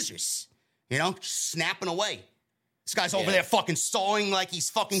scissors. You know, snapping away. This guy's over there fucking sawing like he's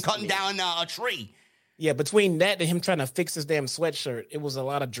fucking cutting down a tree. Yeah, between that and him trying to fix his damn sweatshirt, it was a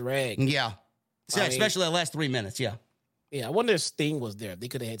lot of drag. Yeah. Especially the last 3 minutes, yeah. Yeah, I wonder if Sting was there. They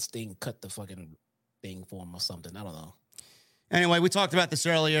could have had Sting cut the fucking thing for him or something. I don't know. Anyway, we talked about this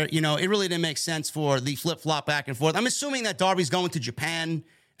earlier. You know, it really didn't make sense for the flip-flop back and forth. I'm assuming that Darby's going to Japan,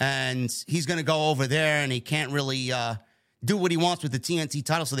 and he's going to go over there, and he can't really do what he wants with the TNT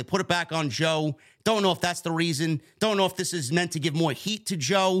title, so they put it back on Joe. Don't know if that's the reason. Don't know if this is meant to give more heat to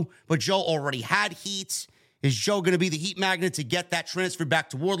Joe, but Joe already had heat. Is Joe going to be the heat magnet to get that transfer back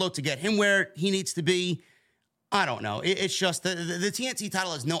to Wardlow, to get him where he needs to be? I don't know. It's just the TNT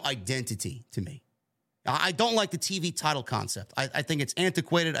title has no identity to me. I don't like the TV title concept. I think it's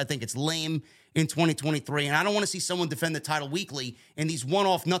antiquated. I think it's lame in 2023, and I don't want to see someone defend the title weekly in these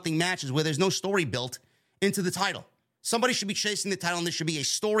one-off nothing matches where there's no story built into the title. Somebody should be chasing the title, and there should be a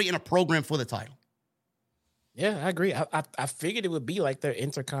story and a program for the title. Yeah, I agree. I figured it would be like their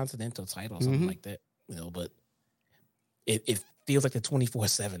Intercontinental title or something like that, you know, but it feels like the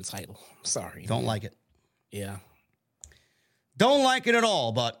 24/7 title. Sorry. Don't like it. Yeah. Don't like it at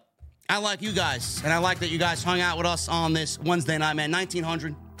all, but I like you guys, and I like that you guys hung out with us on this Wednesday night, man.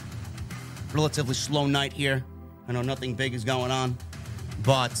 1900. Relatively slow night here. I know nothing big is going on,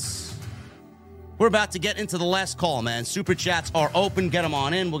 but we're about to get into the last call, man. Super chats are open. Get them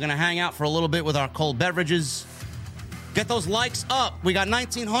on in. We're going to hang out for a little bit with our cold beverages. Get those likes up. We got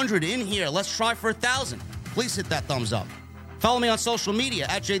 1,900 in here. Let's try for 1,000. Please hit that thumbs up. Follow me on social media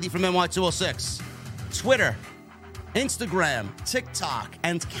at JD from NY206. Twitter, Instagram, TikTok,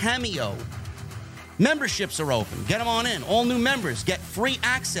 and Cameo. Memberships are open. Get them on in. All new members get free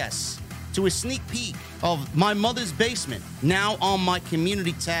access to a sneak peek of my mother's basement, now on my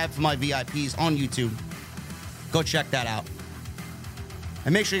community tab for my VIPs on YouTube. Go check that out.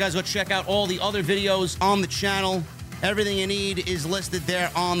 And make sure you guys go check out all the other videos on the channel. Everything you need is listed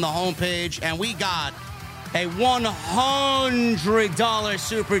there on the homepage. And we got a $100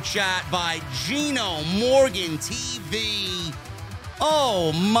 super chat by Gino Morgan TV.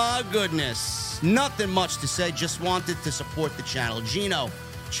 Oh, my goodness. Nothing much to say. Just wanted to support the channel. Gino,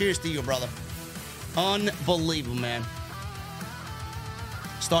 cheers to you, brother. Unbelievable, man.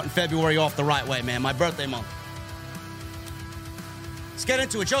 Starting February off the right way, man. My birthday month. Let's get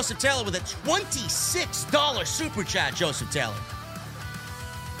into it. Joseph Taylor with a $26 super chat. Joseph Taylor.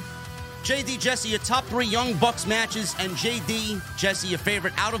 JD, Jesse, your top 3 Young Bucks matches, and JD, Jesse, your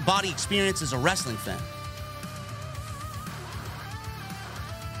favorite out-of-body experience as a wrestling fan.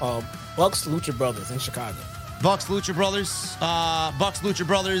 Bucks Lucha Brothers in Chicago. Bucks Lucha Brothers.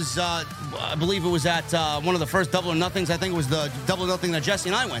 I believe it was at one of the first Double or Nothings. I think it was the Double or Nothing that Jesse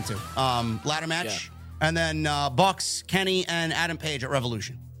and I went to. Ladder match. Yeah. And then Bucks, Kenny, and Adam Page at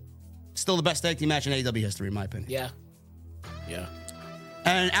Revolution. Still the best tag team match in AEW history, in my opinion. Yeah.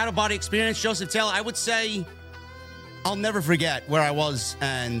 And out-of-body experience, Joseph Taylor, I would say I'll never forget where I was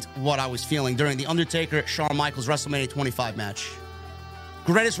and what I was feeling during the Undertaker Shawn Michaels WrestleMania 25 match.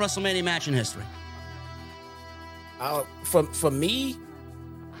 Greatest WrestleMania match in history. For me,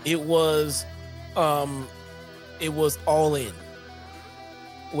 it was All In.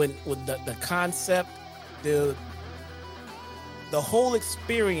 When the concept, the whole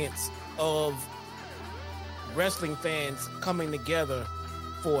experience of wrestling fans coming together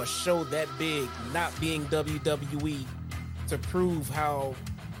for a show that big, not being WWE, to prove how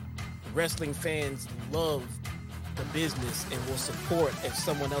wrestling fans love the business and will support if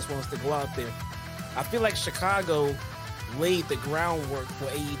someone else wants to go out there. I feel like Chicago laid the groundwork for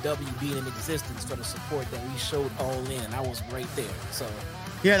AEW being in existence for the support that we showed All In. I was right there. So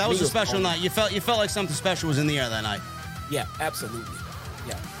yeah, that was a special night. You felt like something special was in the air that night. Yeah, absolutely.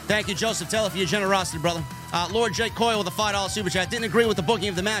 Yeah. Thank you, Joseph Taylor, for your generosity, brother. Lord Jake Coyle with a $5 super chat. Didn't agree with the booking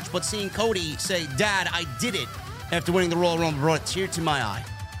of the match, but seeing Cody say, "Dad, I did it," after winning the Royal Rumble brought a tear to my eye.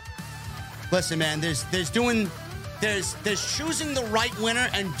 Listen, man, there's choosing the right winner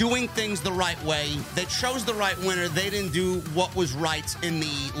and doing things the right way. They chose the right winner. They didn't do what was right in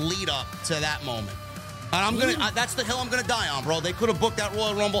the lead up to that moment. And that's the hill I'm gonna die on, bro. They could have booked that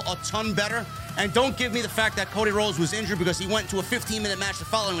Royal Rumble a ton better. And don't give me the fact that Cody Rhodes was injured because he went to a 15-minute match the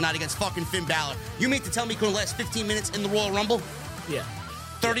following night against fucking Finn Balor. You mean to tell me he couldn't last 15 minutes in the Royal Rumble? Yeah.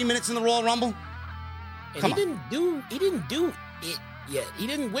 30 minutes in the Royal Rumble? And he didn't do it yet. He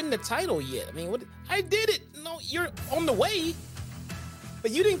didn't win the title yet. I mean, I did it. No, you're on the way.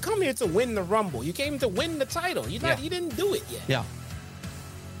 But you didn't come here to win the Rumble. You came to win the title. You didn't do it yet. Yeah.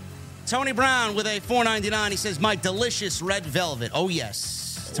 Tony Brown with a $4.99. He says, "My delicious red velvet." Oh, yes.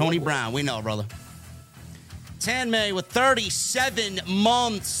 Tony Brown. We know, brother. Tan May with 37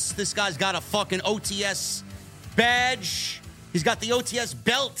 months. This guy's got a fucking OTS badge. He's got the OTS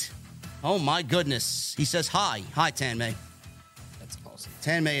belt. Oh, my goodness. He says, hi. Hi, Tan May. That's awesome.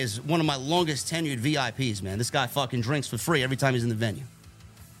 Tan May is one of my longest tenured VIPs, man. This guy fucking drinks for free every time he's in the venue.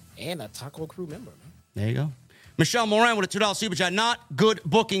 And a Taco Crew member, man. There you go. Michelle Moran with a $2 super chat. Not good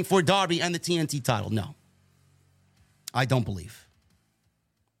booking for Darby and the TNT title. No. I don't believe.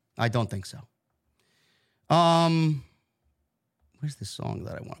 I don't think so. Where's the song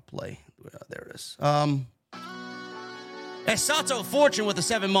that I want to play? There it is. Esato Fortune with the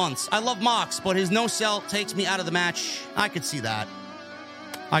 7 months. I love Mox, but his no-sell takes me out of the match. I could see that.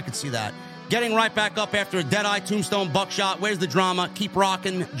 Getting right back up after a dead-eye tombstone buckshot. Where's the drama? Keep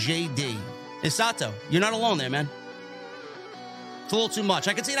rocking, JD. Esato, you're not alone there, man. It's a little too much.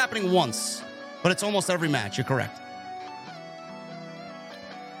 I can see it happening once, but it's almost every match. You're correct.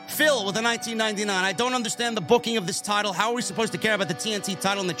 Phil with a $19.99. I don't understand the booking of this title. How are we supposed to care about the TNT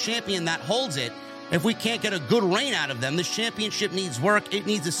title and the champion that holds it if we can't get a good reign out of them? This championship needs work. It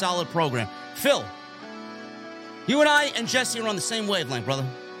needs a solid program. Phil, you and I and Jesse are on the same wavelength, brother.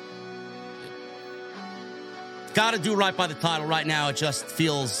 Got to do right by the title right now. It just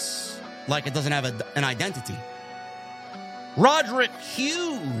feels like it doesn't have an identity. Roderick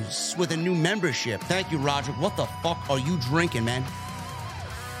Hughes with a new membership. Thank you, Roderick. What the fuck are you drinking, man?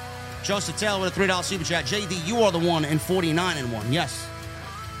 Joseph Taylor with a $3 super chat. JD, you are the one in 49-1. Yes.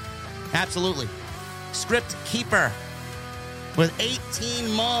 Absolutely. Script Keeper with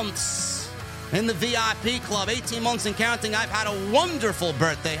 18 months in the VIP club. 18 months and counting. I've had a wonderful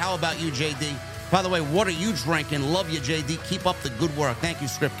birthday. How about you, JD? By the way, what are you drinking? Love you, JD. Keep up the good work. Thank you,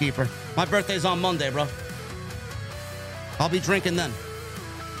 Script Keeper. My birthday's on Monday, bro. I'll be drinking then.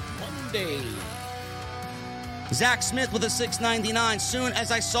 Monday. Zach Smith with a $6.99. Soon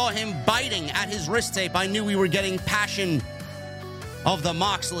as I saw him biting at his wrist tape, I knew we were getting passion of the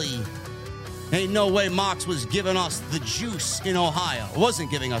Moxley. Ain't no way Mox was giving us the juice in Ohio. Wasn't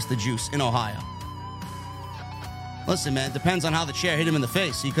giving us the juice in Ohio. Listen, man, it depends on how the chair hit him in the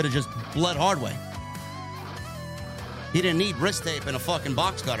face. He could have just bled hard way. He didn't need wrist tape and a fucking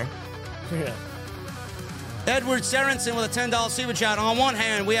box cutter. Yeah. Edward Sorensen with a $10 super chat. On one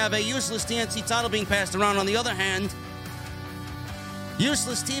hand, we have a useless TNT title being passed around. On the other hand,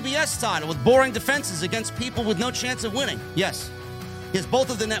 useless TBS title with boring defenses against people with no chance of winning. Yes, both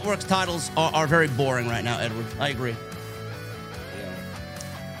of the network's titles are very boring right now, Edward. I agree.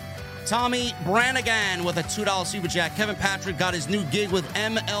 Tommy Brannigan with a $2 super chat. Kevin Patrick got his new gig with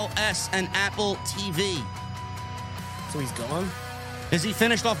MLS and Apple TV. So he's gone? Is he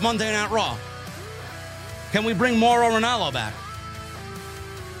finished off Monday Night Raw? Can we bring Mauro Ranallo back?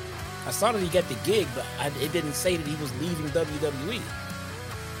 I saw that he got the gig, but it didn't say that he was leaving WWE.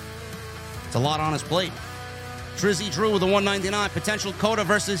 It's a lot on his plate. Trizzy Drew with a $1.99. Potential Kota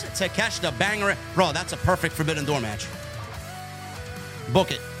versus Takeshita. Banger. Bro, that's a perfect Forbidden Door match.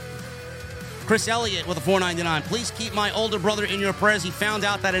 Book it. Chris Elliott with a $4.99. Please keep my older brother in your prayers. He found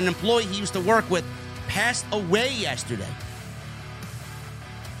out that an employee he used to work with passed away yesterday.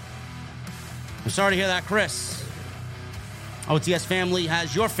 I'm sorry to hear that, Chris. OTS family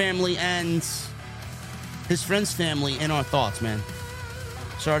has your family and his friend's family in our thoughts, man.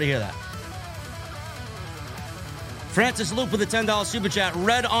 Sorry to hear that. Francis Loop with a $10 super chat.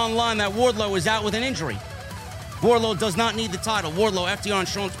 Read online that Wardlow is out with an injury. Wardlow does not need the title. Wardlow, FTR, and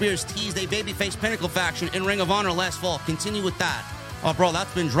Shawn Spears teased a babyface Pinnacle faction in Ring of Honor last fall. Continue with that. Oh, bro,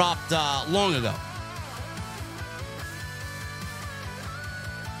 that's been dropped long ago.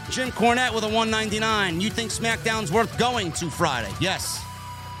 Jim Cornette with a $1.99. You think SmackDown's worth going to Friday? Yes.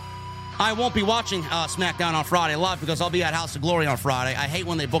 I won't be watching SmackDown on Friday live because I'll be at House of Glory on Friday. I hate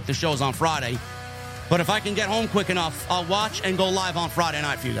when they book the shows on Friday. But if I can get home quick enough, I'll watch and go live on Friday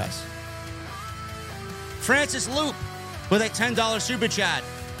night for you guys. Francis Loop with a $10 super chat.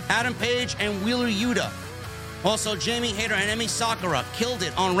 Adam Page and Wheeler Yuta. Also, Jamie Hayter and Emi Sakura killed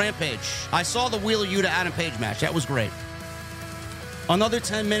it on Rampage. I saw the Wheeler Yuta Adam Page match. That was great. Another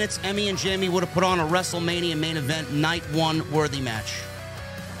 10 minutes, Emmy and Jamie would have put on a WrestleMania main event night one worthy match.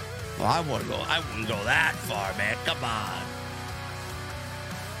 Well, I wouldn't go that far, man. Come on.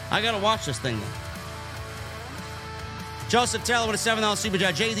 I gotta watch this thing then. Joseph Taylor with a $7 super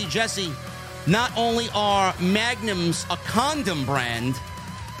chat. JD Jesse, not only are Magnums a condom brand,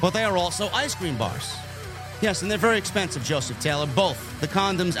 but they are also ice cream bars. Yes, and they're very expensive, Joseph Taylor. Both the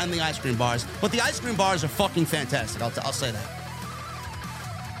condoms and the ice cream bars. But the ice cream bars are fucking fantastic. I'll say that.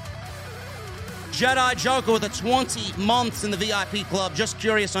 Jedi Joker with a 20 months in the VIP club. Just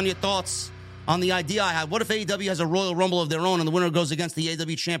curious on your thoughts on the idea I had. What if AEW has a Royal Rumble of their own and the winner goes against the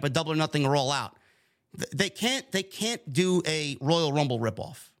AEW champ at Double or Nothing or All Out? They can't do a Royal Rumble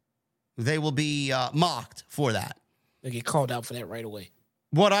ripoff. They will be mocked for that. They get called out for that right away.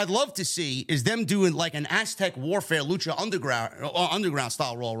 What I'd love to see is them doing like an Aztec Warfare Lucha Underground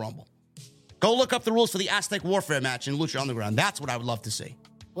style Royal Rumble. Go look up the rules for the Aztec Warfare match in Lucha Underground. That's what I would love to see.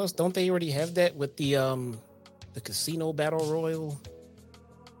 Plus, don't they already have that with the Casino Battle Royal?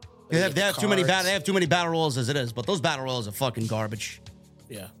 They have too many battle royals as it is, but those battle royals are fucking garbage.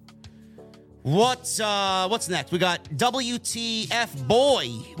 Yeah. What's next? We got WTF Boy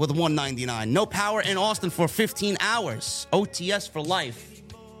with $1.99. No power in Austin for 15 hours. OTS for life.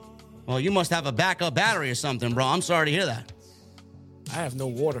 Well, you must have a backup battery or something, bro. I'm sorry to hear that. I have no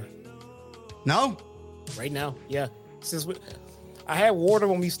water. No? Right now, yeah. I had water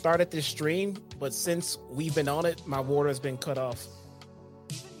when we started this stream, but since we've been on it, my water has been cut off.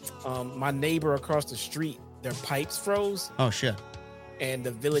 My neighbor across the street, their pipes froze. Oh, shit. And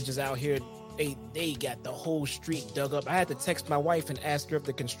the villagers out here, they got the whole street dug up. I had to text my wife and ask her if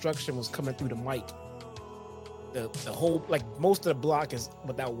the construction was coming through the mic. The whole, like, most of the block is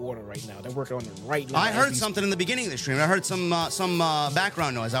without water right now. They're working on it right now. I heard something in the beginning of the stream. I heard some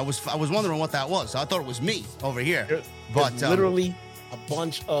background noise. I was wondering what that was. I thought it was me over here. There's literally a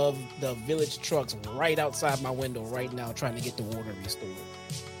bunch of the village trucks right outside my window right now trying to get the water restored.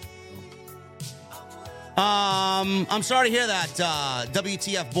 I'm sorry to hear that,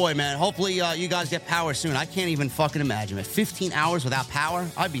 WTF Boy, man. Hopefully you guys get power soon. I can't even fucking imagine it. 15 hours without power,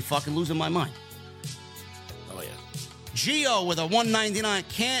 I'd be fucking losing my mind. Oh, yeah. Gio with a $1.99.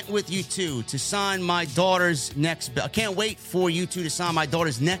 Can't with you two to sign my daughter's next belt. Can't wait for you two to sign my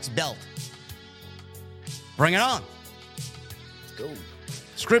daughter's next belt. Bring it on. Let's go.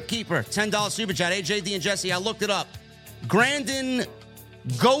 Script Keeper, $10 super chat. AJD and Jesse, I looked it up. Grandin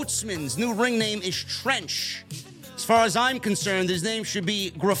Goatsman's new ring name is Trench. As far as I'm concerned, his name should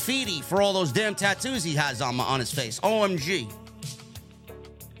be Graffiti for all those damn tattoos he has on his face. OMG.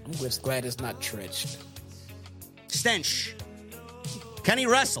 I'm just glad it's not Trench. Stench. Can he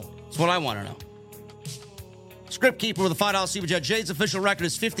wrestle? That's what I want to know. Script Keeper with a $5 super chat. Jade's official record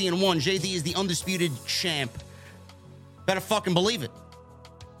is 50-1. JD is the undisputed champ. Better fucking believe it.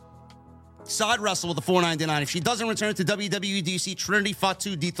 Side wrestle with a $4.99. If she doesn't return to WWE, do you see Trinity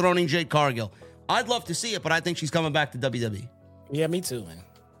Fatu dethroning Jade Cargill? I'd love to see it, but I think she's coming back to WWE. Yeah, me too, man.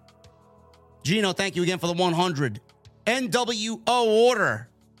 Gino, thank you again for the 100. NWO order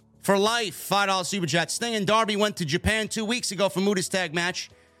for life. $5 super chat. Sting and Darby went to Japan 2 weeks ago for Muda's tag match.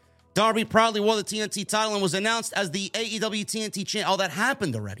 Darby proudly wore the TNT title and was announced as the AEW TNT champ. Oh, that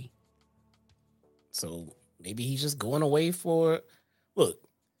happened already. So maybe he's just going away for... Look.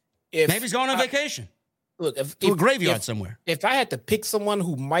 Maybe he's going on vacation. Look, to a graveyard somewhere. If I had to pick someone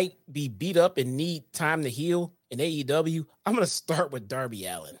who might be beat up and need time to heal in AEW, I'm going to start with Darby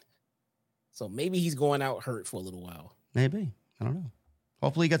Allin. So maybe he's going out hurt for a little while. Maybe. I don't know.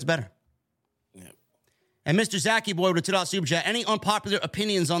 Hopefully he gets better. Yeah. And Mr. Zacky Boy with a $2 super chat. Any unpopular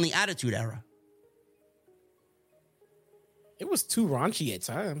opinions on the Attitude Era? It was too raunchy at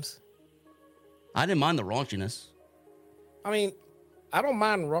times. I didn't mind the raunchiness. I mean, I don't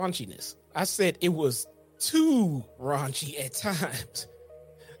mind raunchiness. I said it was too raunchy at times.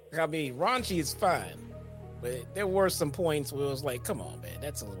 I mean, raunchy is fine, but there were some points where it was like, come on, man,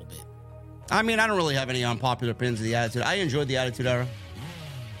 that's a little bit. I mean, I don't really have any unpopular opinions of the Attitude. I enjoyed the Attitude Era.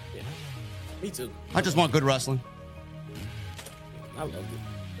 Yeah, me too. I just want good wrestling. I love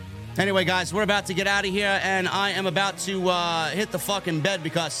it. Anyway, guys, we're about to get out of here, and I am about to hit the fucking bed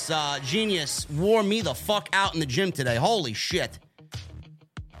because Genius wore me the fuck out in the gym today. Holy shit.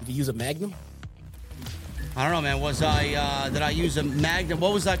 Did you use a Magnum? I don't know, man. Did I use a Magnum?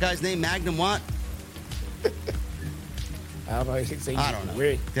 What was that guy's name? Magnum what? I don't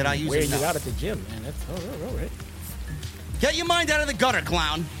know. Did I use wearing it? You out at the gym, man. That's all right. Get your mind out of the gutter,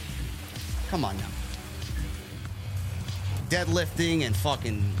 clown. Come on now. Deadlifting and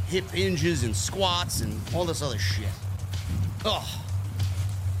fucking hip hinges and squats and all this other shit. Ugh.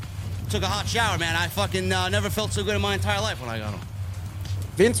 Took a hot shower, man. I fucking never felt so good in my entire life when I got home.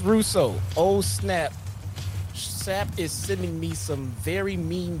 Vince Russo, oh snap. Sap is sending me some very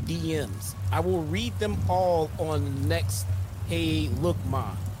mean DMs. I will read them all on next. Hey, look,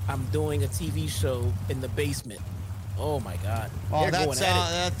 Ma, I'm doing a TV show in the basement. Oh my God! Oh,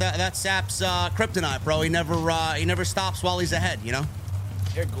 that's Sap's kryptonite, bro. He never stops while he's ahead. You know.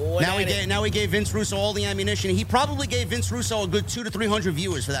 They're going. Now he gave Vince Russo all the ammunition. He probably gave Vince Russo a good 200 to 300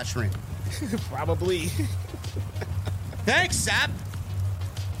 viewers for that stream. Probably. Thanks, Sap.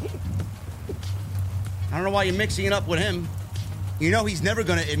 I don't know why you're mixing it up with him. You know he's never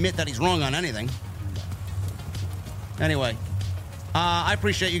going to admit that he's wrong on anything. Anyway, I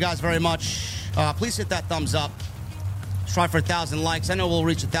appreciate you guys very much. Please hit that thumbs up. Try for 1,000 likes. I know we'll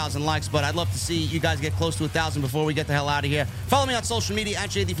reach 1,000 likes, but I'd love to see you guys get close to 1,000 before we get the hell out of here. Follow me on social media at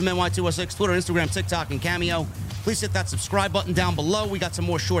JD from NY206, Twitter, Instagram, TikTok, and Cameo. Please hit that subscribe button down below. We got some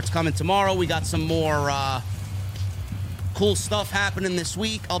more shorts coming tomorrow. We got some more cool stuff happening this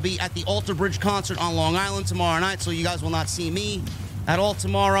week. I'll be at the Alter Bridge concert on Long Island tomorrow night, so you guys will not see me at all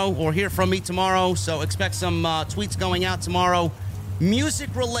tomorrow or hear from me tomorrow. So expect some tweets going out tomorrow, music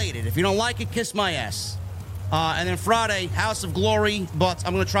related. If you don't like it, kiss my ass. And then Friday, House of Glory, but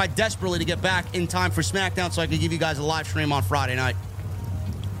I'm going to try desperately to get back in time for SmackDown so I can give you guys a live stream on Friday night.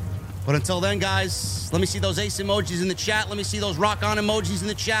 But until then, guys, let me see those ace emojis in the chat. Let me see those rock on emojis in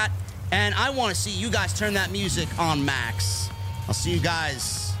the chat. And I want to see you guys turn that music on max. I'll see you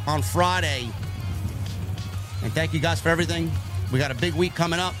guys on Friday. And thank you guys for everything. We got a big week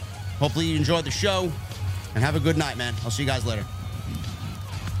coming up. Hopefully you enjoyed the show. And have a good night, man. I'll see you guys later.